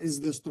of is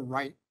this the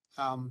right,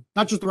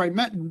 not just the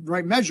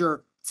right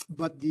measure,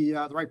 but the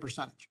right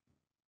percentage.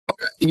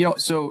 Okay.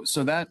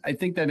 So that, I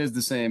think that is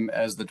the same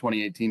as the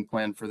 2018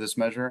 plan for this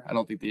measure. I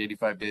don't think the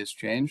 85 days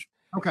changed.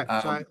 Okay.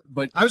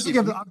 But I was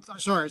thinking I'm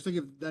sorry, I was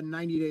thinking of the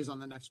 90 days on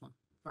the next one.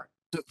 Sorry.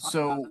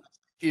 So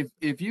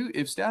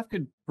if staff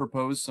could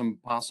propose some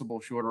possible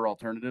shorter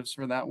alternatives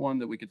for that one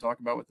that we could talk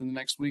about within the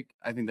next week,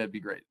 I think that'd be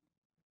great.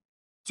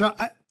 So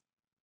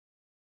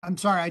I'm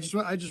sorry, I just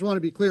want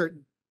to be clear.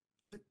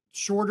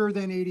 Shorter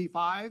than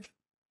 85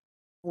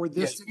 for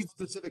this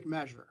specific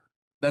measure.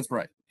 That's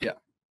right. Yeah.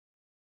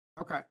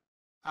 Okay.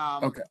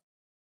 Okay.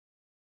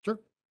 Sure.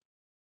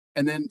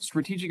 And then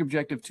strategic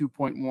objective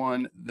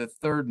 2.1, the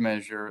third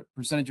measure,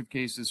 percentage of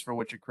cases for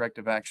which a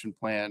corrective action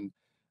plan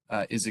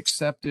is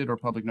accepted or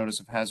public notice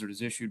of hazard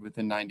is issued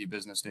within 90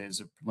 business days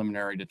of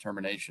preliminary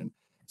determination.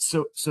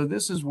 So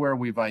this is where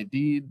we've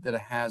ID'd that a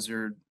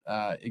hazard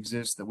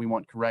exists that we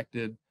want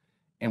corrected,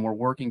 and we're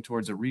working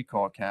towards a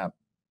recall cap.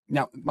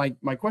 Now,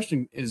 my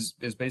question is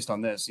based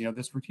on this.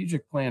 The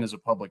strategic plan is a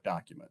public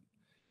document.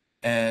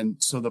 And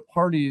so the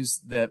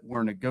parties that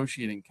we're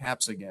negotiating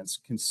caps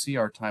against can see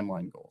our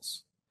timeline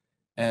goals.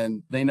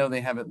 And they know they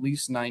have at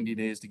least 90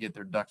 days to get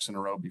their ducks in a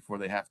row before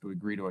they have to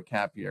agree to a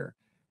cap year.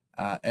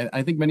 And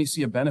I think many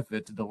see a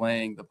benefit to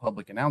delaying the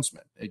public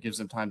announcement. It gives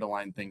them time to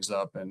line things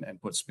up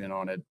and put spin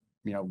on it,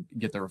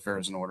 get their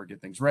affairs in order,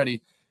 get things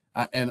ready.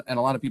 And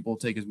a lot of people will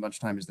take as much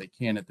time as they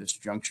can at this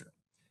juncture.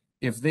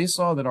 If they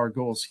saw that our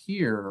goals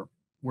here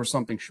were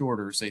something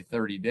shorter, say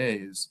 30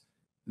 days,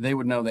 they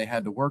would know they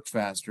had to work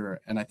faster.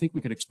 And I think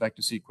we could expect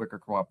to see quicker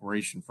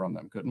cooperation from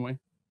them, couldn't we?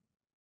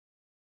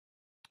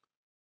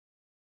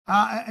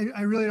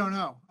 I really don't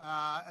know.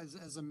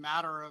 As a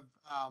matter of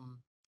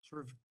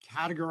sort of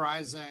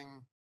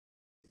categorizing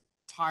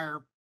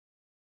entire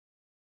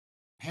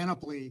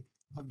panoply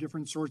of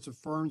different sorts of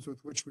firms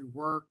with which we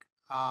work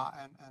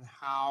and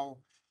how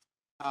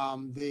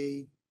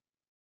they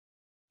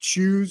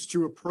choose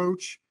to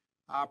approach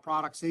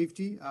product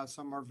safety.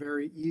 Some are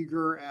very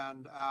eager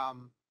and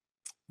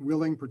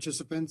willing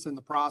participants in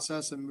the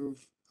process and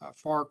move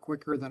far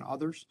quicker than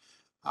others.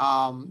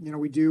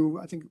 We do,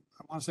 I think,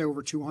 I want to say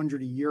over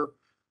 200 a year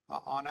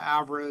on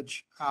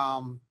average.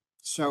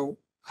 So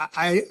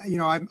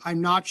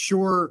I'm not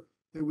sure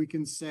that we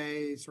can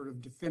say sort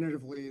of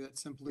definitively that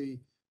simply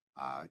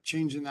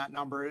changing that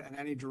number in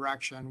any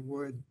direction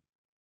would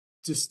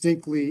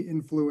distinctly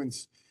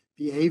influence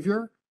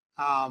behavior.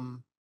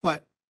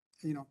 But,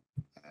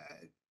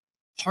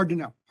 hard to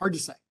know, hard to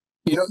say.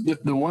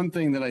 The one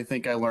thing that I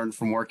think I learned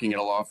from working at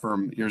a law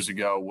firm years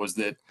ago was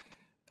that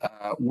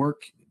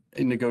work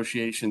in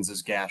negotiations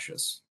is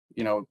gaseous.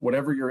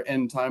 Whatever your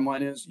end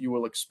timeline is, you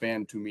will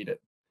expand to meet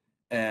it.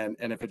 And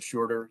if it's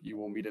shorter, you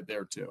will meet it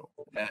there too.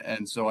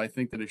 And so I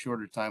think that a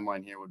shorter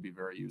timeline here would be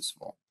very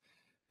useful.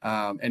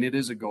 And it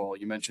is a goal.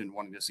 You mentioned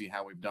wanting to see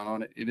how we've done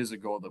on it. It is a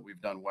goal that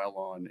we've done well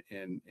on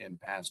in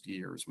past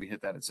years. We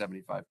hit that at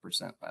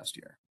 75% last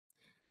year.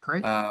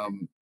 Great.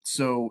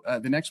 So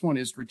the next one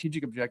is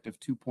strategic objective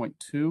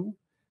 2.2.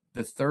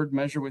 The third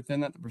measure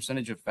within that, the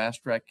percentage of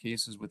fast track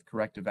cases with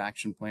corrective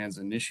action plans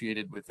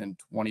initiated within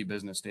 20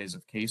 business days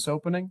of case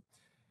opening.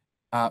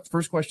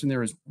 First question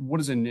there is, what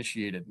does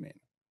initiated mean?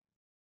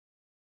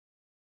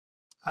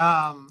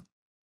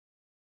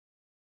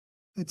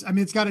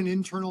 It's got an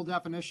internal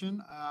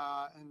definition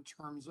in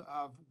terms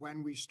of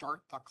when we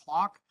start the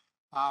clock.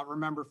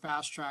 Remember,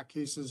 fast track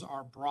cases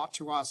are brought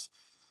to us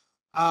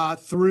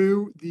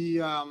through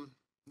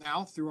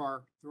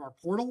our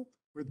portal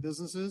with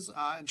businesses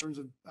in terms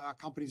of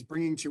companies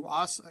bringing to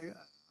us a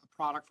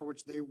product for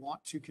which they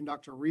want to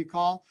conduct a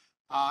recall.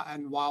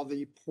 And while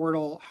the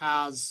portal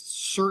has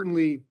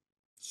certainly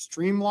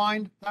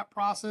streamlined that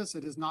process,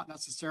 it has not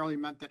necessarily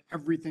meant that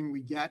everything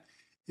we get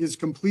is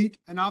complete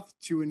enough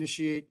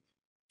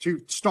to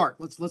start.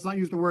 Let's not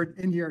use the word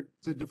in here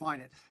to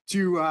define it,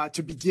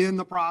 to begin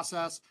the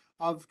process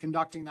of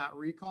conducting that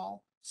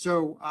recall.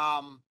 So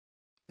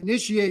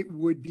initiate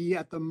would be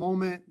at the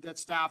moment that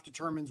staff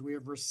determines we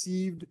have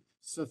received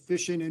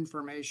sufficient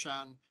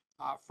information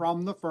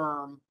from the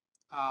firm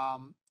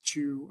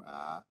to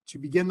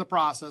begin the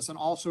process, and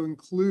also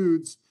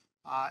includes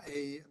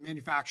a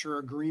manufacturer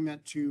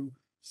agreement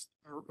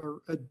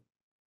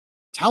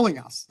telling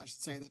us, I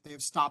should say, that they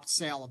have stopped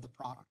sale of the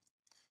product.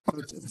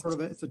 So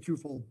it's a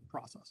twofold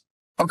process.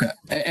 Okay.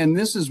 And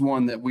this is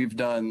one that we've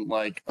done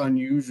like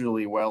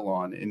unusually well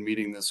on in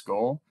meeting this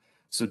goal.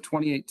 So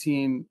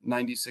 2018,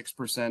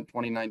 96%,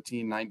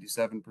 2019,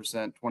 97%,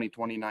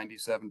 2020,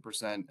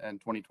 97%, and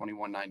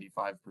 2021,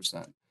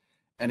 95%.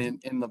 And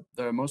in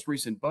the most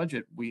recent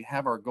budget, we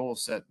have our goal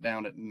set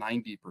down at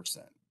 90%.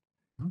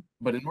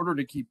 But in order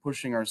to keep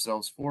pushing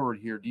ourselves forward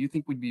here, do you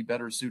think we'd be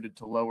better suited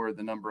to lower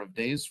the number of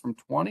days from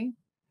 20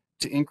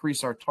 to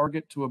increase our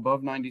target to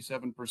above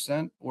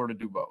 97%, or to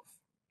do both?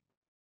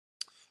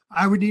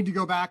 I would need to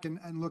go back and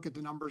look at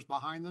the numbers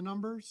behind the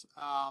numbers.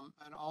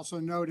 And also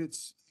note,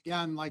 it's,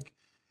 again, like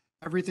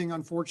everything,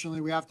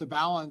 unfortunately, we have to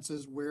balance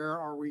is where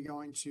are we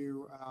going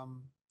to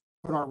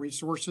put our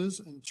resources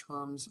in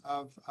terms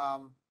of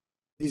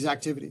these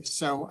activities.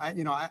 So I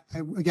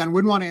again,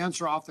 wouldn't want to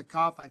answer off the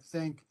cuff. I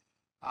think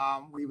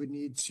we would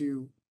need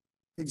to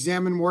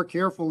examine more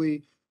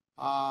carefully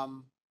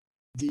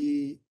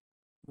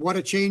what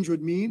a change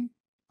would mean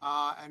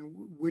and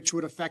which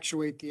would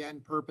effectuate the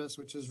end purpose,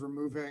 which is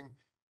removing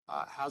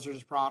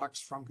hazardous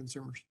products from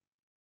consumers.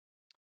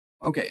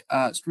 Okay,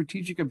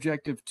 strategic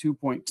objective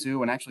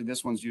 2.2, and actually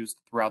this one's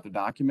used throughout the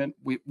document.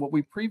 What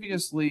we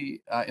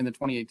previously in the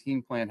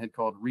 2018 plan had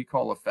called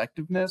recall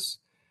effectiveness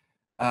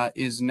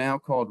is now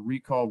called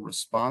recall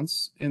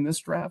response in this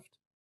draft.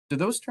 Do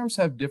those terms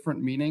have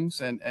different meanings,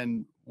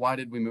 and why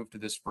did we move to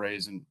this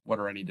phrase, and what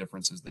are any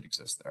differences that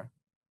exist there?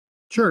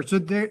 Sure. So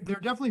they're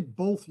definitely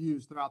both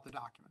used throughout the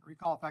document.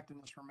 Recall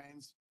effectiveness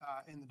remains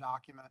in the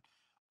document.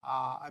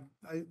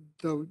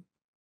 Though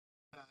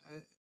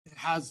it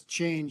has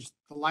changed,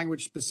 the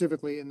language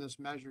specifically in this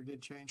measure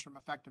did change from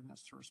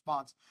effectiveness to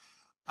response.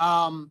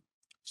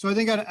 So I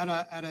think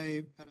at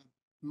a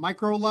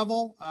micro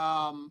level,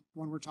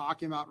 when we're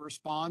talking about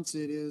response,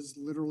 it is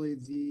literally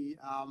the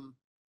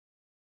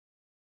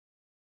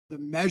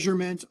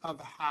measurement of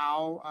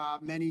how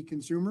many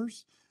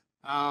consumers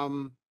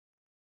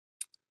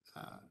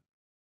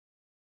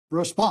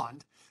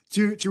respond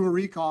to a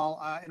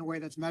recall in a way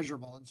that's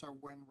measurable. And so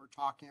when we're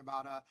talking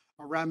about a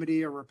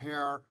remedy, a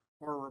repair,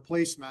 or a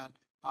replacement,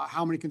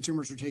 how many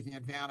consumers are taking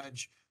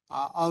advantage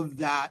of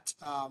that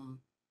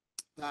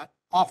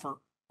offer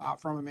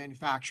from a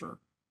manufacturer.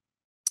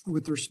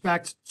 With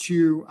respect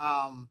to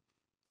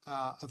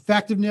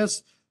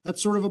effectiveness,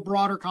 that's sort of a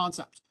broader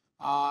concept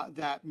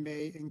that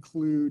may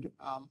include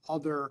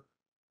other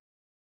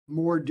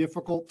more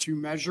difficult to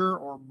measure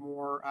or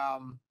more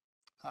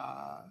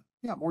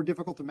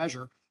difficult to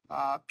measure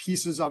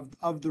pieces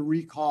of the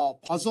recall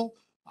puzzle.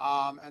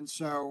 And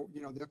so,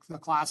 the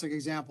classic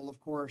example, of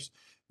course,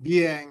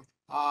 being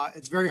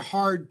it's very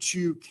hard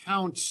to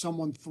count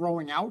someone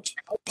throwing out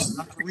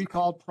a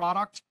recalled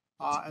product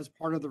as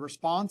part of the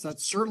response.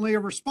 That's certainly a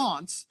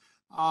response,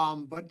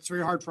 but it's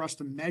very hard for us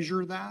to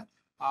measure that.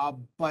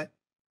 But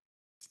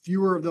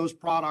fewer of those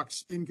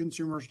products in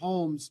consumers'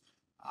 homes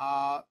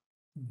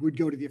would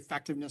go to the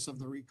effectiveness of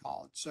the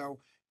recall. So,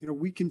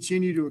 we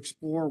continue to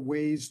explore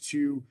ways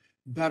to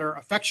better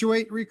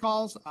effectuate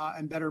recalls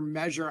and better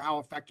measure how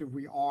effective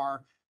we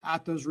are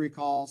at those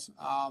recalls.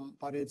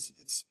 But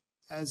it's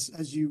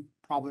as you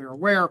probably are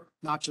aware,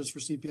 not just for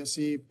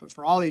CPSC, but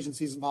for all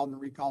agencies involved in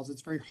recalls,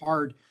 it's very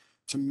hard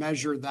to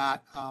measure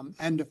that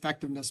end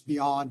effectiveness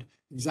beyond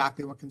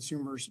exactly what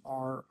consumers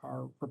are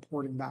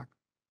reporting back.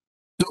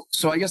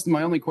 So I guess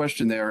my only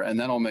question there, and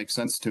that all makes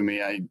sense to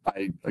me. I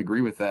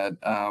agree with that.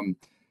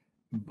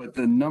 But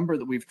the number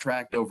that we've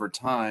tracked over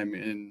time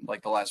in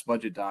like the last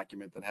budget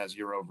document that has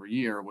year over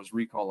year was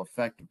recall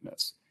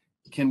effectiveness.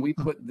 Can we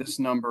put this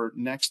number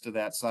next to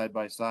that side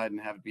by side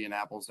and have it be an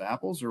apples to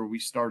apples, or are we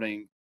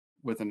starting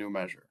with a new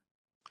measure?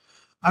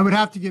 I would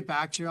have to get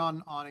back to you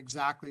on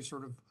exactly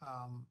sort of,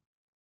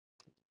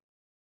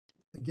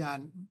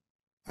 again,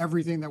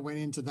 everything that went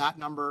into that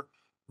number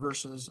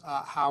versus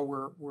how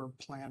we're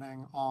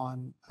planning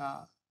on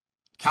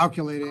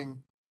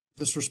calculating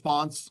this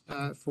response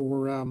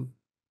for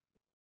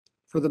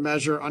the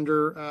measure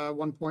under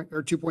 1 point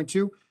or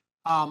 2.2.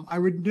 I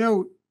would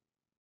note,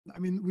 I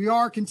mean, we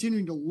are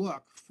continuing to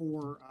look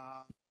for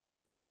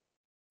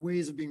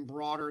ways of being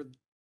broader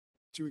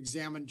to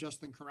examine just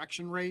the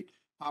correction rate,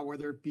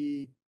 whether it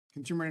be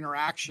consumer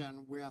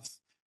interaction with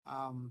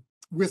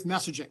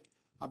messaging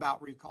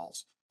about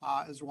recalls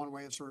is one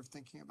way of sort of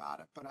thinking about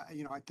it. But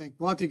I think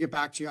we'll have to get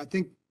back to you. I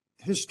think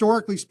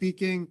historically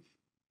speaking,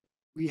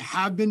 we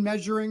have been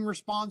measuring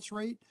response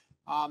rate,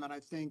 and I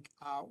think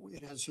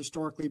it has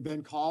historically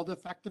been called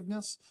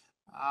effectiveness.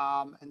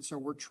 And so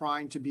we're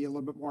trying to be a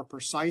little bit more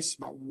precise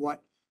about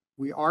what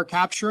we are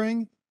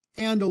capturing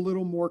and a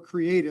little more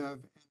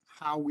creative in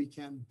how we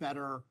can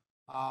better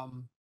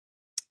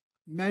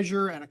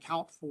measure and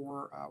account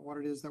for what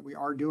it is that we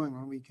are doing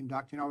when we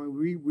conduct.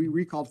 We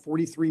recalled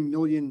 43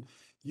 million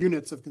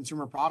units of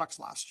consumer products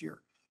last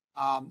year.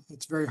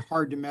 It's very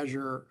hard to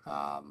measure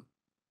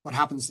what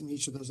happens in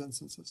each of those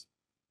instances.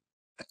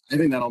 I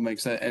think that all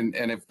makes sense.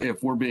 And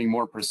if we're being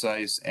more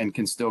precise and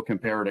can still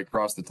compare it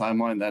across the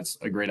timeline, that's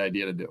a great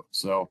idea to do.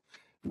 So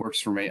works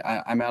for me.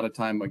 I'm out of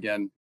time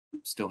again.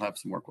 Still have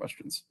some more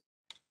questions.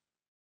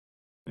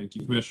 Thank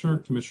you, Commissioner.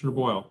 Commissioner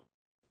Boyle.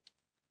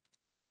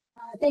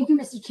 Thank you,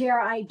 Mr.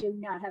 Chair. I do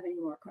not have any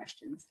more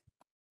questions.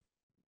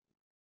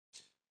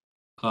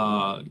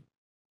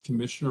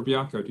 Commissioner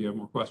Bianco, do you have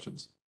more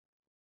questions?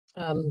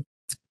 I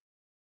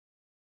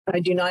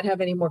do not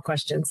have any more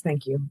questions.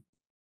 Thank you.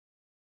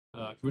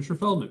 Commissioner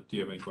Feldman, do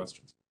you have any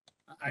questions?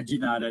 I do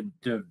not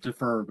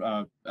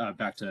defer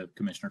back to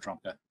Commissioner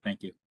Trumka.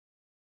 Thank you.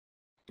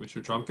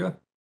 Commissioner Trumka? Thank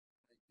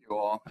you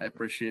all. I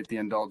appreciate the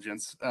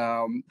indulgence.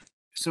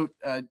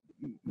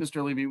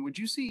 Mr. Levy, would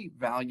you see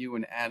value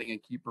in adding a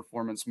key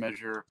performance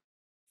measure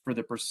for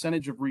the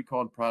percentage of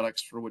recalled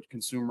products for which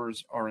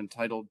consumers are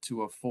entitled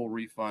to a full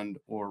refund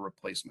or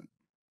replacement?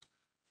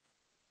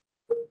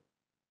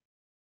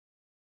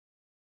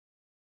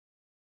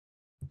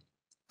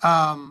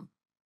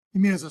 You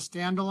mean as a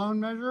standalone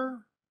measure?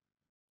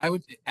 I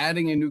would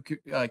adding a new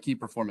key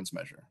performance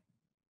measure.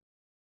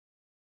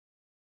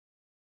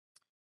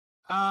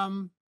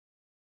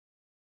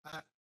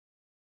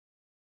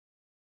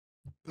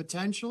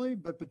 Potentially,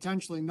 but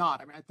potentially not.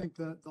 I mean, I think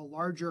the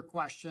larger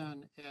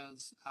question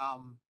is,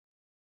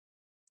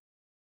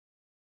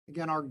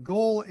 again, our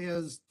goal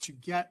is to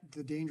get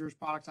the dangerous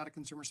products out of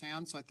consumers'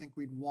 hands. So I think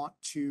we'd want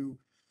to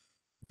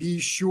be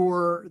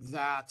sure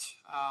that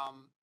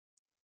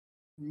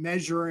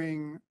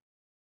measuring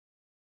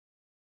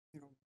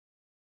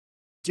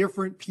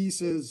different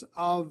pieces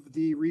of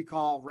the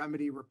recall,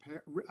 remedy,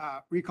 repair,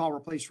 recall,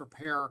 replace,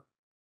 repair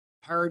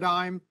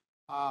paradigm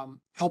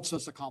helps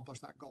us accomplish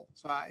that goal.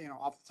 So,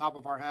 off the top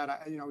of our head,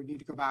 we need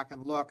to go back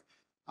and look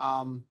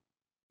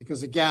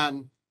because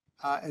again,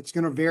 it's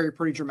going to vary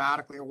pretty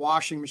dramatically. A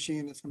washing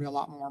machine is going to be a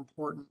lot more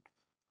important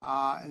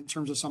in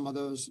terms of some of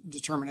those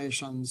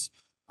determinations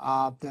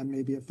than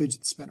maybe a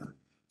fidget spinner.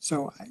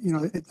 So,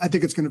 I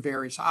think it's going to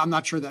vary. So I'm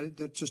not sure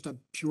that just a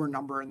pure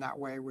number in that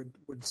way would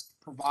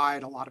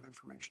provide a lot of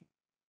information.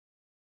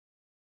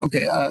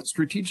 Okay,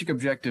 strategic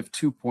objective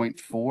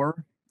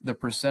 2.4, the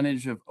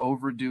percentage of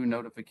overdue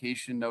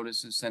notification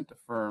notices sent to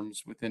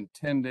firms within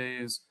 10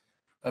 days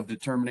of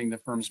determining the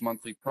firm's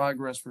monthly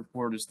progress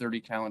report is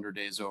 30 calendar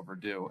days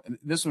overdue. And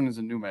this one is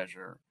a new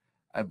measure,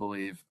 I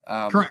believe.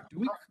 Correct.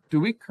 Do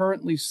we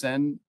currently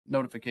send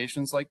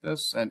notifications like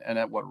this, and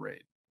at what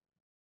rate?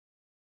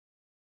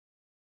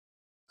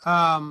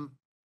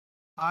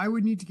 I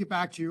would need to get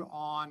back to you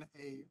on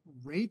a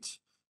rate.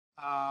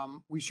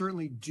 We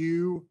certainly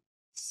do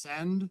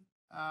send,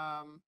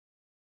 sorry,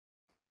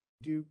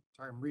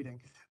 I'm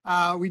reading.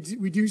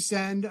 We do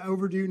send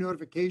overdue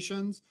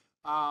notifications.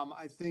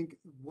 I think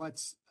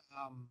what's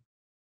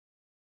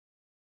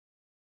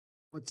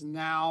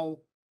now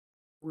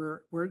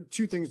we're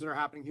two things that are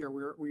happening here.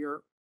 We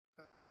are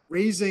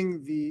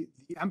raising the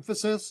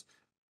emphasis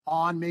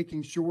on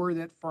making sure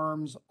that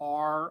firms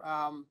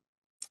are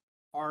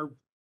are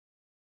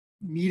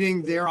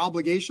meeting their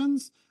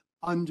obligations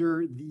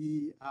under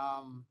the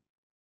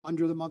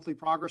monthly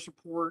progress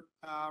report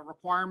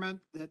requirement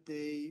that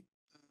they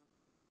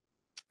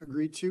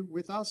agreed to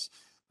with us.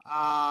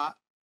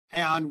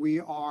 And we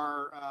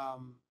are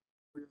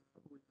we're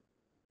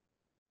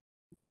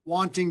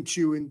wanting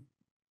to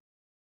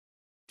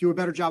do a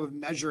better job of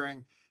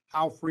measuring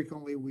how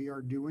frequently we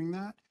are doing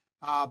that.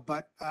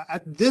 But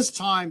at this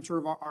time, sort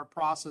of our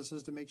process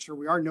is to make sure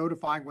we are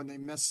notifying when they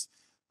miss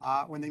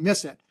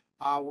it.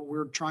 What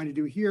we're trying to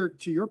do here,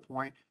 to your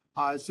point,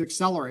 is to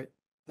accelerate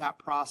that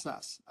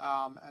process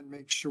and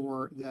make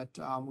sure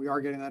that we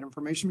are getting that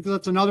information, because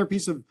that's another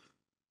piece of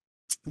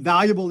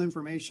valuable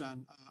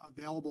information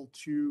available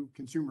to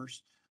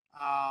consumers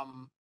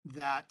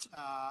that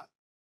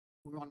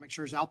we want to make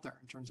sure is out there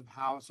in terms of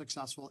how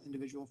successful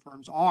individual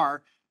firms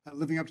are at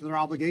living up to their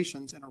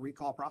obligations in a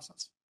recall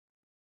process.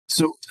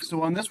 So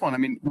on this one, I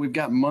mean, we've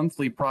got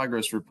monthly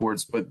progress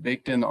reports, but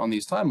baked in on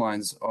these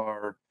timelines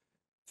are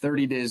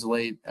 30 days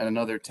late and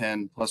another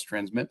 10 plus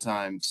transmit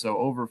time. So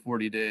over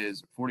 40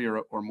 days, 40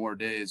 or more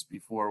days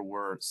before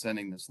we're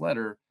sending this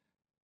letter,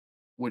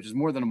 which is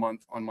more than a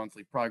month on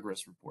monthly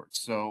progress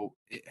reports. So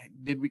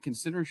did we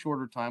consider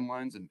shorter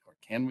timelines, and or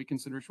can we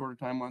consider shorter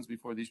timelines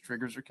before these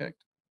triggers are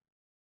kicked?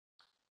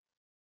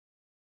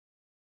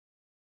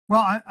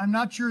 Well, I'm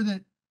not sure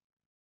that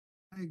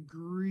I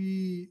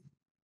agree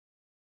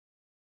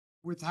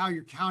with how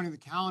you're counting the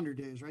calendar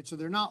days, right? So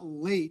they're not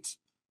late.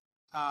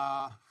 We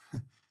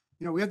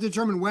have to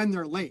determine when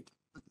they're late.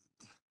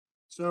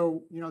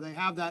 So, they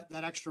have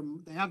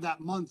they have that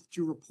month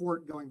to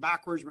report going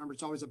backwards. Remember,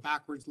 it's always a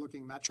backwards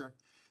looking metric.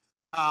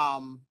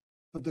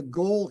 But the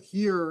goal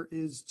here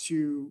is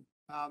to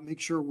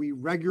make sure we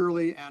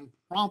regularly and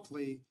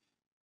promptly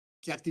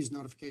get these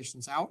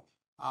notifications out,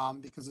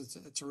 because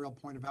it's a real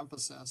point of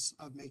emphasis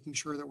of making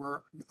sure that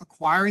we're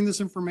acquiring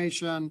this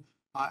information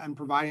and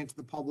providing it to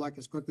the public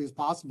as quickly as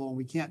possible. And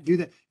we can't do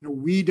that.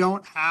 We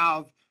don't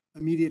have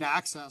immediate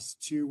access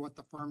to what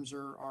the firms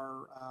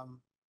are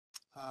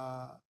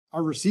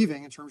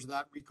receiving in terms of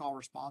that recall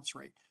response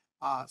rate.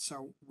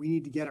 So we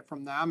need to get it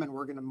from them, and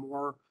we're going to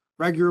more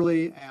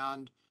regularly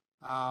and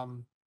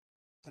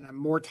in a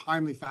more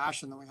timely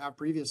fashion than we have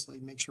previously,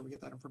 make sure we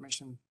get that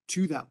information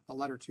to them, a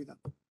letter to them.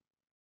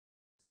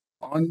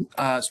 On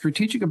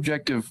strategic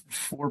objective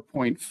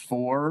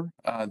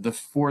 4.4, the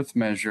fourth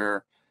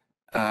measure,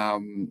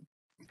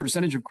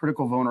 percentage of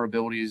critical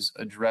vulnerabilities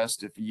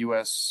addressed if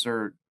U.S.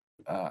 CERT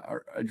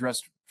are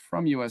addressed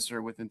from U.S.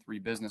 CERT within 3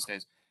 business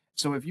days.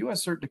 So if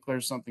U.S. CERT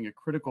declares something a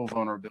critical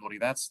vulnerability,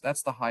 that's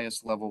the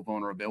highest level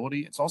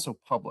vulnerability. It's also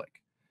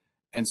public.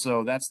 And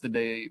so that's the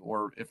day,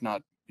 or if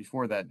not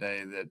before that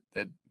day,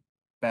 that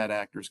bad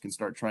actors can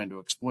start trying to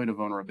exploit a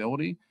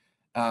vulnerability.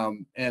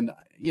 And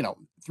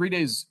 3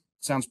 days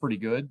sounds pretty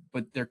good,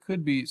 but there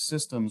could be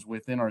systems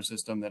within our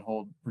system that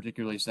hold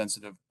particularly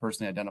sensitive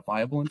personally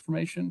identifiable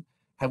information.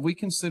 Have we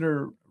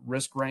considered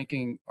risk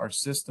ranking our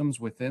systems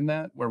within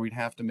that, where we'd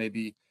have to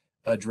maybe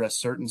address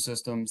certain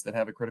systems that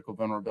have a critical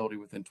vulnerability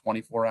within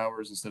 24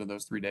 hours instead of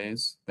those 3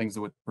 days, things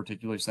that with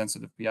particularly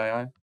sensitive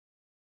PII?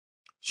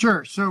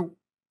 Sure. So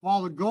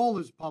while the goal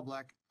is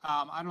public,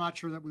 I'm not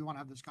sure that we want to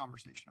have this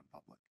conversation in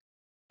public.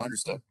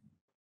 Understood.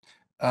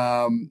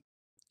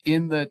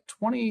 In the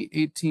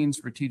 2018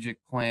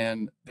 strategic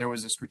plan, there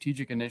was a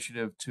strategic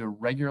initiative to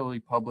regularly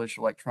publish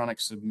electronic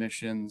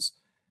submissions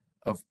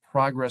of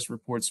progress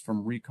reports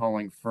from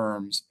recalling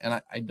firms.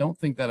 And I don't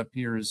think that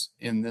appears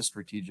in this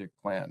strategic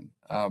plan.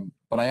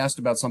 But I asked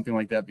about something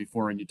like that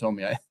before, and you told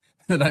me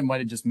that I might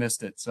have just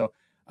missed it. So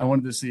I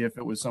wanted to see if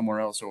it was somewhere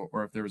else,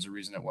 or if there was a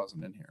reason it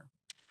wasn't in here.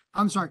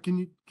 I'm sorry,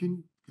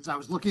 because I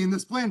was looking in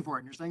this plan for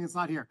it and you're saying it's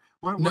not here.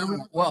 What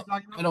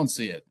I don't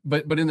see it.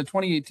 But in the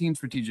 2018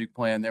 strategic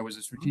plan, there was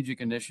a strategic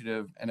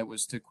initiative, and it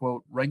was to,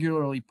 quote,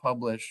 regularly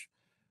publish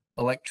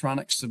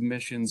electronic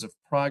submissions of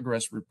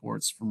progress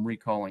reports from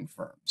recalling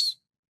firms.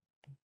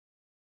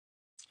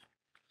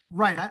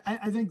 Right.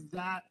 I think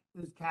that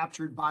is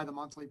captured by the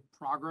monthly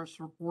progress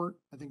report.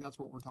 I think that's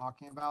what we're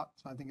talking about.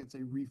 So I think it's a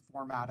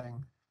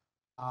reformatting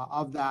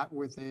of that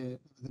with an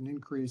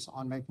increase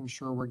on making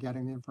sure we're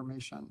getting the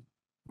information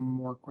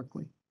more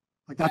quickly.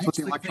 Like that's what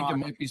the electronic. I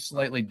think it might be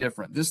slightly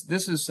different.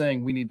 This is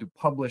saying we need to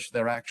publish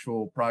their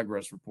actual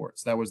progress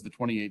reports. That was the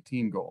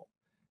 2018 goal.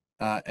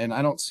 And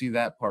I don't see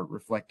that part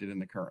reflected in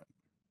the current.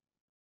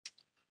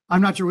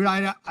 I'm not sure.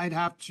 I'd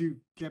have to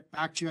get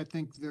back to you. I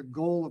think the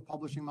goal of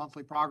publishing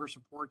monthly progress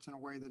reports in a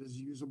way that is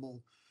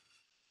usable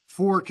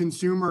for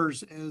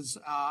consumers is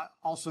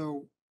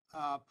also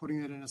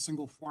putting it in a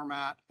single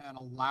format and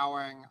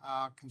allowing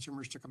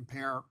consumers to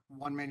compare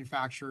one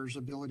manufacturer's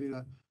ability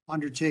to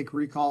undertake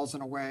recalls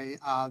in a way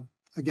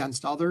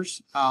against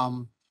others.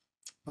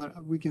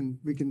 But we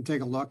can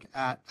take a look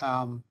at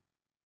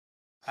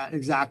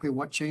exactly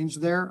what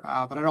changed there.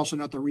 But I'd also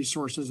note the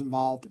resources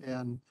involved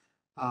in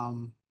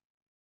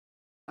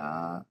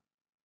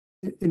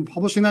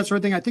publishing that sort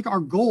of thing. I think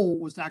our goal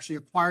was to actually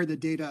acquire the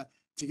data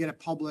to get it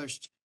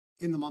published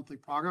in the monthly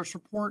progress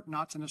report,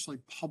 not to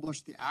necessarily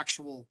publish the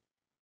actual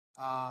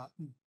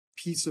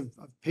piece of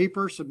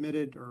paper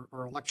submitted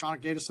or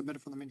electronic data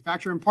submitted from the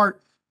manufacturer, in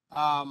part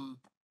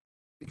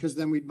because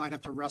then we might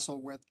have to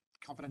wrestle with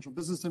confidential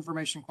business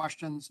information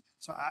questions.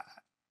 So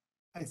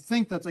I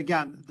think that's,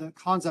 again, the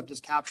concept is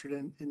captured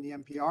in the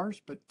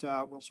NPRs, but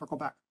we'll circle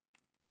back.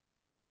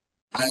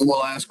 I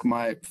will ask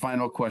my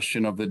final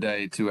question of the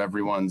day to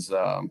everyone's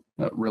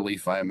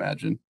relief, I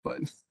imagine.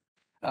 But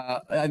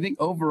I think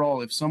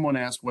overall, if someone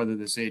asked whether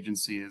this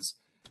agency is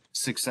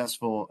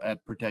successful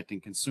at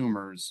protecting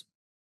consumers,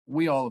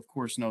 we all, of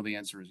course, know the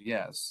answer is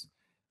yes.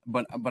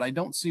 But I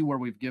don't see where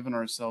we've given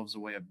ourselves a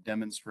way of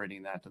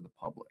demonstrating that to the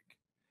public.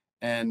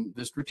 And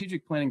the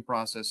strategic planning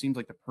process seems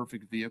like the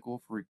perfect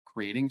vehicle for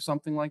creating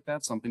something like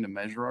that, something to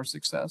measure our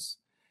success,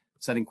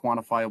 setting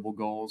quantifiable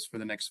goals for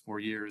the next 4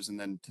 years, and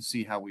then to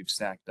see how we've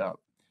stacked up.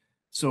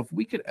 So if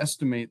we could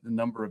estimate the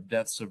number of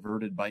deaths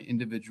averted by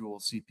individual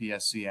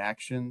CPSC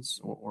actions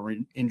or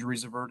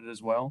injuries averted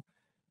as well,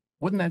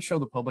 wouldn't that show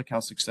the public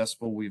how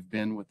successful we've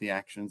been with the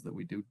actions that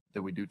we do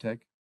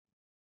take?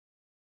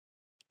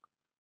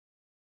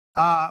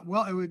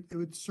 Well, it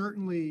would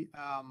certainly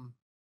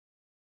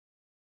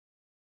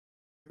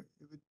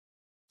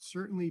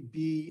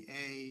be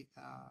a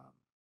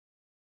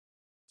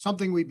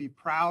something we'd be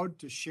proud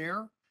to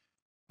share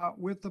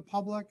with the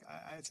public.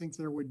 I think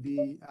there would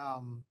be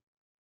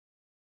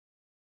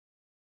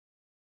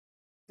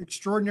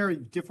extraordinary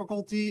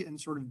difficulty in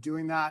sort of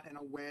doing that in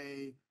a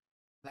way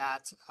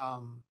that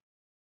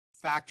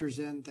factors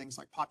in things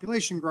like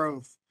population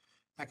growth,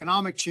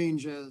 economic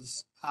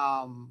changes,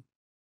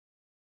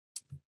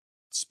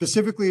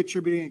 specifically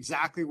attributing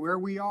exactly where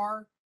we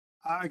are,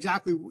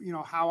 exactly,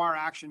 how our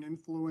action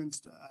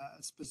influenced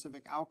a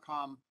specific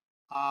outcome.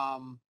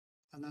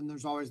 And then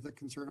there's always the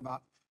concern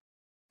about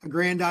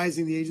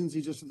aggrandizing the agency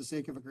just for the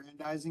sake of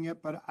aggrandizing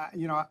it. But,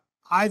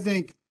 I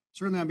think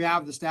certainly on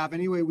behalf of the staff,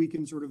 any way we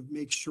can sort of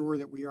make sure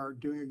that we are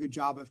doing a good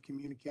job of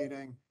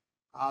communicating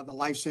the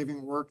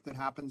life-saving work that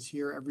happens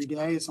here every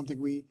day is something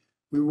we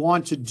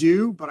want to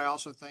do. But I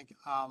also think,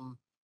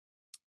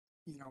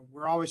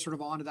 we're always sort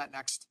of on to that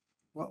next,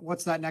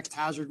 what's that next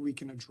hazard we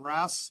can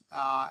address,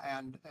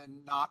 and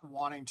not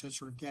wanting to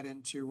sort of get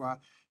into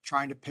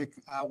trying to pick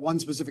one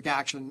specific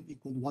action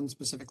equal one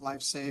specific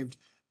life saved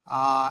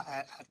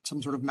at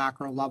some sort of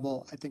macro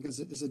level, I think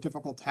is a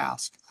difficult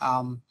task.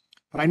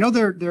 But I know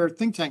there are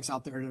think tanks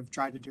out there that have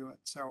tried to do it.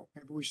 So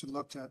maybe we should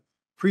look to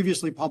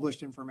previously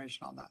published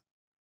information on that.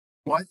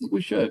 Well, I think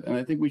we should, and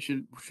I think we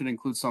should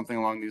include something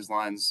along these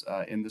lines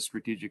in the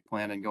strategic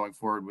plan and going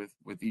forward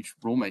with each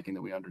rulemaking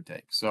that we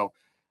undertake. So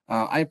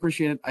I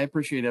appreciate it. I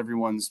appreciate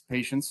everyone's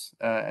patience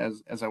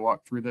as I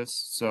walk through this.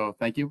 So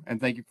thank you, and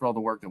thank you for all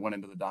the work that went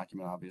into the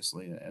document,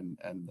 obviously, and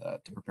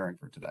to preparing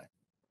for today.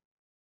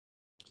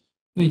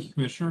 Thank you,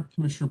 Commissioner.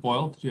 Commissioner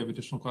Boyle, did you have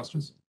additional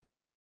questions?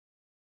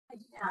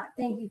 Yeah,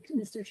 thank you,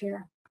 Mr.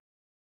 Chair.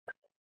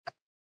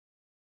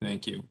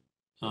 Thank you.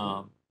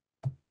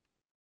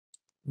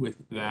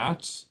 With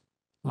that,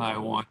 I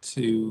want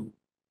to,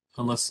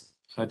 unless,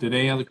 did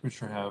any other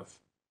commissioner have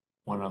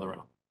one other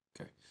round?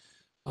 Okay.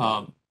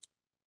 I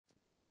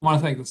want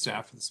to thank the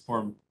staff for the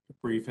support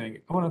briefing.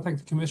 I want to thank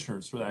the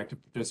commissioners for the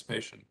active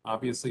participation.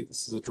 Obviously,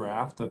 this is a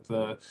draft that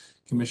the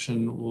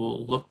commission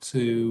will look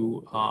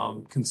to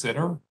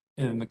consider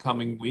in the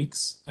coming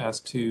weeks as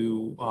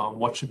to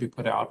what should be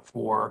put out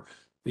for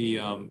the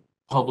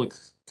public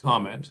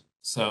comment.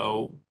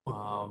 So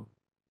I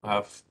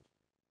have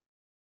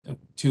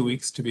 2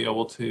 weeks to be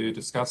able to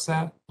discuss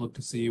that, look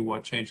to see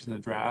what changes in the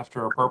draft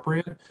are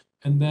appropriate,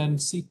 and then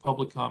seek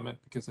public comment,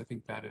 because I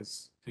think that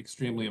is an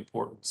extremely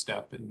important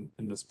step in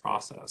this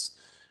process.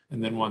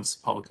 And then once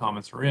public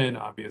comments are in,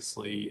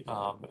 obviously,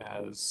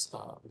 as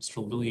Mr.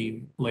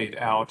 Levine laid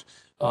out,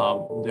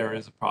 there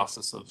is a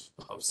process of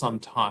some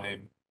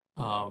time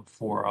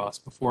for us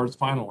before it's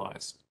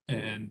finalized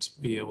and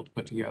be able to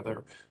put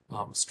together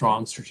a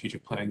strong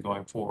strategic plan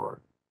going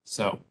forward.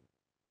 So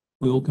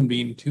we will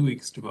convene in 2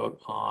 weeks to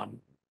vote on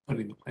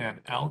putting the plan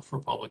out for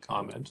public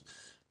comment.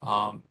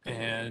 I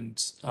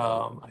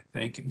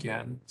thank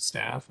again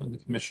staff and the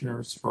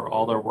commissioners for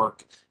all their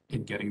work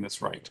in getting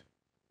this right.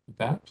 With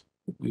that,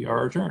 we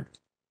are adjourned.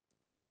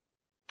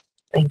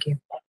 Thank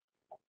you.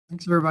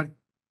 Thanks, everybody.